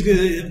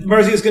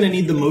 Marzia's going to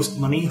need the most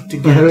money to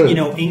get,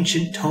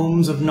 ancient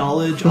tomes of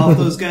knowledge off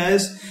those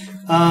guys.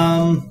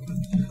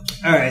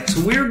 Alright,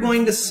 so we're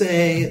going to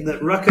say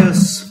that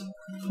Ruckus,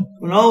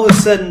 when all was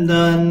said and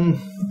done,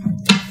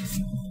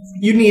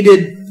 you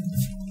needed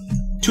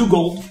 2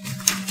 gold.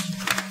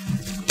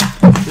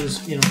 Which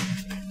is,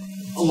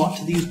 a lot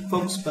to these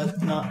folks,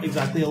 but not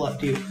exactly a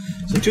lot to you.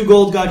 So 2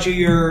 gold got you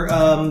your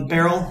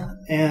barrel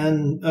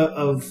and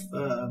of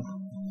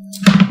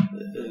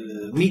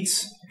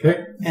meats.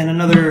 Okay. And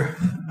another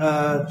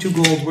 2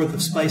 gold worth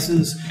of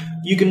spices.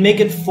 You can make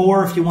it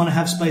 4 if you want to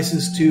have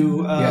spices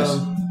to... yes.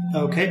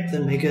 Okay,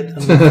 then make it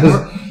another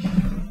 4.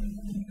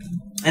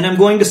 And I'm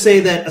going to say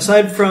that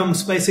aside from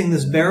spicing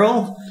this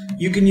barrel,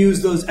 you can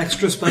use those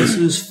extra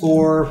spices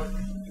for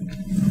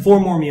 4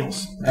 more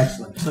meals.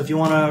 Excellent. So if you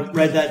want to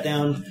write that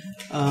down,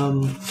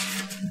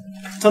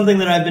 something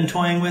that I've been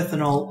toying with,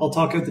 and I'll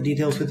talk out the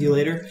details with you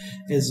later,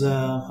 is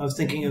I was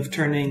thinking of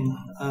turning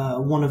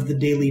one of the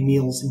daily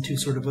meals into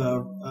sort of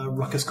a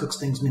Ruckus Cooks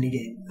Things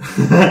minigame.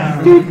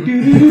 Yeah.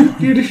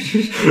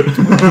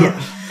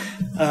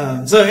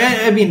 So,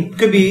 I mean,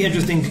 could be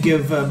interesting to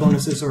give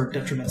bonuses or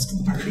detriments to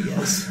the party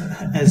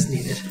as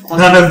needed.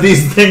 None of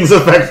these things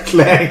affect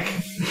Clank.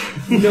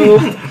 No.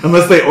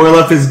 Unless they oil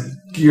up his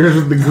gears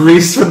with the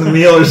grease from the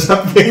meal or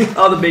something.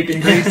 All the bacon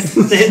grease.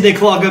 They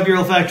clog up your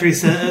olfactory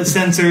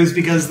sensors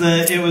because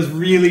it was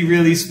really,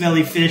 really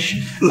smelly fish.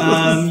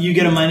 You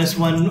get a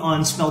 -1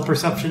 on smell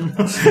perception.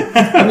 I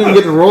didn't even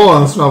get to roll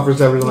on smell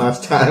perception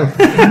last time.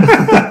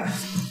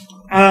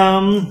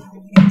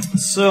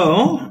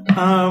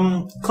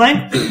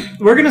 Clank,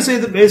 we're going to say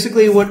that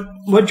basically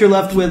what you're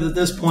left with at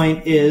this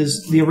point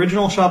is the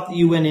original shop that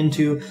you went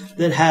into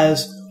that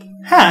has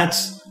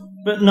hats,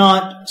 but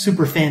not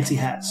super fancy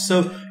hats.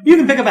 So you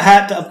can pick up a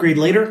hat to upgrade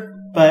later,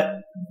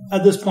 but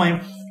at this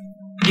point,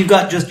 you've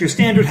got just your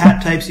standard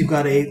hat types. You've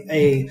got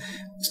a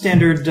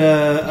standard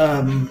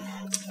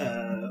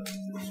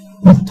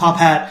top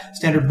hat,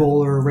 standard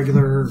bowler,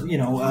 regular,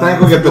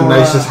 Clank will get the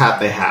nicest hat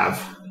they have.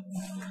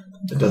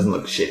 It doesn't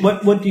look shitty.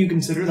 What do you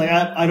consider? Like,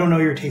 I don't know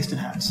your taste in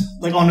hats.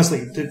 Like,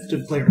 honestly, to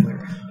player to player.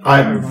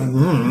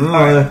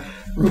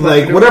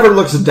 Whatever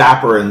looks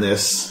dapper in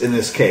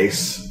this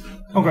case.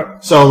 Okay.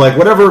 So, like,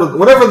 whatever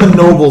the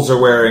nobles are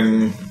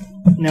wearing,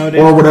 Nowadays.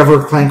 or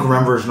whatever Clank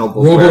remembers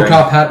nobles wearing.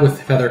 RoboCop hat with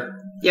feather.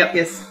 Yep.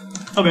 Yes.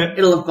 Okay.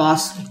 It'll look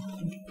boss.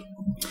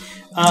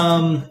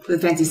 The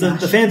fancy The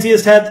sash.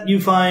 fanciest hat that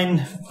you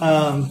find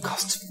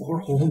costs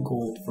 4 whole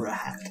gold for a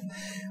hat.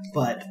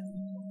 But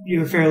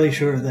you're fairly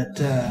sure that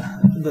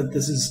that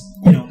this is,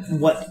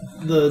 what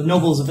the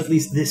nobles of at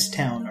least this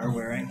town are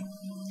wearing.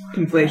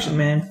 Inflation,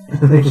 man.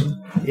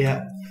 Inflation.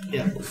 Yeah.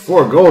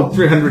 For gold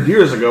 300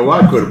 years ago,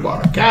 I could have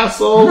bought a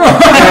castle.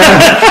 Back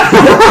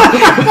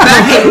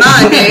in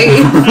my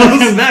day.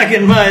 Back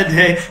in my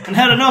day, and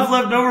had enough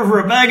left over for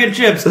a bag of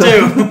chips too.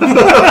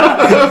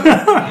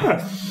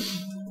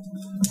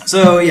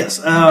 So yes,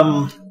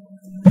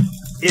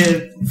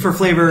 for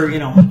flavor,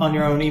 on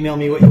your own, email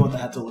me what you want the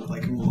hat to look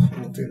like, and we'll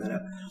figure that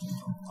out.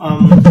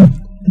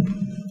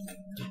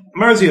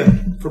 Marzia,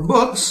 for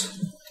books.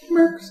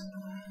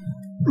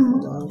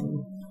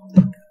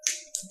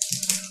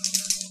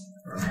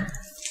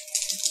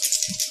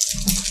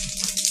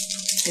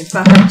 If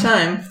I have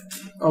time,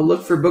 I'll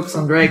look for books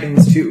on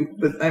dragons too,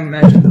 but I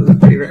imagine those are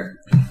pretty rare.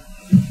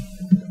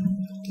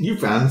 You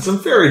found some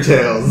fairy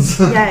tales.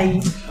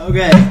 Yay.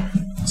 Okay,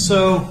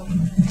 so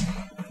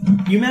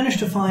you managed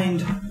to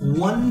find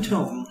one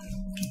tome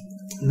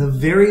in the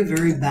very,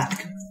 very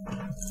back.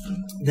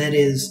 That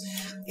is,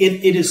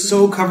 it is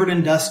so covered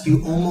in dust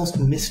you almost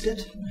missed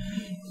it.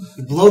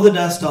 You blow the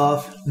dust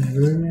off.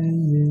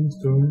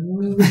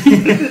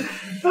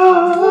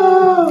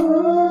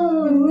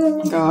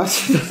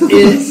 Gosh.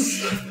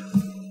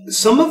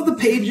 Some of the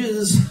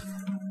pages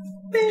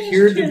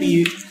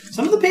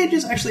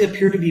actually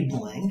appear to be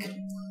blank.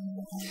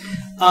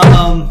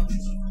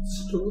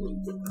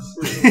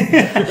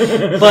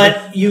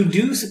 But you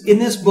do in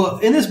this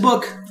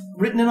book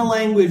written in a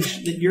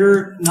language that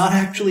you're not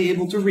actually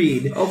able to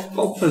read.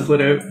 I'll puzzle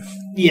it out.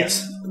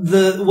 Yes.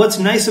 What's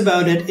nice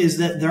about it is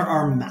that there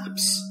are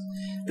maps.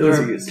 Those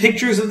There are are useful.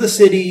 pictures of the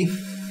city.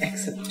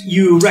 Excellent.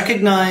 You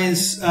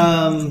recognize,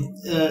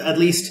 at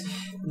least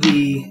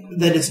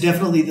that it's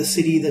definitely the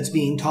city that's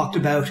being talked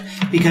about,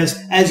 because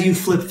as you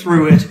flip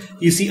through it,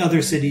 you see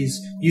other cities,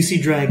 you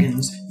see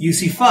dragons, you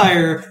see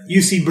fire,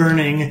 you see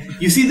burning,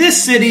 you see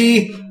this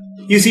city,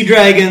 you see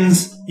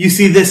dragons, you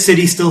see this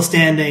city still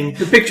standing.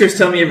 The pictures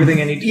tell me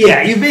everything I need to know.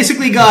 Yeah, you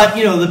basically got,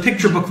 the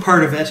picture book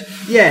part of it.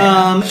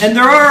 Yeah.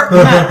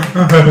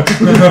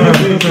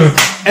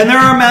 And there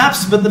are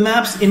maps, but the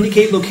maps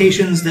indicate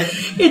locations that...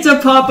 It's a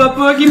pop-up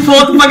book. You pull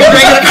up the fucking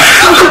dragon.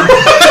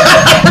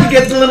 You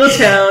get the little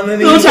town, and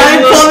then Little you get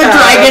town, the pull the town,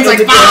 dragons, and like,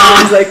 the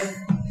dragon's like,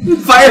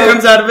 Fire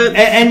comes out of it.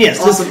 And yes,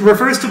 Awesome. this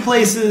refers to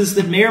places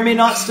that may or may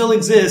not still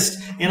exist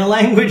in a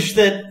language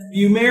that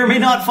you may or may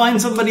not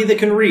find somebody that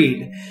can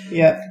read.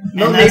 yeah.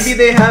 Well, And that's- maybe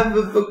they have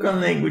a book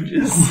on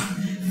languages.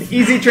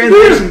 Easy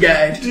translation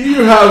guide. Do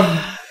you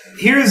have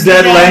Here's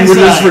dead the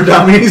languages downside. for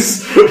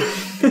dummies?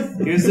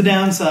 Here's the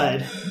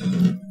downside.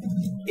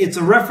 It's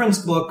a reference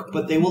book,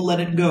 but they will let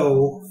it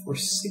go for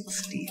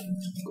 60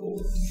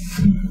 gold.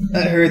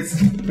 That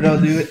hurts, but I'll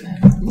do it.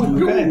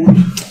 Okay.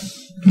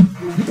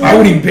 I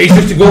would even pay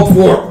 60 gold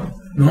for.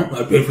 No,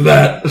 I paid for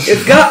that.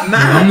 It's got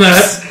maps. I'm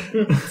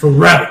that for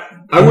rabbit.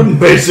 I wouldn't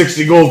pay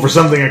 60 gold for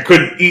something I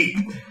couldn't eat.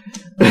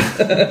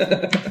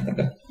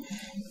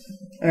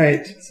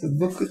 Alright, so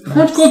book with How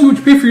much gold would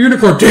you pay for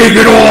unicorn? Take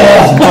it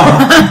all!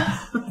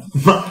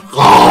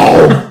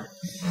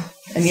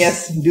 And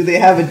yes, do they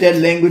have a Dead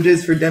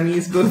Languages for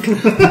Dummies book?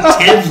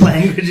 Dead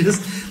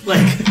languages, like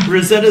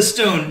Rosetta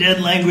Stone,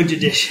 Dead Language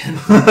Edition.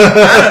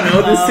 I don't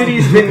know, the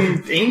city's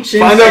been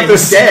ancient Find out and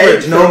the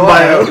dead secret for a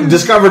while.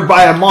 discovered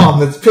by a mom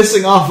that's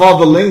pissing off all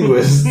the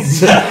linguists.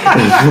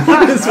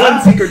 This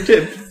one secret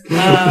tip.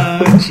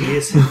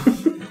 Jeez.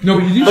 No,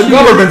 but you do The see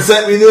government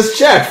sent me this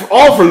check,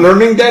 all for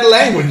learning dead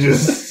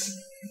languages.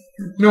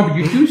 No, but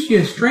you do see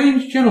a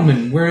strange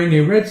gentleman wearing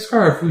a red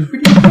scarf who's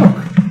reading a book.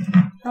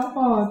 How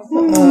odd.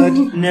 No,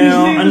 His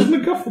name is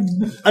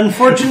MacGuffin.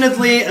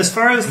 unfortunately, as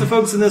far as the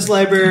folks in this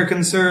library are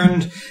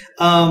concerned,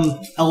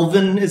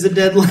 Elven is a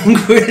dead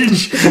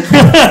language.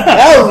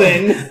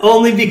 Elvin!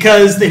 Only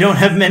because they don't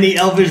have many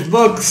Elvish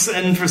books,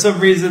 and for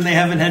some reason they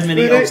haven't had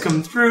many But elves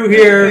come through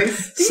here.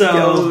 So,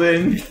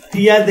 Elvin.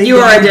 yeah, they You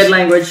are a don't. dead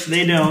language.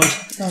 They don't.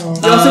 You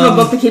also have a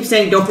book that keeps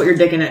saying, don't put your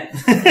dick in it.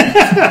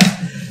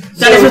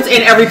 That is what's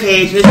in every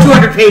page. There's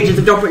 200 pages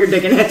of don't put your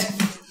dick in it.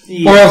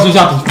 Or else there's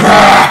nothing.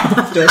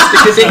 Don't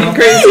stick a dick in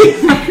crazy.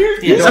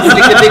 Yes. Don't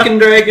stick a dick in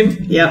dragon.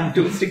 Yep.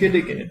 Don't stick a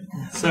dick in it.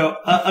 So,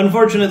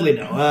 unfortunately,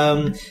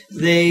 no.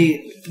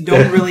 They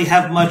don't really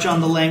have much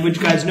on the language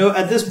guides. No,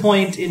 at this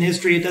point in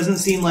history, it doesn't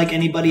seem like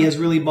anybody has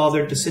really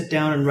bothered to sit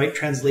down and write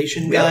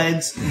translation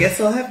guides. Guess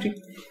I'll have to.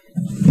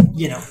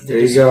 There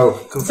you go.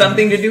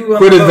 Something to do on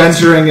Quit the boat.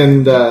 adventuring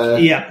and,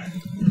 Yeah.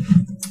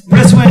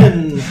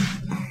 Riswynn.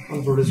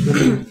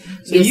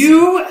 So Yes.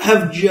 you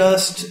have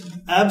just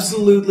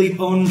absolutely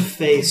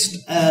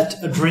own-faced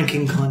at a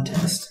drinking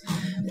contest.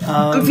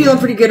 I'm feeling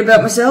pretty good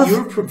about myself.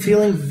 You're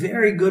feeling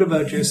very good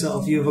about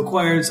yourself. You've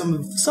acquired some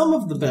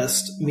of the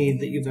best mead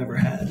that you've ever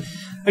had.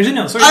 Actually,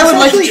 no. Sorry, I would this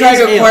like to actually try is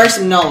to acquire ale.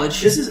 some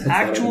knowledge. This is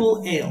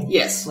actual ale.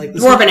 Yes. Like the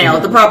Dwarven ale,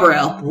 the proper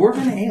ale.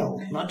 Dwarven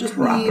ale, not just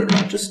mead,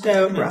 not just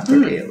stout,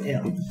 Proper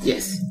ale.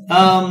 Yes.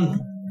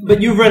 But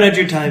you've run out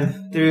your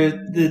time.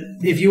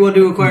 If you want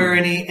to acquire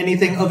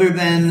anything other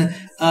than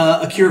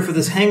a cure for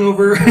this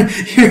hangover,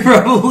 you're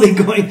probably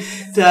going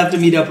to have to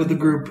meet up with the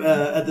group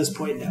at this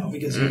point now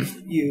because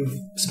you've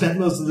spent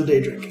most of the day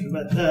drinking.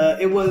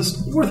 But it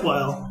was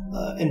worthwhile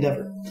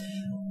endeavor.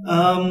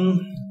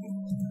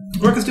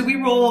 Ruckus, did we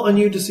roll on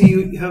you to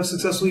see how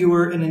successful you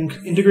were in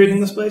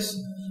integrating this place?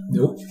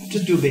 Nope.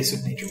 Just do a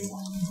basic nature roll.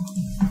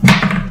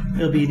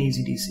 It'll be an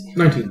easy DC.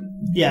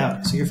 19. Yeah,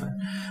 okay, so you're fine.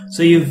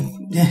 So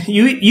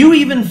you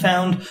even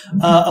found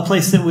a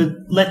place that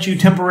would let you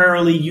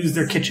temporarily use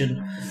their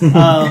kitchen.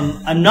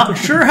 I'm not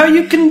sure how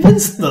you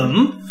convinced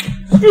them.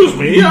 Excuse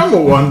me, I'm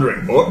a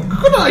wandering book.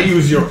 Could I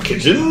use your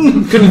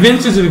kitchen?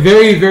 Convince is a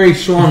very, very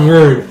strong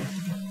word.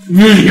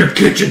 Use your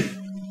kitchen.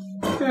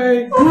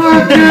 Okay.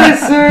 Okay,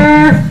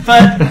 sir.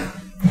 But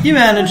you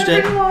managed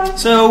it.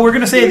 So we're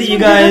going to say that you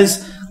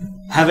guys,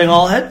 having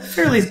all had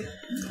fairly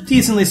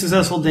decently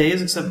successful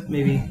days, except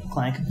maybe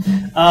Clank,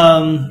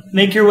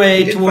 make your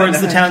way towards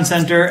the town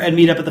center and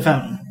meet up at the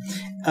fountain.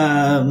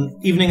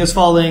 Evening is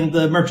falling.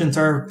 The merchants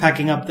are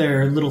packing up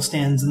their little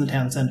stands in the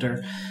town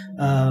center,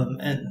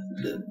 and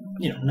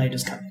night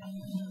is coming.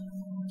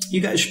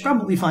 You guys should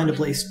probably find a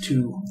place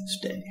to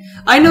stay.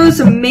 I know this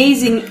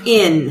amazing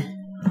inn.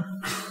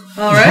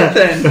 All right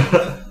then.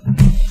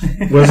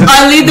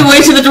 I lead the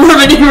way to the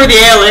dwarven inn where the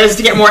ale is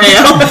to get more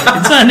ale.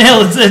 It's not an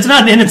ale. It's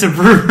not an inn. It's a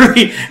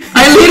brewery.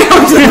 I lead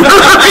out to the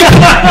brewery.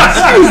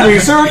 Excuse me,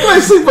 sir. Can I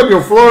sleep on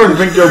your floor and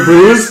drink your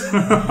booze?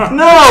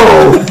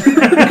 No!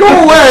 Go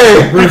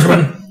away!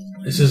 Riswynn,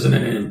 this isn't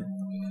an inn.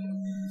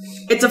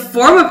 It's a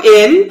form of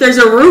inn. There's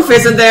a roof,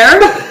 isn't there?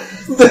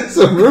 There's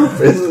a roof,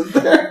 isn't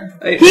there?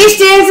 He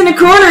stands in a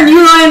corner and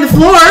you lie on the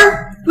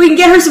floor. We can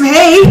get her some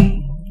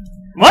hay.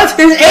 What?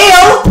 There's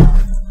ale.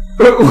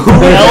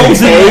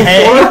 Elves in the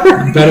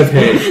hay. Bed of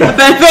hay. A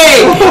bed of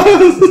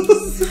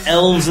hay.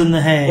 Elves in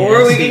the hay.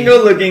 Or we can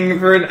go looking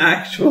for an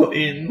actual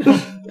inn,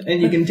 and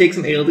you can take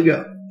some ale to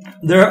go.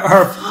 There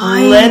are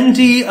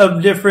plenty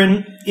of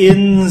different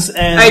inns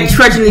and I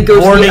trudgingly go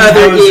to boarding the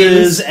other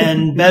houses inns.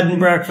 and bed and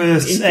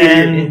breakfasts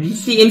Inferior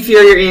inns. The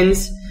inferior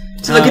inns.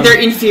 To look at their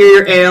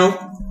inferior ale.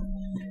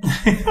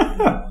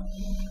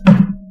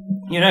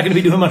 You're not going to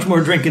be doing much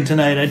more drinking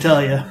tonight, I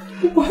tell you.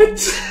 What?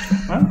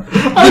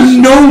 A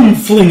gnome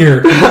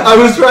flinger. I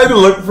was trying to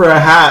look for a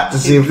hat to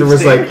see if there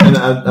was like an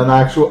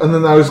actual, and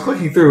then I was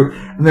clicking through,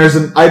 and there's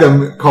an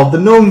item called the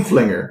Gnome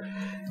Flinger.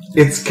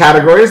 Its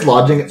category is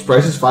lodging. Its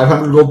price is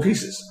 500 gold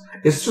pieces.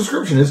 Its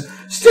description is: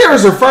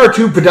 stairs are far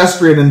too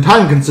pedestrian and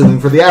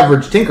time-consuming for the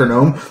average tinker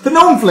gnome. The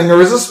Gnome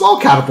Flinger is a small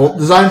catapult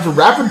designed for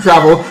rapid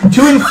travel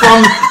to and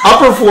from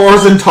upper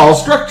floors and tall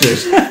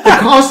structures. The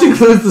cost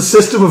includes the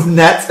system of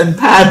nets and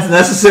pads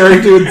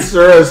necessary to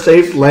ensure a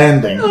safe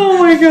landing. Oh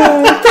my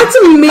god. That's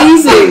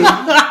amazing.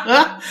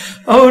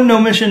 Oh,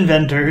 gnomish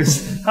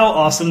inventors. How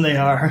awesome they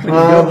are. You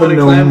don't want to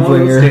climb all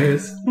those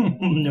stairs.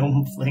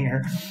 Gnome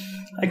Flinger.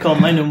 I call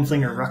my Gnome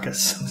Flinger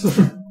Ruckus.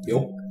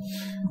 Yo.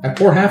 That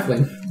poor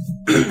halfling.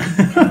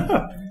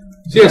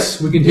 So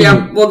yes, we continue.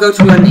 Yeah, we'll go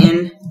to an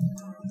inn.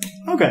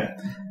 Okay.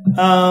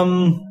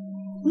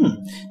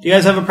 Do you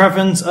guys have a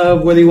preference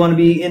of whether you want to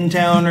be in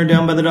town or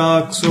down by the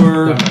docks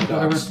or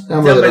whatever?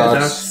 Down by the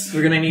docks.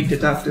 We're gonna need to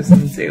talk to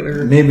some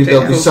sailor. Maybe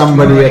there'll be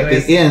somebody at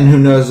the inn who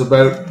knows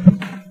about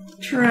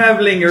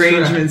traveling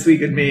arrangements we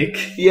could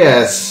make.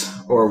 yes,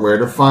 or where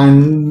to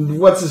find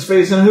what's his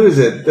face and who is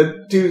it?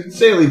 The two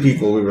saily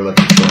people we were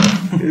looking for.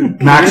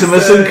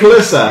 Maximus and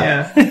Calissa.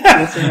 Yeah.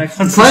 Calissa,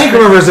 Maximus. Clank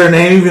remembers their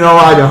name, even though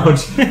I don't.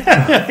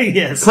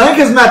 Yes. Clank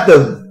has met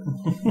them,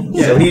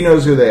 so he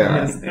knows who they are.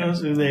 Yes, Who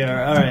knows who they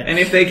are? All right. and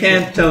if they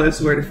can't tell us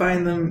where to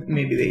find them,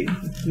 maybe they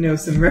know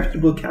some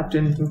reputable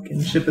captain who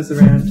can ship us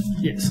around.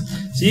 Yes.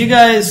 So you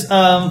guys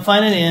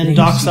find an inn,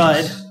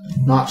 dockside.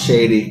 Not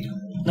shady.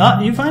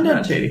 You find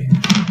Not shady.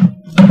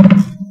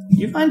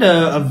 You find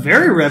a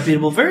very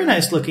reputable, very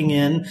nice looking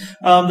inn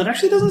that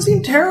actually doesn't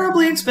seem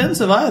terribly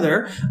expensive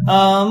either.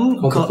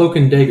 Called the Cloak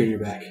and Dagger in your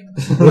back.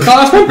 What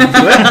last one?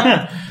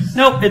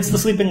 Nope, it's the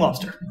Sleeping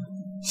Lobster.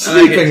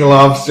 Sleeping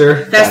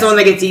lobster. That's the one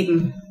that gets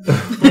eaten.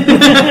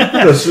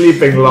 The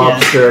sleeping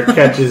lobster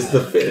catches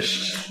the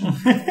fish.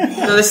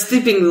 No, the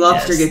sleeping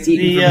lobster gets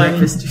eaten for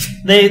breakfast.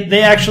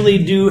 They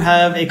actually do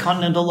have a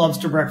continental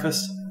lobster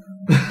breakfast.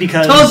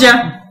 Because Told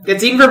ya.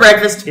 Gets eaten for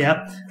breakfast.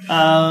 Yeah.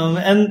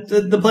 And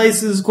the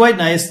place is quite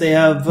nice. They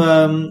have,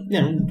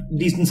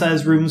 decent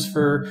sized rooms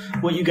for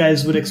what you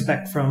guys would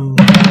expect from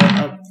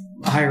a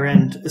higher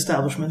end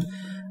establishment.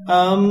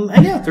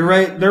 And yeah,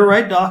 they're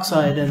right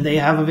dockside and they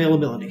have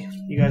availability.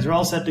 You guys are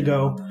all set to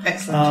go.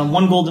 Excellent.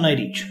 1 gold a night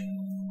each.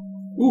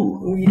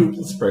 Ooh,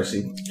 it's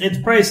pricey. It's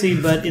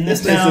pricey, but in this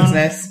This town, looks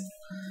nice.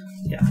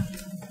 yeah.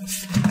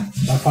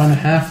 If I find a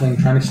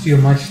halfling trying to steal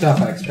my stuff,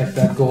 I expect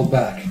that gold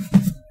back.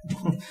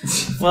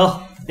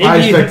 Well, I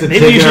expect to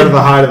take it out of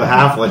the hide of the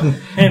halfling.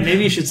 Hey,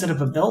 maybe you should set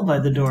up a bell by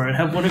the door and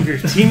have one of your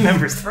team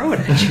members throw it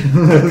at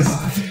you.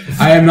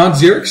 I am not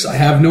Xerix. I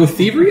have no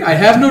thievery. I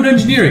have no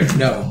dungeoneering.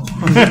 No.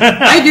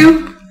 I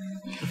do.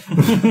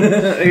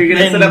 Are you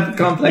going to set up a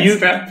complex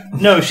trap?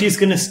 No, she's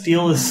going to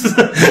steal his... She's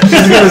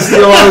going to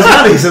steal all his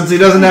money since he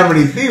doesn't have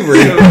any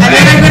thievery. And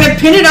then I'm going to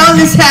pin it on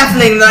this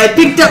halfling that I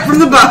picked up from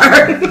the bar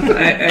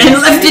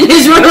and left in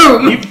his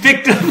room. You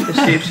picked up...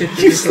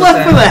 You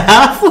slept with a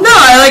halfling? No,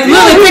 I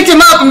literally picked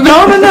him up. And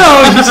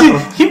No.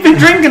 You've been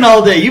drinking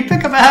all day. You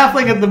pick up a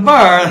halfling at the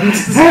bar.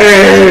 It's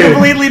a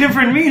completely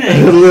different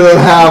meaning. Little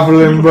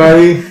halfling,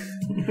 buddy.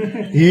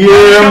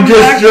 I'm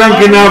just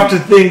drunk enough to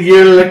think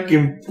you're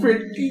looking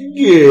pretty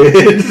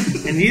good.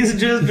 And he's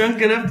just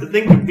drunk enough to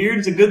think a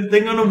beard's a good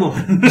thing on a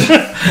woman.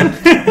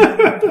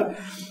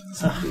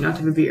 not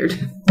have a beard.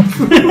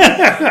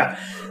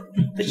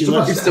 that you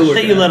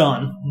let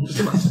on.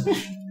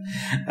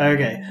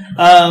 Okay.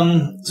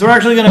 So we're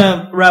actually going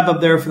to wrap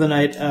up there for the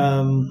night.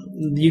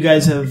 You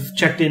guys have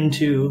checked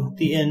into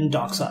the inn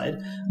dockside.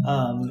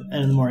 And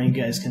in the morning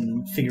you guys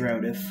can figure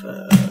out if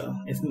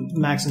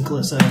Max and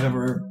Calissa have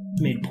ever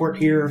made port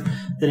here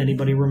that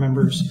anybody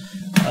remembers,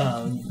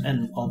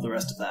 and all the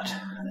rest of that.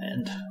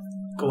 And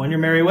go on your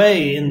merry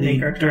way in the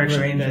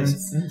direction you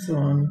guys... and so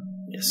on.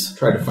 Yes.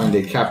 Tried to find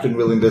a captain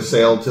willing to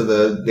sail to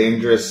the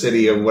dangerous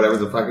city of whatever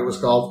the fuck it was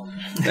called.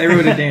 I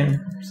wrote it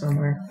down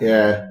somewhere.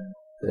 Yeah.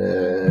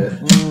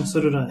 So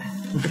did I.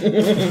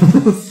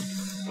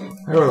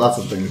 I wrote lots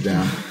of things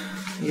down.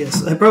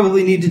 Yes, I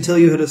probably need to tell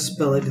you how to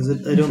spell it because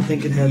I don't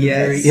think it had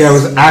very... Yeah, it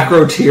was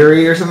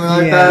Acrotiri or something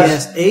like that?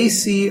 Yes,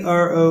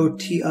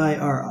 Acrotiri.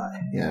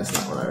 Yeah, that's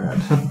not what I read.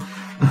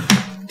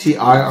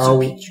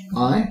 Tiri?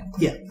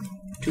 Yeah,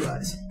 2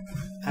 I's.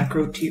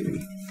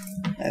 Acrotiri.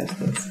 That was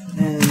close.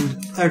 And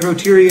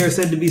Acrotiri are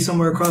said to be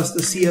somewhere across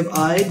the Sea of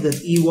Ide,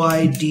 that's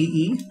Eyde.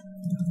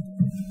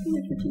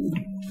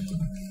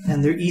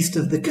 And they're east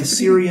of the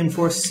Cassirian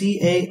Forest,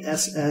 Casserian,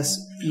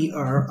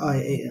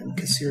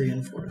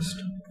 Cassirian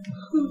Forest.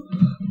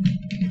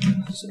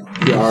 So,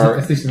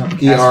 At least not the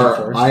Caspian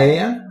Forest.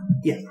 Erian?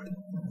 yeah.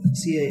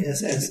 Casserian,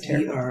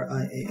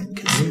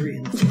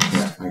 Cassirian Forest.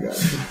 Yeah, I got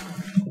it.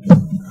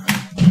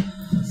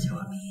 So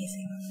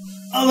amazing.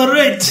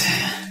 Alright.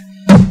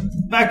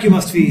 Back you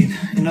must feed.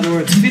 In other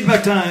words,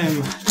 feedback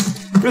time.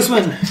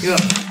 Riswynn, you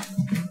up.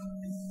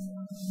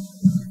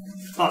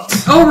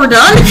 Thoughts? Oh, we're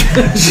done? He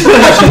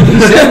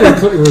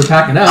said we were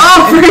packing up.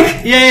 Oh,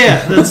 frick.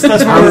 Yeah. That's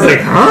where I was like,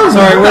 huh?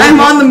 Sorry, I'm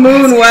on the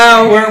moon,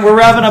 wow. We're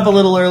wrapping up a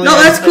little early. No,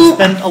 that's cool. I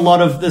spent a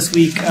lot of this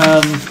week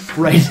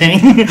writing.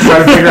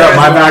 Trying to figure out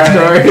my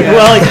backstory.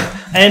 Well,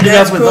 I ended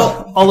up with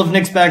cool. all of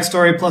Nick's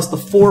backstory plus the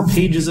 4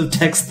 pages of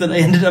text that I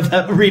ended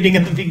up reading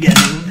at the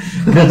beginning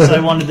because I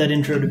wanted that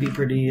intro to be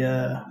pretty.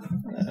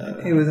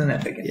 It was an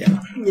epic. Yeah.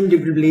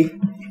 Indubitably.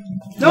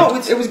 No,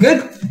 it was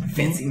good.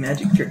 Fancy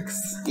magic tricks.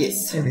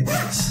 Yes. Everything.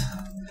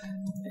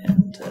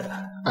 And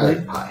I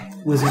like pie.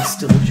 Wizard's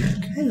still a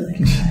jerk. I like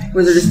it.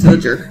 Wizard is still a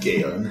jerk.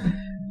 Galen.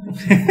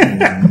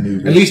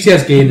 At least he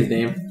has gay in his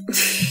name.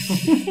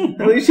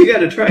 At least you got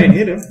to try and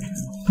hit him.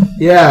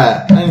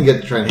 Yeah, I didn't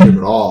get to try and hit him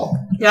at all.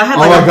 Yeah, I had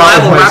All like I a got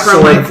Bible was wrapper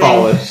on my my sword thing.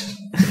 polished.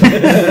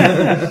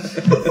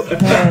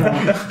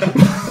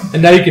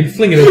 And now you can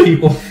fling it at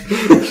people.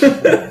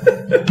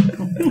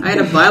 I had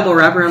a Bible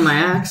wrapper on my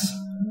axe.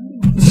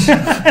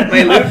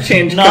 My loot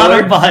changed Not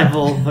color. a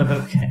Bible, but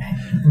okay.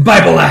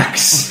 Bible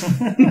axe.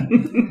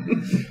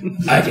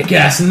 I kick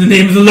ass in the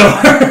name of the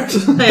Lord.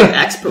 I have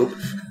axe poop.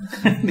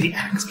 The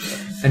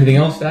axe. Anything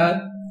else to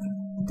add?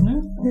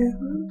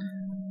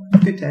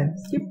 Good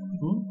times. Yep.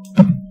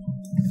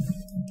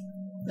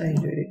 I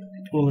enjoyed it.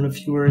 Well, in a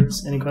few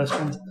words, any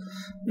questions?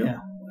 Yeah.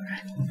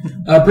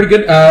 Pretty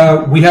good.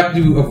 We have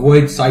to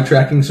avoid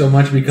sidetracking so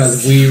much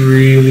because we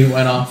really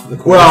went off the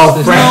course. Well,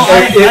 this Frank,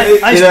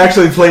 time. it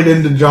actually played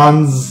into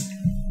John's...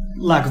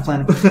 Lack of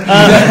planning.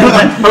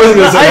 I wasn't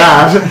going to say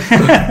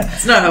that.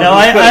 It's not how No, it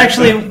was I played.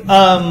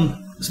 actually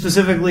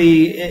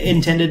specifically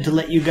intended to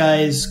let you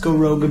guys go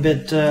rogue a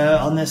bit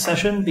on this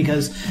session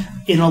because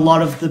in a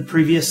lot of the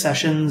previous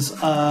sessions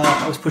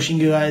I was pushing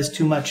you guys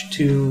too much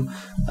to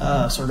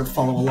sort of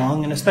follow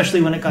along, and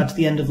especially when it got to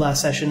the end of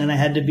last session and I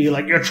had to be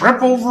like, you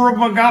trip over a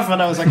MacGuffin.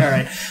 I was like, all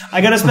right,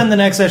 I got to spend the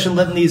next session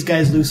letting these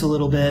guys loose a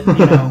little bit, you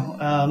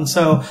know.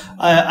 So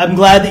I'm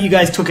glad that you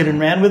guys took it and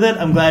ran with it.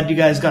 I'm glad you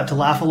guys got to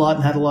laugh a lot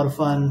and had a lot of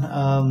fun.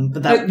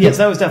 But that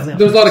was definitely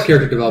There was a lot of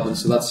character development,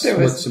 so that's There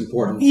was. what's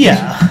important.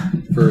 yeah.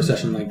 For a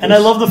session like this. And I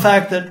love the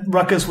fact that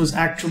Ruckus was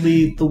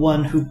actually the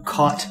one who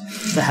caught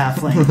the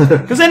halfling.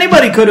 Because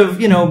anybody could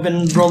have, you know,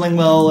 been rolling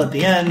well at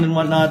the end and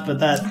whatnot, but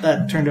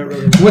that turned out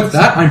really well. With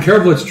that, I'm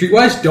terrible at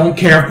streetwise. Don't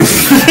care.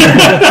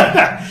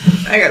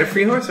 I got a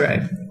free horse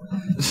ride.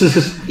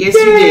 Yes, you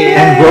did.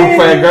 And broke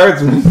by a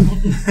guardsman.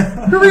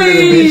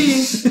 Hooray!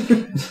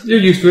 You're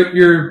used to it.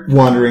 You're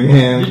Wandering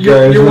hand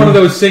you're one of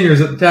those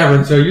singers at the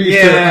tavern, so you're used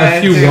to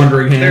a few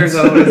wandering hands.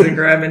 There's always a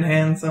grabbing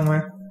hand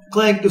somewhere.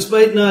 Clank,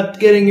 despite not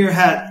getting your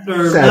hat,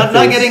 or Sad not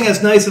face. getting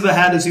as nice of a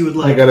hat as you would I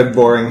like. got a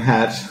boring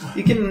hat.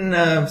 You can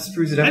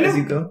spruce it up as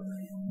you go.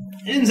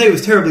 didn't say it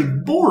was terribly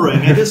boring.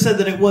 I just said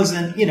that it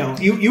wasn't,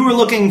 you were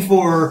looking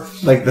for...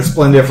 Like the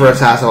splendiferous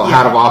hat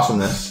of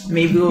awesomeness.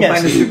 Maybe we'll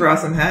find a super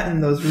awesome hat in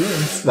those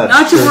ruins.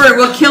 Not to worry,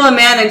 we'll kill a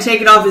man and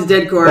take it off his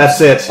dead corpse.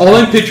 That's it. All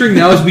I'm picturing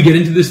now is we get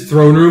into this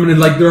throne room and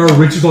like there are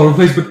riches all over the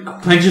place,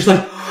 but Clank's just like,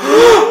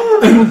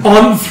 and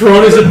on the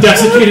throne is a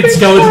desiccated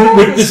skeleton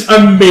with this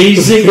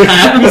amazing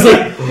hat. And it's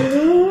like,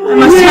 I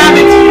must have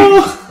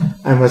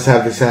it. I must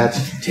have this hat.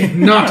 Take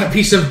not a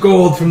piece of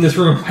gold from this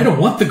room. I don't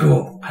want the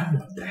gold. I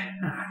want the hat.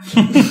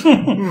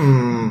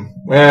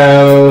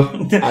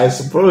 Well, I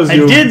suppose I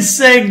did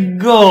say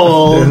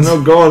gold. There's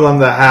no gold on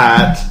the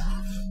hat.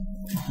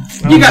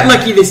 You got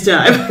lucky this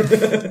time.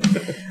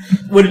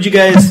 What did you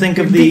guys think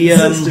of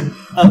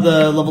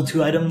the level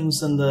 2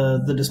 items and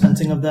the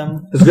dispensing of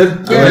them? It's good.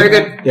 Yeah, very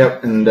good.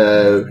 Yep, and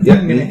I'm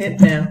gonna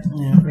hit now.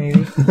 Yeah.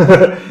 Maybe.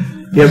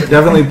 Yep,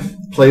 definitely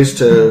plays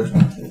to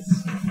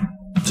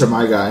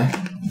my guy.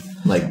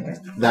 Like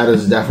that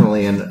is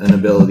definitely an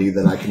ability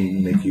that I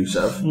can make use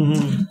of.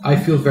 Mm-hmm. I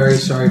feel very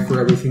sorry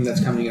for everything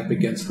that's coming up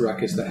against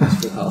Ruckus that has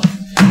full health.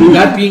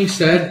 That being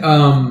said,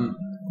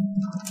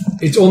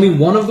 it's only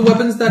one of the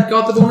weapons that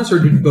got the bonus, or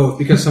did both?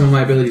 Because some of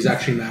my abilities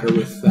actually matter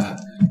with that.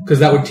 Because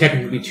that would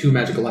technically be 2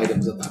 magical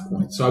items at that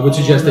point. So I would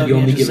suggest that you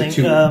only give it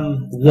to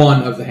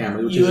one of the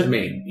hammers, which is the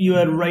main. You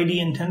had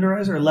righty and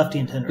tenderizer or lefty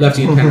and tenderizer?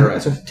 Lefty and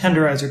tenderizer.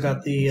 Tenderizer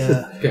got the...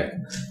 Okay,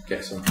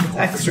 so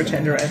Extra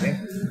tenderizing.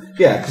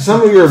 Yeah, because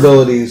some of your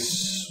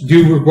abilities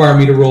do require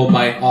me to roll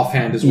my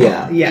offhand as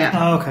well. Yeah.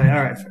 Oh, okay,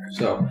 alright, fair.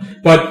 So,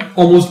 but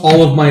almost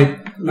all of my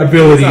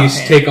abilities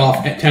take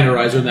off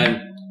tenderizer, and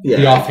then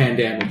the offhand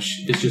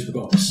damage is just the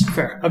bonus.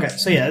 Fair. Okay,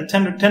 so yeah,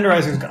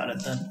 tenderizer's got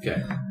it then.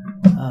 Okay.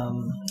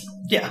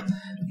 Yeah.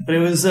 But it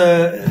was,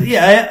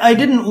 I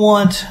didn't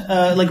want,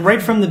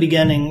 right from the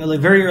beginning, like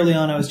very early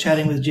on, I was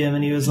chatting with Jim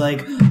and he was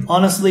like,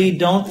 honestly,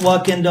 don't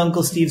walk into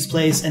Uncle Steve's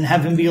place and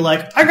have him be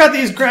like, I got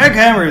these crag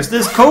hammers,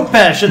 this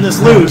Kopesh, and this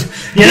loot.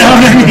 You know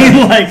what I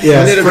mean? Like,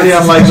 yeah, it's pretty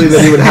unlikely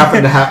that he would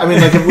happen to have, I mean,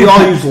 like if we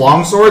all use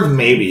longswords,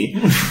 maybe.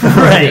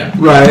 Right. Yeah.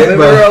 Right. But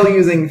we're all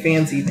using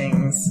fancy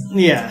things.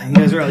 Yeah, you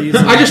guys are all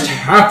using I just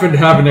happen to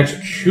have an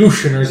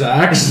executioner's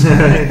axe.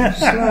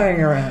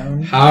 Flying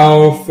around.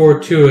 How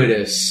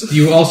fortuitous. Do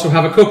you also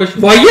have a Kopesh?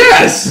 Why,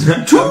 yes! 2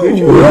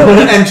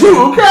 and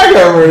 2 crag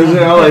hammers,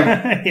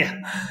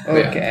 yeah.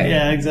 Okay.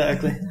 Yeah,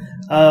 exactly.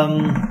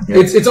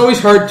 It's always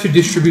hard to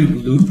distribute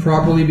loot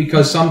properly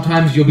because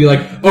sometimes you'll be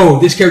like, oh,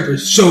 this character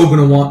is so going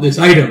to want this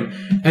item.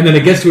 And then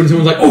it gets to it and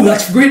someone's like, oh,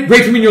 that's great for me.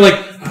 And you're like,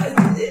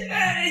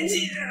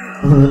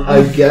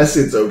 I guess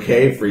it's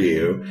okay for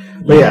you.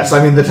 But yes,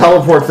 I mean, the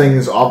teleport thing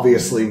is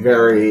obviously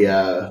very...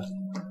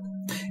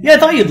 Yeah, I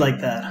thought you'd like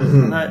that.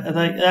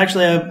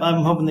 Mm-hmm.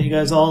 I'm hoping that you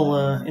guys all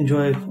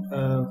enjoy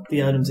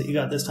the items that you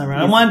got this time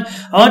around. I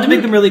wanted to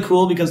make them really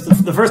cool because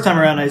the first time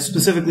around, I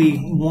specifically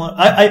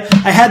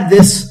I had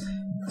this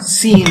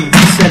scene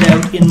set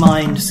out in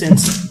mind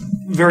since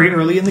very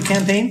early in the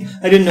campaign.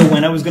 I didn't know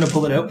when I was going to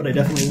pull it out, but I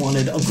definitely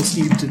wanted Uncle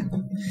Steve to,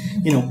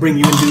 bring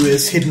you into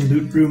his hidden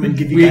loot room and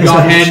give you guys we got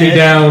all shit.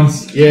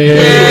 hand-me-downs.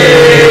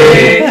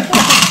 Yay!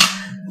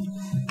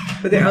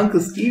 But they're Uncle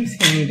Steve's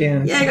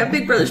hand-me-downs. Yeah, I got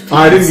Big Brother's peanuts.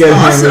 I didn't get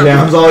Awesome.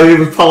 hand-me-downs. All I did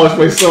was polish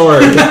my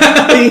sword.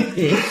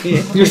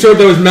 Your sword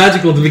that was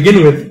magical to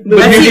begin with. But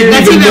That's you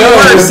didn't even even know.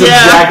 worse. The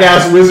Yeah.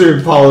 jackass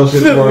wizard polished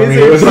it for me.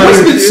 It was There not must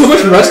have even- been so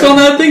much rust on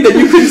that thing that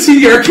you couldn't see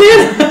the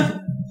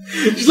arcana.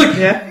 Just like,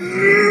 Yeah.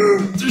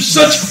 there's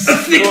such a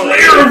thick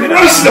layer of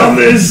rust on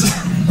this.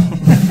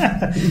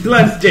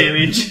 Blood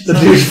damage. The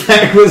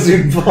douchebag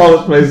wizard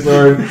polished my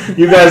sword.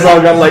 You guys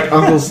all got like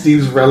Uncle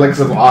Steve's relics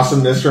of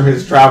awesomeness from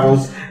his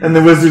travels, and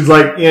the wizard's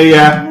like,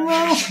 yeah.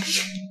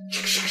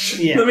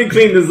 Yeah. Let me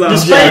clean this up.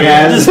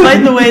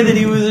 Despite the way that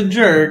he was a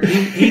jerk,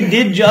 he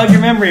did jog your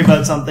memory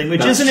about something,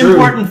 which That's is an true.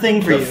 important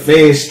thing for The you.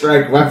 phase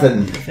strike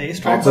weapon. Phase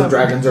strike Also, weapon.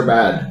 dragons are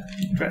bad.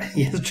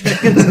 Yes, You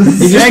dragons.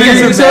 just figured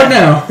this out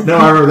now. No,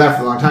 I remember that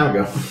from a long time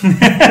ago.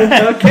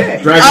 Okay.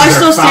 Dragons I are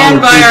still stand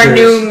foul by our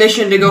creatures. new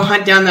mission to go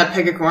hunt down that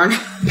pegacorn.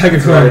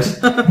 Pegacorns.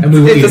 And we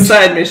will It's a eat.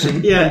 side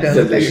mission. Yeah. Down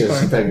the Delicious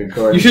Pegacorn.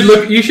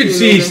 pegacorn. You should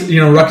see,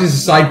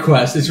 Ruckus' side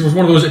quest. It was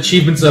one of those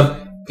achievements of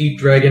eat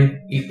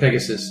dragon, eat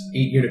Pegasus,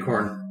 eat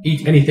unicorn,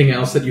 eat anything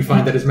else that you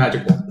find that is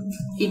magical.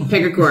 Eat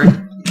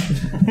pegacorn.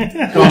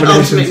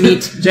 Combinations. Ultimate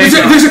meat. There's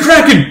a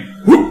kraken!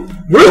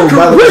 Where's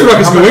by the way,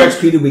 Ruckus how much going?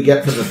 XP did we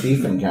get for the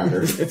thief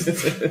encounter?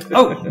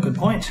 Oh, good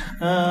point.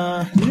 You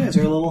guys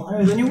are a little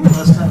higher than you were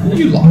last time.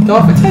 You locked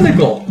off a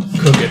tentacle.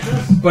 Cook it.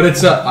 But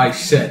it's I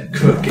said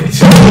cook it.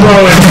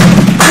 Throw it.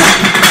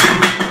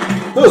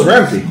 That was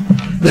Ramsey.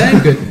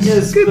 Thank goodness.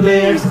 Yes, but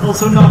I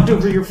also knocked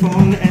over your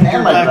phone and your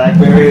And my back.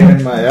 BlackBerry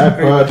and my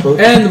iPod. Both.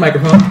 And the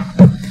microphone.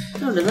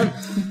 Oh, they're not-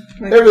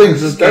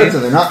 Everything's just starts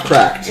and they're not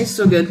cracked. It's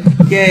so good.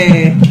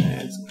 Yay.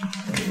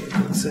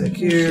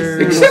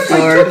 Secure. Except my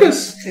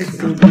tuchus.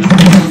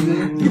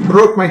 You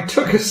broke my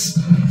tuchus.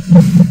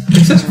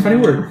 It's such a funny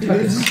word.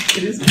 Tuchus.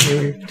 It is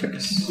weird.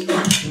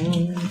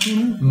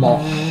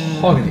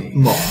 Mahogany.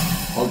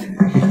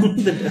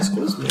 The desk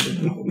was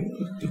loaded.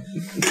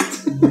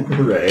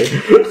 Right.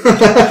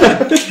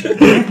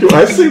 Do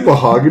I say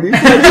mahogany?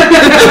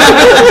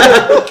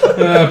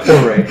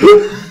 Poor Ray.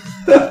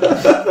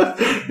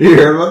 You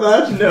hear about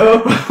that?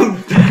 No.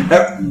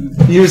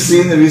 Have you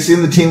seen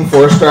the Team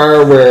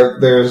 4-star where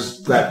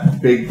there's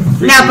that big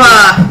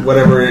Nappa!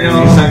 whatever it is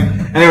he's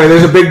saying? Anyway,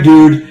 there's a big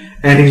dude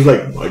and he's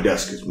like, my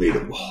desk is made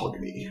of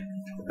mahogany.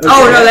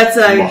 Oh no, that's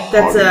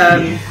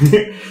Mahogany.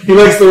 He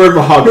likes the word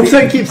mahogany. So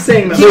he keeps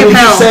saying that. So he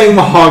keeps saying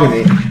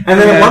mahogany. And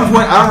then at one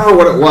point, I don't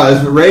remember what it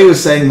was, but Ray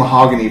was saying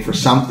mahogany for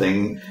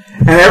something.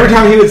 And every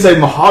time he would say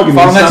mahogany,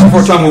 Final Fantasy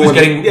 14 someone he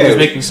was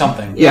making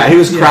something. Yeah, he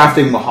was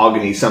crafting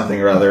mahogany something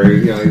or other.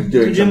 He was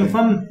doing Jim, something.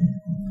 fun.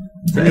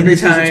 Every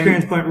time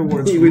experience point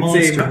rewards. he would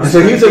say monsters.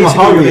 So he'd say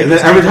mahogany, and then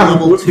every time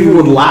people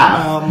would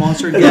laugh.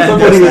 Monster And gets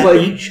somebody was like,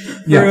 each.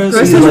 Yeah. For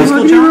a single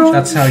skill challenge.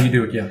 That's how you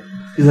do it, yeah.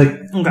 he's like,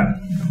 Okay.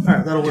 All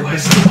right, that'll work. why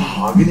is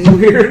mahogany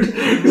weird?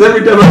 Because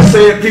every time I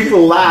say it,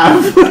 people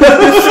laugh.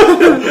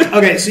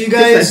 Okay, so you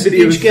that guys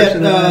video each was get such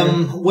an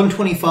honor.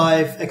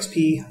 125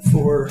 XP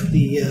for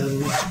the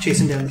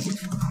chasing down the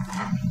thief.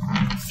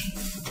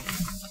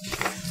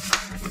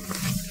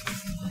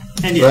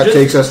 And So that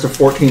takes us to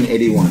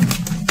 1481.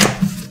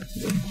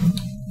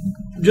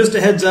 just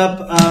a heads up,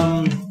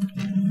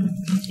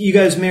 you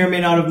guys may or may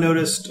not have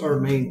noticed, or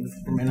may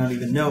not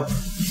even know,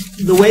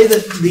 the way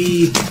that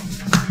the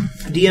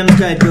DM's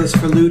guide goes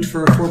for loot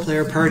for a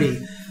 4-player party,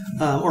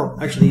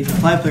 or actually even a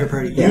 5-player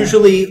party. Yeah.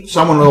 Usually,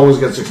 Someone always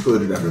gets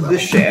excluded after that. the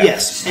shaft.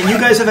 yes. And you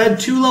guys have had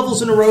 2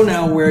 levels in a row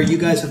now where you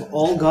guys have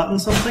all gotten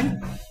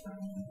something.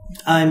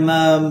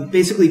 I'm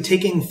basically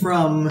taking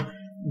from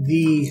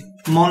the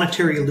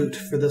monetary loot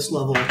for this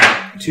level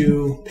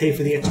to pay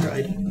for the extra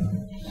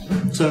item.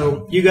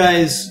 So you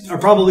guys are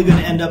probably going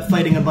to end up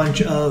fighting a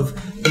bunch of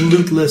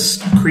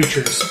lootless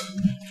creatures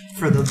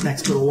for the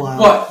next little while.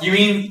 What? You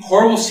mean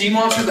horrible sea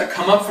monsters that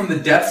come up from the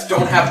depths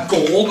don't have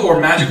gold or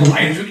magical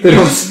items?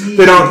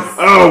 They don't,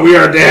 oh, we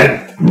are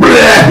dead.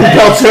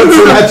 Belts out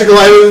some magical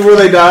items before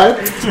they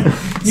die.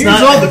 It's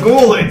not all the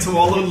gold I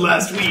swallowed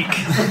last week.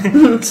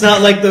 It's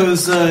not like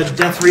those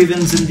Death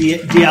Ravens in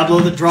Diablo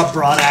that drop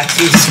broad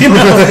axes. You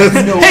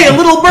know? Hey, a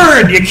little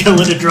bird! You kill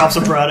it, it drops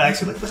a broad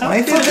axe. You're like, how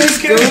Why the fuck did is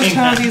this carrying ghost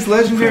have that? these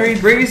legendary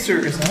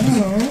bracers? I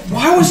don't know.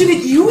 Why wasn't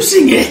it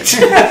using it?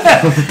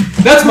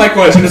 That's my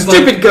question. It's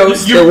Stupid like,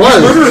 ghost. You It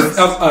was.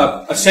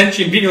 murder a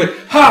sentient being, you're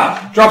like,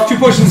 ha! Drops 2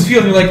 potions in the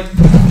field, and you're like,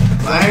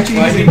 Why aren't you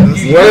why using didn't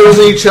those? you- Why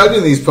wasn't he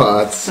chugging these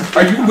pots?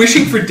 Are you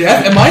wishing for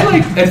death? Am I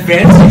like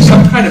advancing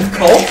some kind of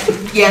cult?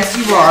 Yes,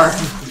 you are.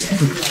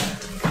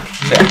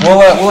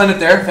 Okay, we'll end it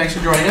there. Thanks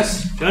for joining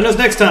us. Join us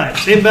next time.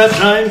 Same bad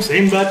time,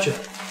 same bad show.